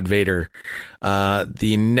named Pod Vader.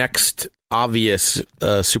 The next obvious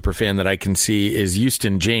super fan that I can see is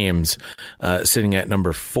Houston James, sitting at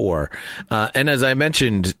number 4. And as I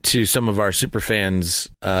mentioned to some of our super fans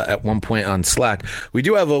at one point on Slack, we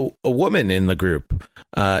do have a woman in the group.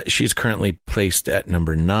 She's currently placed at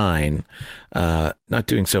number 9. Not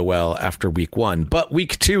doing so well after week 1, but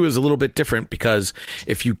week 2 is a little bit different, because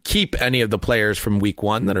if you keep any of the players from week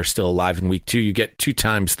 1 that are still alive in week 2, you get 2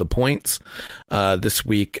 times the points. This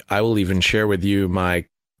week, I will even share with you my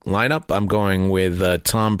lineup. I'm going with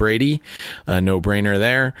Tom Brady, no brainer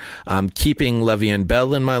there. I'm keeping Le'Veon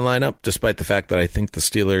Bell in my lineup, despite the fact that I think the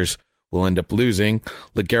Steelers will end up losing.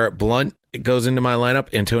 LeGarrette Blount goes into my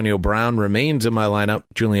lineup. Antonio Brown remains in my lineup.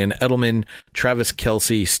 Julian Edelman, Travis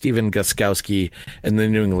Kelce, Steven Gostkowski, and the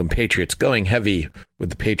New England Patriots. Going heavy with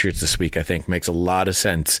the Patriots this week, I think, makes a lot of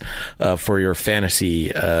sense for your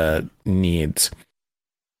fantasy needs.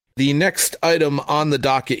 The next item on the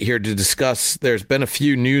docket here to discuss, there's been a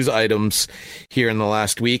few news items here in the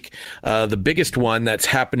last week. The biggest one that's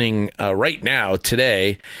happening right now,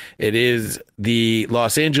 today, it is the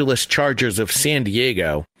Los Angeles Chargers of San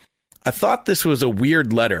Diego. I thought this was a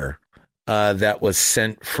weird letter that was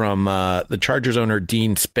sent from the Chargers owner,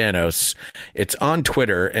 Dean Spanos. It's on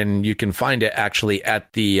Twitter, and you can find it actually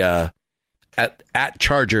at the at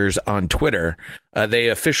Chargers on Twitter. They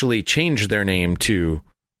officially changed their name to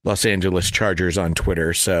Los Angeles Chargers on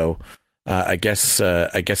Twitter. So I guess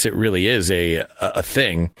it really is a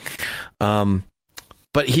thing.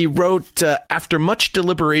 But he wrote, after much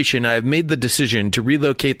deliberation, I have made the decision to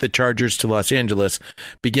relocate the Chargers to Los Angeles,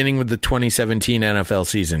 beginning with the 2017 NFL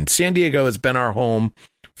season. San Diego has been our home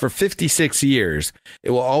for 56 years.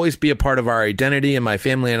 It will always be a part of our identity, and my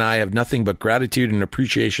family and I have nothing but gratitude and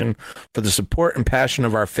appreciation for the support and passion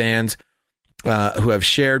of our fans who have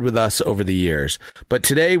shared with us over the years. But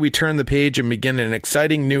today we turn the page and begin an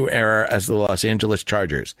exciting new era as the Los Angeles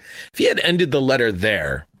Chargers. If he had ended the letter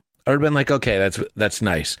there, I would have been like, okay, that's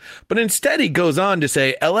nice. But instead, he goes on to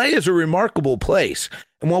say, LA is a remarkable place.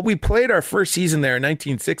 And while we played our first season there in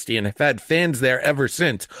 1960 and have had fans there ever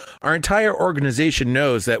since, our entire organization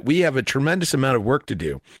knows that we have a tremendous amount of work to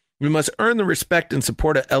do. We must earn the respect and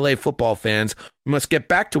support of LA football fans. We must get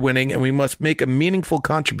back to winning, and we must make a meaningful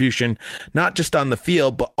contribution, not just on the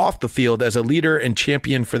field, but off the field as a leader and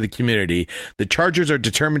champion for the community. The Chargers are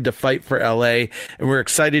determined to fight for LA, and we're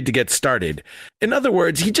excited to get started. In other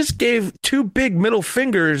words, he just gave two big middle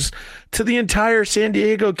fingers to the entire San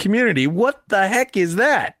Diego community. What the heck is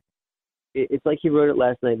that? It's like he wrote it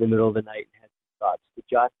last night in the middle of the night and had some thoughts to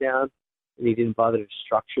jot down, and he didn't bother to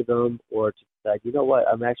structure them or to decide, you know what,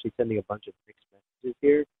 I'm actually sending a bunch of mixed messages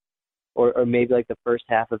here. Or maybe like the first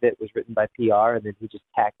half of it was written by PR, and then he just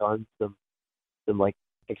tacked on some like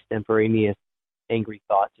extemporaneous angry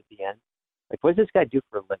thoughts at the end. Like, what does this guy do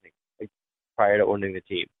for a living? Like, prior to owning the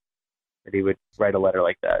team, that he would write a letter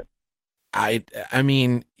like that. I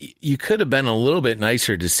mean, you could have been a little bit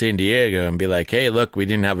nicer to San Diego and be like, hey, look, we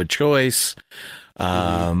didn't have a choice.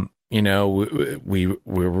 You know, we're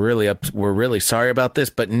really sorry about this,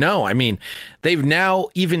 but no, I mean, they've now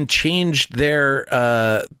even changed their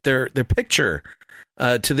picture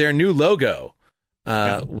to their new logo,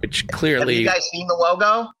 which clearly. Have you guys seen the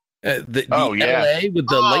logo? The LA with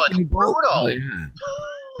the lightning bolt.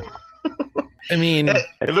 I mean,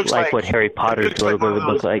 it looks like what Harry Potter's logo would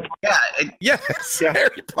look like. Yeah. Yes,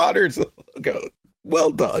 Harry Potter's logo.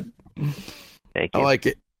 Well done. Thank you. I like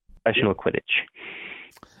it. Professional Quidditch.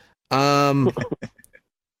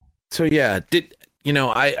 So yeah,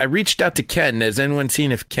 I reached out to Ken. Has anyone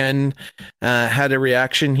seen if Ken had a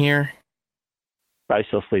reaction here? Probably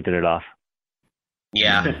still sleeping it off.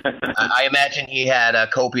 Yeah, I imagine he had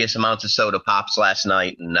copious amounts of soda pops last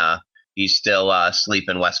night, and he's still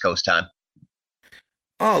sleeping West Coast time.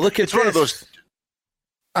 Oh, look at it's one of those.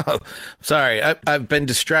 Oh, sorry, I've been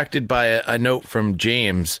distracted by a note from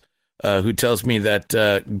James, who tells me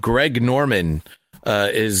that Greg Norman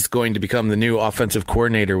is going to become the new offensive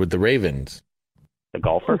coordinator with the Ravens. The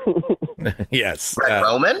golfer? Yes. Greg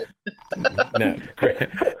Roman? No,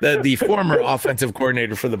 the former offensive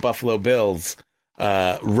coordinator for the Buffalo Bills,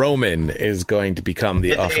 Roman, is going to become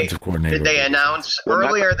the offensive coordinator. Did they announce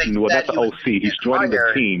earlier that not the OC? He's joining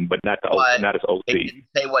the team, but not as OC. They didn't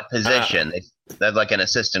say what position. They're like an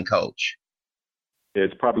assistant coach.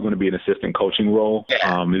 It's probably going to be an assistant coaching role.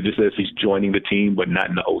 Yeah. It just says he's joining the team, but not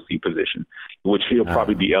in the OC position, which he'll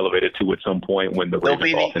probably be elevated to at some point when the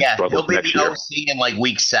Ravens offense struggles next year. He'll be the OC in like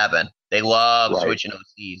week 7. They love switching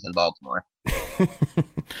OCs in Baltimore.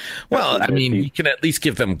 Well, I mean, you can at least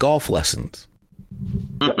give them golf lessons.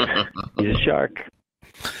 He's a shark.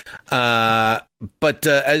 But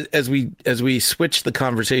as we switch the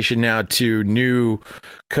conversation now to new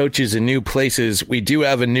coaches and new places, we do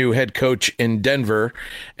have a new head coach in Denver,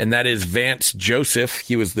 and that is Vance Joseph.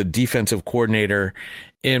 He was the defensive coordinator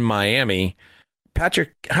in Miami.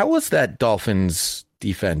 Patrick, how was that Dolphins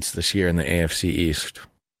defense this year in the AFC East?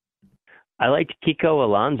 I liked Kiko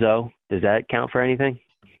Alonso. Does that count for anything?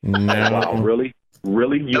 No. Wow, really?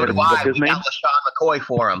 You so do I. His we name? got LaShawn McCoy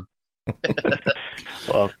for him.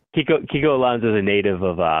 Well, Kiko Alonso is a native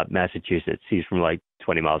of Massachusetts. He's from like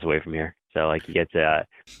 20 miles away from here, so like he gets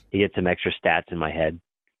some extra stats in my head.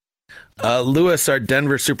 Lewis, our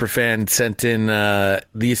Denver superfan, sent in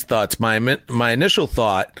these thoughts. My initial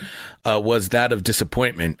thought was that of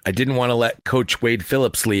disappointment. I didn't want to let Coach Wade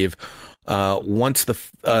Phillips leave. Once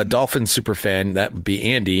the Dolphins superfan, that would be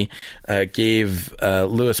Andy, gave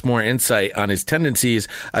Lewis more insight on his tendencies,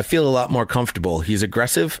 I feel a lot more comfortable. He's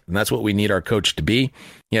aggressive, and that's what we need our coach to be.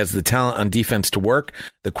 He has the talent on defense to work.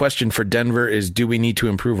 The question for Denver is, do we need to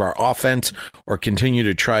improve our offense or continue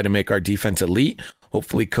to try to make our defense elite?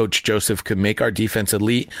 Hopefully, Coach Joseph could make our defense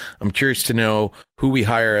elite. I'm curious to know who we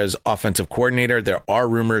hire as offensive coordinator. There are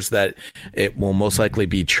rumors that it will most likely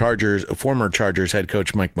be former Chargers head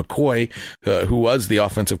coach Mike McCoy, who was the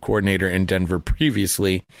offensive coordinator in Denver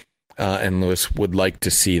previously, and Lewis would like to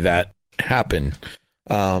see that happen.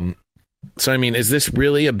 So, I mean, is this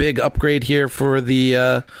really a big upgrade here for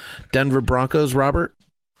the Denver Broncos, Robert?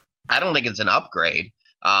 I don't think it's an upgrade.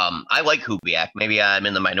 I like Kubiak. Maybe I'm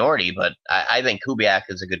in the minority, but I think Kubiak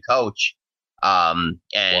is a good coach. And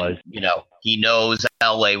he knows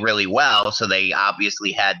LA really well, so they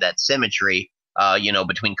obviously had that symmetry,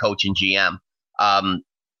 between coach and GM.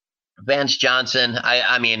 Vance Johnson,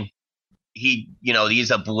 I mean,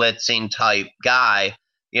 he's a blitzing type guy,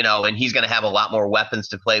 and he's going to have a lot more weapons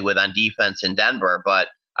to play with on defense in Denver, but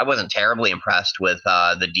I wasn't terribly impressed with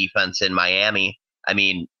the defense in Miami. I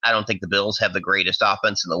mean, I don't think the Bills have the greatest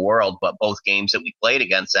offense in the world, but both games that we played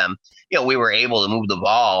against them, we were able to move the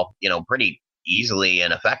ball, pretty easily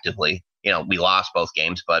and effectively. We lost both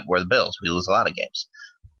games, but we're the Bills. We lose a lot of games.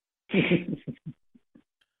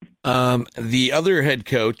 The other head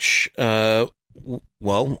coach,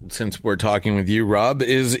 since we're talking with you, Rob,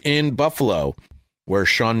 is in Buffalo, where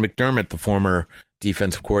Sean McDermott, the former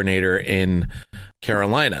defensive coordinator in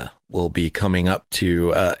Carolina, will be coming up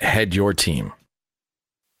to head your team.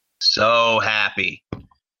 So happy.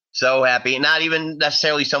 Not even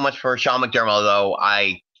necessarily so much for Sean McDermott, although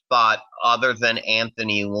I thought other than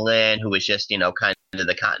Anthony Lynn, who was just, kind of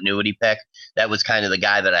the continuity pick, that was kind of the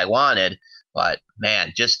guy that I wanted. But,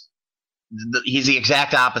 man, he's the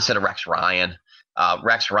exact opposite of Rex Ryan.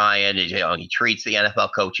 Rex Ryan, he treats the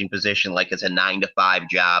NFL coaching position like it's a 9-to-5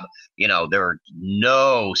 job. There are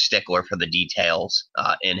no stickler for the details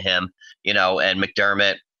in him, and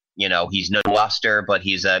McDermott, he's no luster, but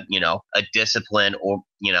he's a disciplined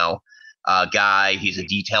guy. He's a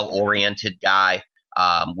detail-oriented guy,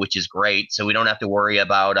 which is great. So we don't have to worry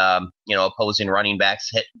about, opposing running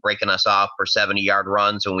backs breaking us off for 70-yard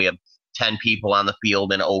runs when we have 10 people on the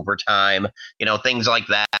field in overtime, things like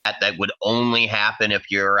that would only happen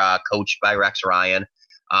if you're coached by Rex Ryan.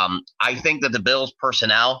 I think that the Bills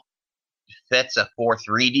personnel fits a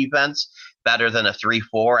 4-3 defense better than a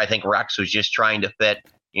 3-4. I think Rex was just trying to fit,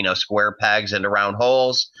 square pegs into round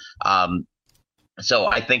holes. So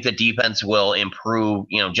I think the defense will improve,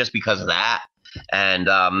 just because of that. And,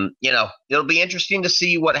 it'll be interesting to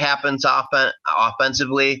see what happens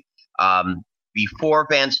offensively. Before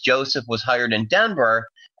Vance Joseph was hired in Denver,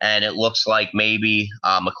 and it looks like maybe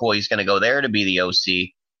McCoy's going to go there to be the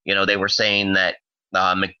OC. They were saying that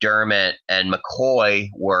McDermott and McCoy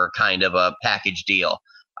were kind of a package deal.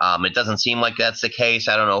 It doesn't seem like that's the case.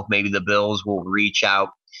 I don't know if maybe the Bills will reach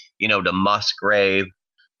out, to Musgrave.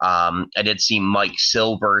 I did see Mike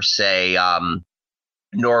Silver say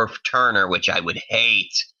Norv Turner, which I would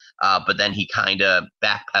hate, but then he kind of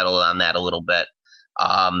backpedaled on that a little bit.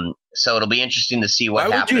 So it'll be interesting to see what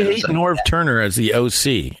happens. Why would you hate Norv Turner as the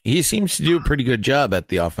OC? He seems to do a pretty good job at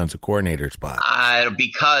the offensive coordinator spot.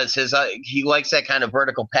 Because he likes that kind of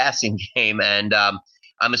vertical passing game, and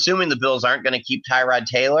I'm assuming the Bills aren't going to keep Tyrod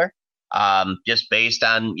Taylor, just based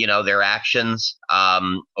on their actions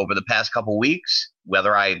over the past couple weeks,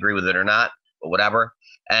 whether I agree with it or not, but whatever.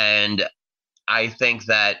 And I think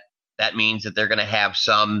that means that they're going to have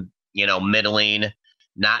some middling,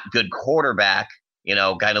 not good quarterback,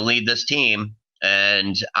 kind of lead this team.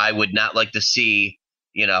 And I would not like to see,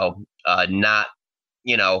 not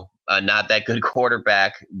that good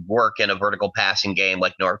quarterback work in a vertical passing game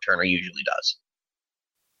like Norv Turner usually does.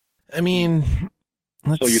 I mean,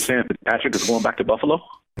 so you're saying Patrick is going back to Buffalo?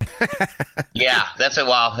 Yeah, that's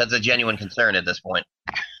a genuine concern at this point.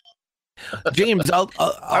 James,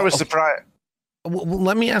 I was surprised. Well,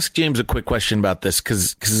 let me ask James a quick question about this,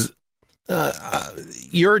 because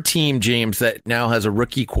your team, James, that now has a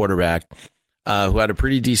rookie quarterback who had a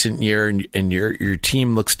pretty decent year, and your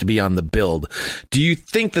team looks to be on the build. Do you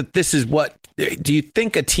think that do you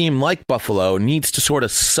think a team like Buffalo needs to sort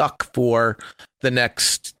of suck for the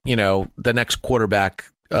next quarterback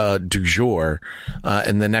du jour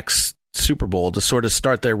in the next Super Bowl to sort of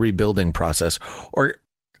start their rebuilding process, or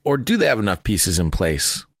do they have enough pieces in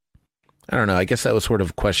place? I don't know. I guess that was sort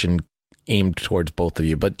of a question aimed towards both of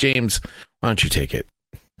you. But James, why don't you take it?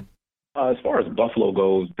 As far as Buffalo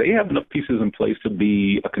goes, they have enough pieces in place to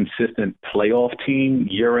be a consistent playoff team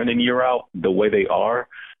year in and year out the way they are.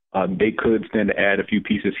 They could stand to add a few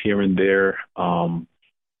pieces here and there.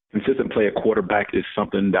 Consistent play at quarterback is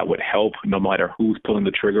something that would help no matter who's pulling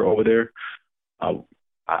the trigger over there.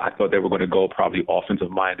 I thought they were going to go probably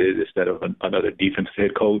offensive-minded instead of another defensive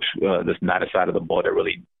head coach. That's not a side of the ball that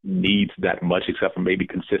really needs that much except for maybe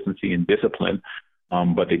consistency and discipline.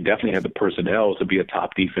 But they definitely have the personnel to be a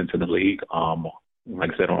top defense in the league.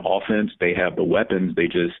 Like I said, on offense, they have the weapons. They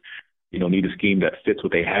just, need a scheme that fits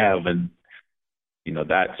what they have. And,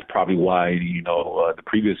 that's probably why, the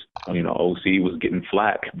previous, OC was getting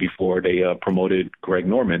flack before they promoted Greg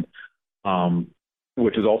Norman,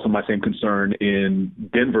 which is also my same concern in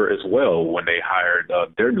Denver as well when they hired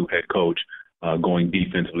their new head coach. going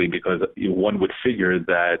defensively, because one would figure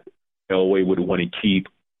that Elway would want to keep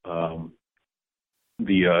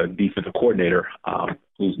the defensive coordinator,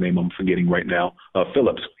 whose name I'm forgetting right now,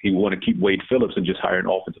 Phillips. He would want to keep Wade Phillips and just hire an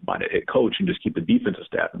offensive-minded head coach and just keep the defensive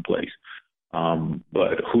staff in place.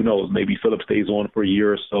 But who knows? Maybe Phillips stays on for a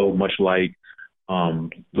year or so, much like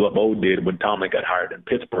LeBeau did when Tomlin got hired in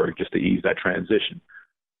Pittsburgh, just to ease that transition.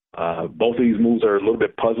 Both of these moves are a little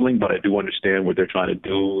bit puzzling, but I do understand what they're trying to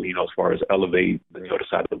do, as far as elevate the other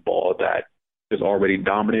side of the ball that is already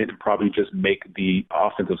dominant, and probably just make the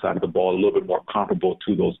offensive side of the ball a little bit more comparable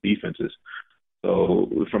to those defenses. So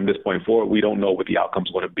from this point forward, we don't know what the outcome's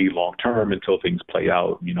going to be long term until things play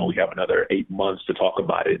out. We have another 8 months to talk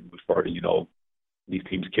about it before, these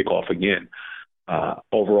teams kick off again.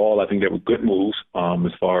 Overall, I think they were good moves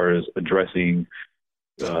as far as addressing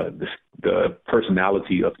the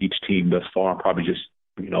personality of each team thus far. Probably just,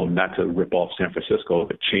 not to rip off San Francisco,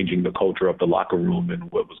 but changing the culture of the locker room and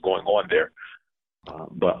what was going on there.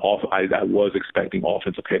 But I was expecting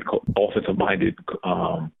offensive-minded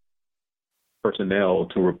personnel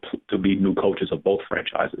to be new coaches of both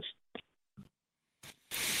franchises.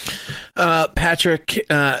 Patrick,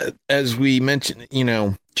 as we mentioned,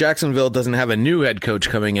 Jacksonville doesn't have a new head coach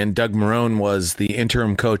coming in. Doug Marrone was the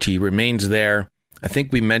interim coach. He remains there. I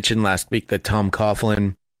think we mentioned last week that Tom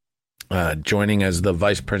Coughlin joining as the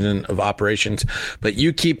vice president of operations, but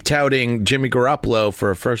you keep touting Jimmy Garoppolo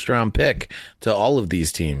for a first-round pick to all of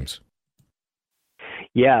these teams.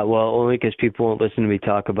 Yeah, well, only because people won't listen to me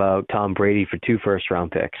talk about Tom Brady for 2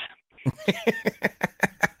 first-round picks.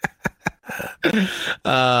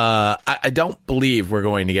 I don't believe we're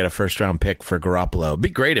going to get a first-round pick for Garoppolo. It'd be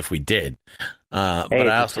great if we did. But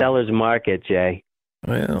it's a seller's market, Jay.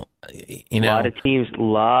 Well, a lot of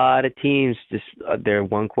teams just they're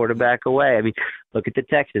one quarterback away. I mean, look at the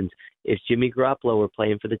Texans. If Jimmy Garoppolo were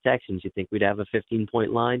playing for the Texans, you think we'd have a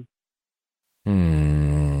 15-point line?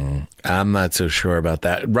 I'm not so sure about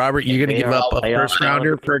that. Robert, you going to give up a first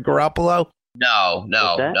rounder for Garoppolo? No.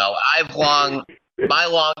 My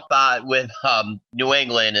long thought with New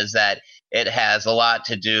England is that it has a lot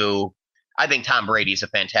to do. I think Tom Brady's a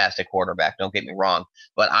fantastic quarterback. Don't get me wrong,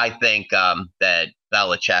 but I think that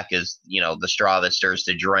Belichick is, the straw that stirs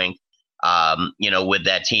the drink, with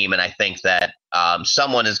that team. And I think that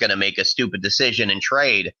someone is going to make a stupid decision and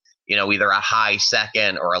trade, either a high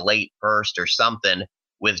second or a late first or something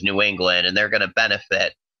with New England, and they're going to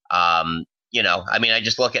benefit. I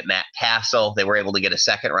just look at Matt Castle. They were able to get a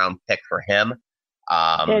second-round pick for him.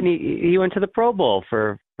 And he went to the Pro Bowl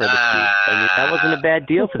for the Chiefs. I mean, that wasn't a bad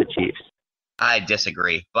deal for the Chiefs. I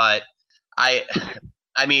disagree, but I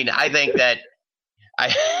think that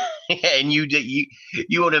and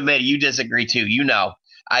you would admit you disagree too.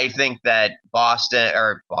 I think that I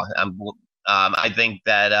think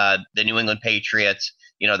that the New England Patriots,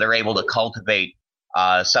 they're able to cultivate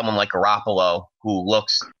someone like Garoppolo who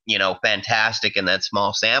looks, fantastic in that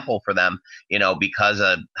small sample for them, because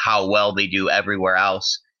of how well they do everywhere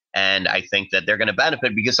else. And I think that they're going to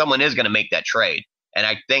benefit because someone is going to make that trade. And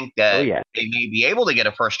I think that they may be able to get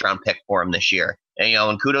a first-round pick for him this year. And,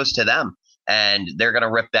 and kudos to them. And they're going to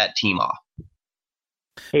rip that team off.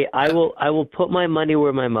 Hey, I will put my money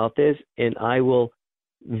where my mouth is, and I will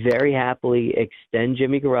very happily extend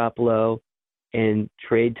Jimmy Garoppolo and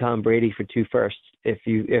trade Tom Brady for 2 firsts. If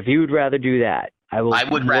you would rather do that, I would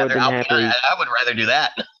rather do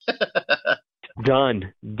that.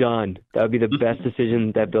 Done. That would be the best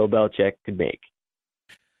decision that Bill Belichick could make.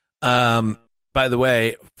 By the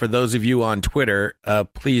way, for those of you on Twitter,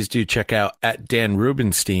 please do check out at Dan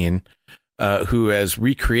Rubenstein, who has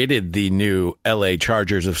recreated the new LA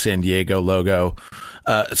Chargers of San Diego logo.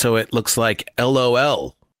 So it looks like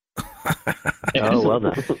LOL. Oh, well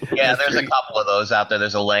done. Yeah, there's a couple of those out there.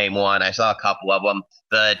 There's a lame one. I saw a couple of them.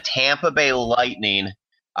 The Tampa Bay Lightning.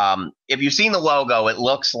 If you've seen the logo, it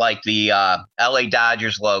looks like the LA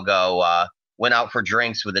Dodgers logo went out for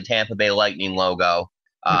drinks with the Tampa Bay Lightning logo.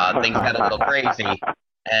 Things got a little crazy,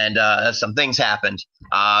 and some things happened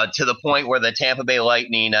to the point where the Tampa Bay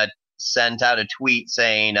Lightning sent out a tweet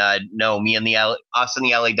saying, "No, us and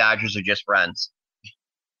the LA Dodgers are just friends."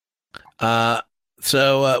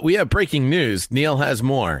 So we have breaking news. Neil has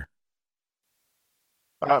more.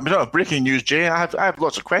 No, breaking news, Jay. I have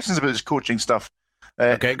lots of questions about this coaching stuff.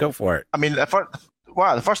 Okay, go for it. I mean,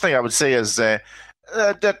 the first thing I would say is that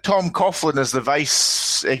Tom Coughlin is the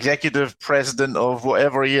vice executive president of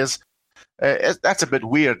whatever he is. That's a bit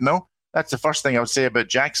weird, no? That's the first thing I would say about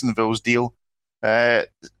Jacksonville's deal. Then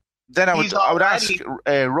I would ask.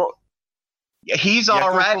 He's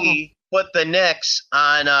already put the Knicks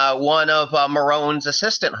on one of Marrone's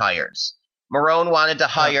assistant hires. Marrone wanted to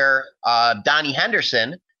hire Donnie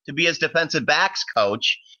Henderson to be his defensive backs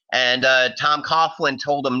coach, and Tom Coughlin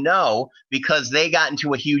told him no because they got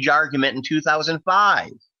into a huge argument in 2005.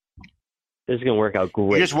 This is going to work out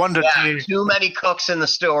great. You just wonder. Too many cooks in the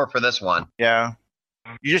store for this one. Yeah.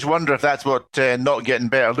 You just wonder if that's what not getting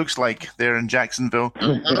better looks like there in Jacksonville.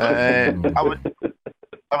 I would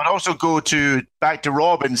also go back to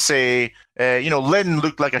Rob and say, Lynn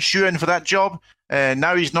looked like a shoo-in for that job.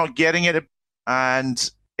 Now he's not getting it.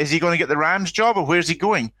 And is he going to get the Rams job, or where's he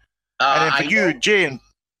going? And then for you, Jay.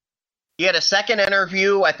 He had a second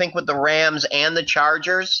interview, I think, with the Rams and the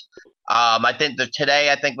Chargers. I think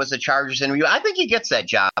today was the Chargers interview. I think he gets that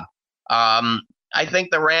job. I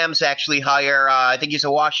think the Rams actually hire. I think he's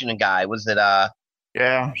a Washington guy. Was it?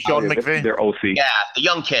 Sean McVay. Their OC. Yeah, the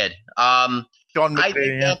young kid. Sean McVay. I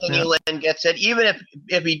think Anthony Lynn gets it, even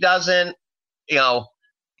if he doesn't.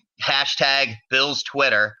 Hashtag Bill's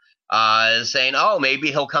Twitter saying, "Oh,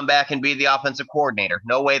 maybe he'll come back and be the offensive coordinator."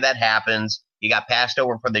 No way that happens. He got passed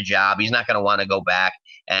over for the job. He's not going to want to go back,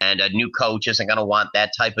 and a new coach isn't going to want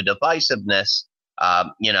that type of divisiveness.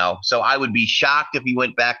 So I would be shocked if he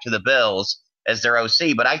went back to the Bills as their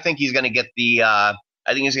OC, but I think he's going to get the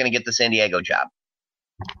San Diego job.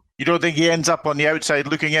 You don't think he ends up on the outside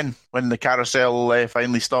looking in when the carousel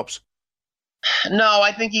finally stops? No,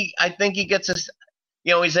 I think he gets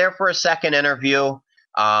he's there for a second interview.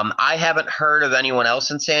 I haven't heard of anyone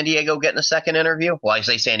else in San Diego getting a second interview. Well, I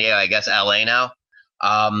say San Diego, I guess LA now.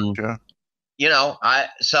 Sure.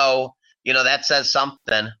 That says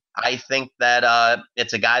something. I think that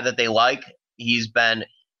it's a guy that they like. He's been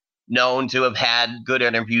known to have had good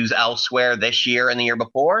interviews elsewhere this year and the year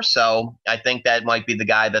before. So I think that might be the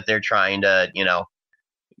guy that they're trying to,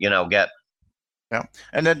 get. Yeah.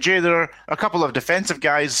 And then, Jay, there are a couple of defensive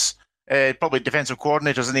guys, probably defensive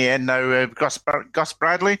coordinators in the end now, Gus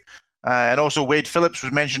Bradley, and also Wade Phillips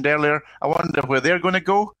was mentioned earlier. I wonder where they're going to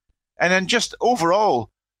go. And then just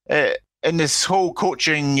overall, in this whole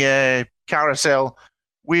coaching carousel,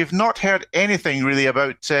 we've not heard anything really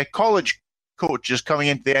about college coaches coming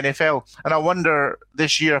into the NFL. And I wonder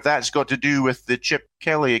this year if that's got to do with the Chip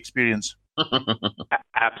Kelly experience.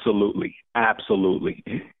 Absolutely.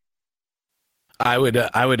 I would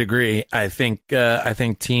agree. I think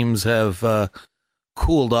teams have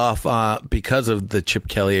cooled off because of the Chip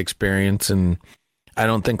Kelly experience, and I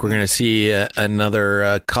don't think we're going to see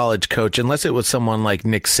another college coach unless it was someone like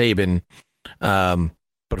Nick Saban. But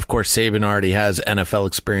of course, Saban already has NFL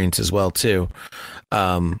experience as well too.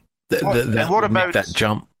 What about that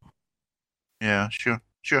jump? Yeah, sure.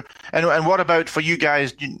 And what about for you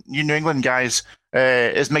guys, you New England guys?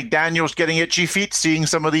 Is McDaniels getting itchy feet seeing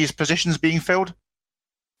some of these positions being filled?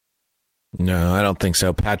 No, I don't think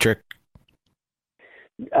so. Patrick?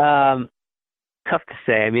 Tough to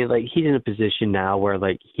say. I mean, he's in a position now where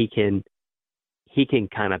he can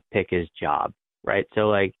kind of pick his job, right? So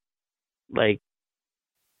like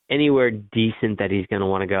anywhere decent that he's going to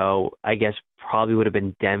want to go, I guess probably would have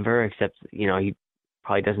been Denver, except he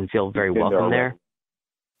probably doesn't feel very welcome there.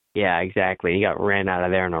 Yeah, exactly. He got ran out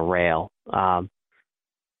of there on a rail.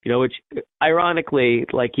 Which ironically,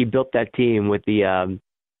 he built that team with the,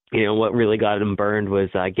 what really got him burned was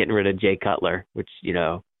getting rid of Jay Cutler, which,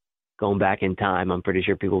 going back in time, I'm pretty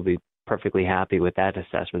sure people will be perfectly happy with that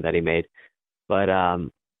assessment that he made. But, I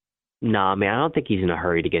don't think he's in a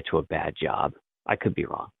hurry to get to a bad job. I could be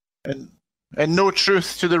wrong. And no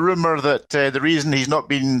truth to the rumor that the reason he's not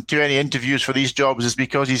been to any interviews for these jobs is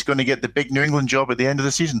because he's going to get the big New England job at the end of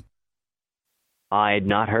the season. I had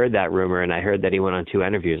not heard that rumor, and I heard that he went on 2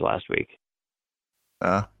 interviews last week.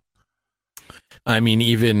 I mean,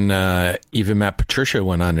 even Matt Patricia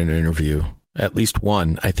went on an interview. At least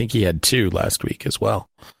one. I think he had 2 last week as well.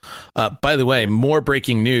 By the way, more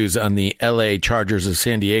breaking news on the LA Chargers of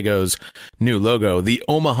San Diego's new logo. The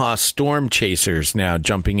Omaha Storm Chasers now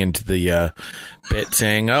jumping into the bit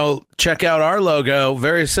saying, "Oh, check out our logo.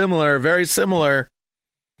 Very similar, very similar."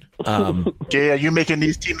 Jay, are you making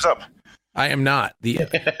these teams up? I am not. You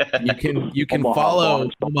can follow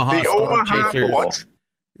Omaha Storm Chasers. What?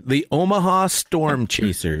 The Omaha Storm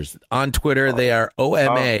Chasers on Twitter. They are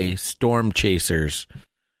OMA Storm Chasers.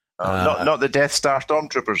 Not the Death Star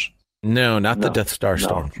Stormtroopers. No, not the Death Star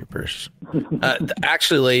Stormtroopers.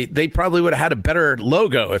 Actually, they probably would have had a better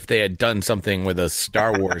logo if they had done something with a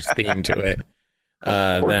Star Wars theme to it.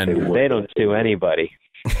 They don't sue anybody.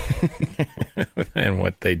 And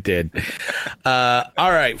what they did. All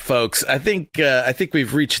right, folks. I think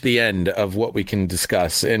we've reached the end of what we can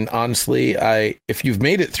discuss. And honestly, if you've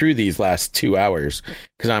made it through these last 2 hours,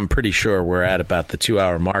 because I'm pretty sure we're at about the 2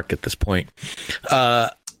 hour mark at this point,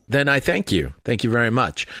 then I thank you. Thank you very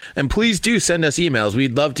much. And please do send us emails.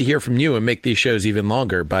 We'd love to hear from you and make these shows even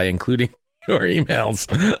longer by including your emails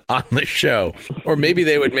on the show. Or maybe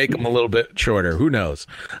they would make them a little bit shorter. Who knows?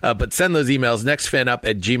 But send those emails,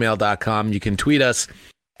 nextfanup@gmail.com. You can tweet us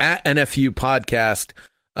at NFU Podcast.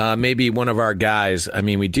 Maybe one of our guys, I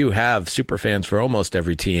mean, we do have super fans for almost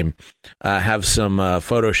every team, have some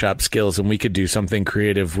Photoshop skills, and we could do something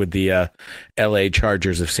creative with the LA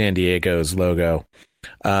Chargers of San Diego's logo.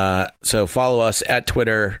 So follow us at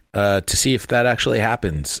Twitter to see if that actually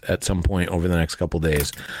happens at some point over the next couple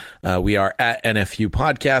days. We are at NFU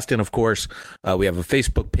Podcast, and of course, we have a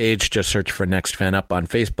Facebook page. Just search for Next Fan Up on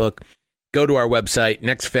Facebook. Go to our website,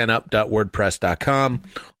 nextfanup.wordpress.com.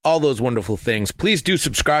 All those wonderful things. Please do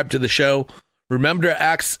subscribe to the show. Remember to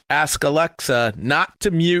ask Alexa not to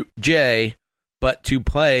mute Jay, but to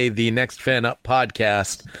play the Next Fan Up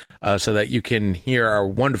podcast so that you can hear our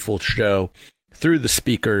wonderful show through the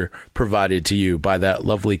speaker provided to you by that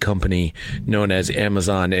lovely company known as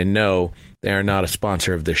Amazon. And no, they are not a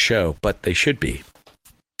sponsor of this show, but they should be.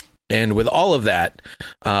 And with all of that,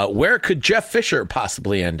 where could Jeff Fisher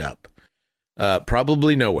possibly end up?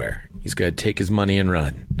 Probably nowhere. He's going to take his money and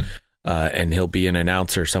run. And he'll be an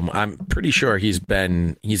announcer somewhere. I'm pretty sure he's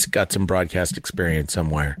got some broadcast experience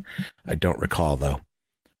somewhere. I don't recall, though.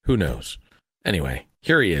 Who knows? Anyway,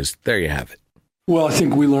 here he is. There you have it. Well, I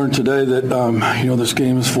think we learned today that, this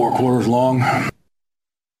game is 4 quarters long.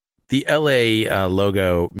 The LA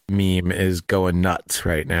logo meme is going nuts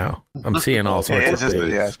right now. I'm seeing all sorts of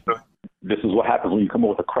things. Yeah. This is what happens when you come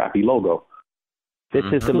up with a crappy logo. This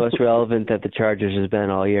is the most relevant that the Chargers has been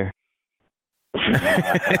all year.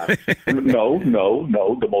 No.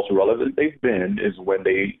 The most relevant they've been is when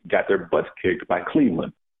they got their butts kicked by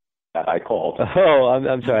Cleveland. That I called. Oh,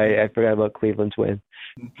 I'm sorry. I forgot about Cleveland's win.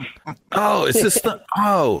 Oh, is this the?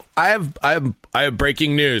 Oh, I have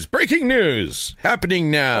breaking news. Breaking news happening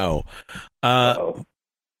now. I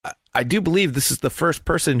do believe this is the first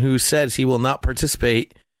person who says he will not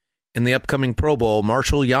participate in the upcoming Pro Bowl.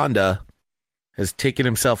 Marshall Yanda has taken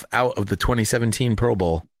himself out of the 2017 Pro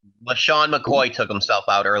Bowl. LaShawn McCoy took himself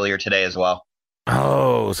out earlier today as well.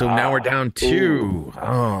 Oh, so now we're down 2.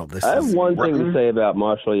 Oh, I have one thing to say about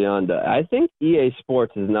Marshall Yanda. I think EA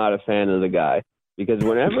Sports is not a fan of the guy because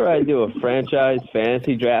whenever I do a franchise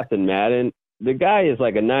fantasy draft in Madden, the guy is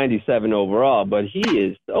like a 97 overall, but he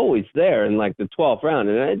is always there in like the 12th round,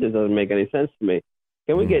 and that just doesn't make any sense to me.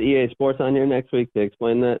 Can we get EA Sports on here next week to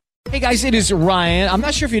explain that? Hey guys, it is Ryan. I'm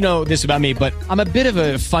not sure if you know this about me, but I'm a bit of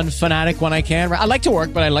a fun fanatic when I can. I like to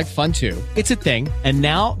work, but I like fun too. It's a thing. And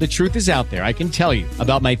now the truth is out there. I can tell you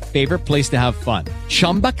about my favorite place to have fun.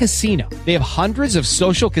 Chumba Casino. They have hundreds of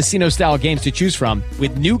social casino style games to choose from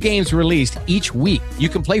with new games released each week. You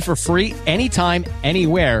can play for free anytime,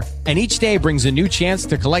 anywhere. And each day brings a new chance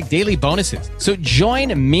to collect daily bonuses. So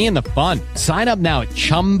join me in the fun. Sign up now at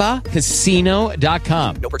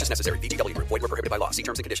ChumbaCasino.com. No purchase necessary. VGW Group. Void where prohibited by law. See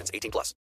terms and conditions. 18+.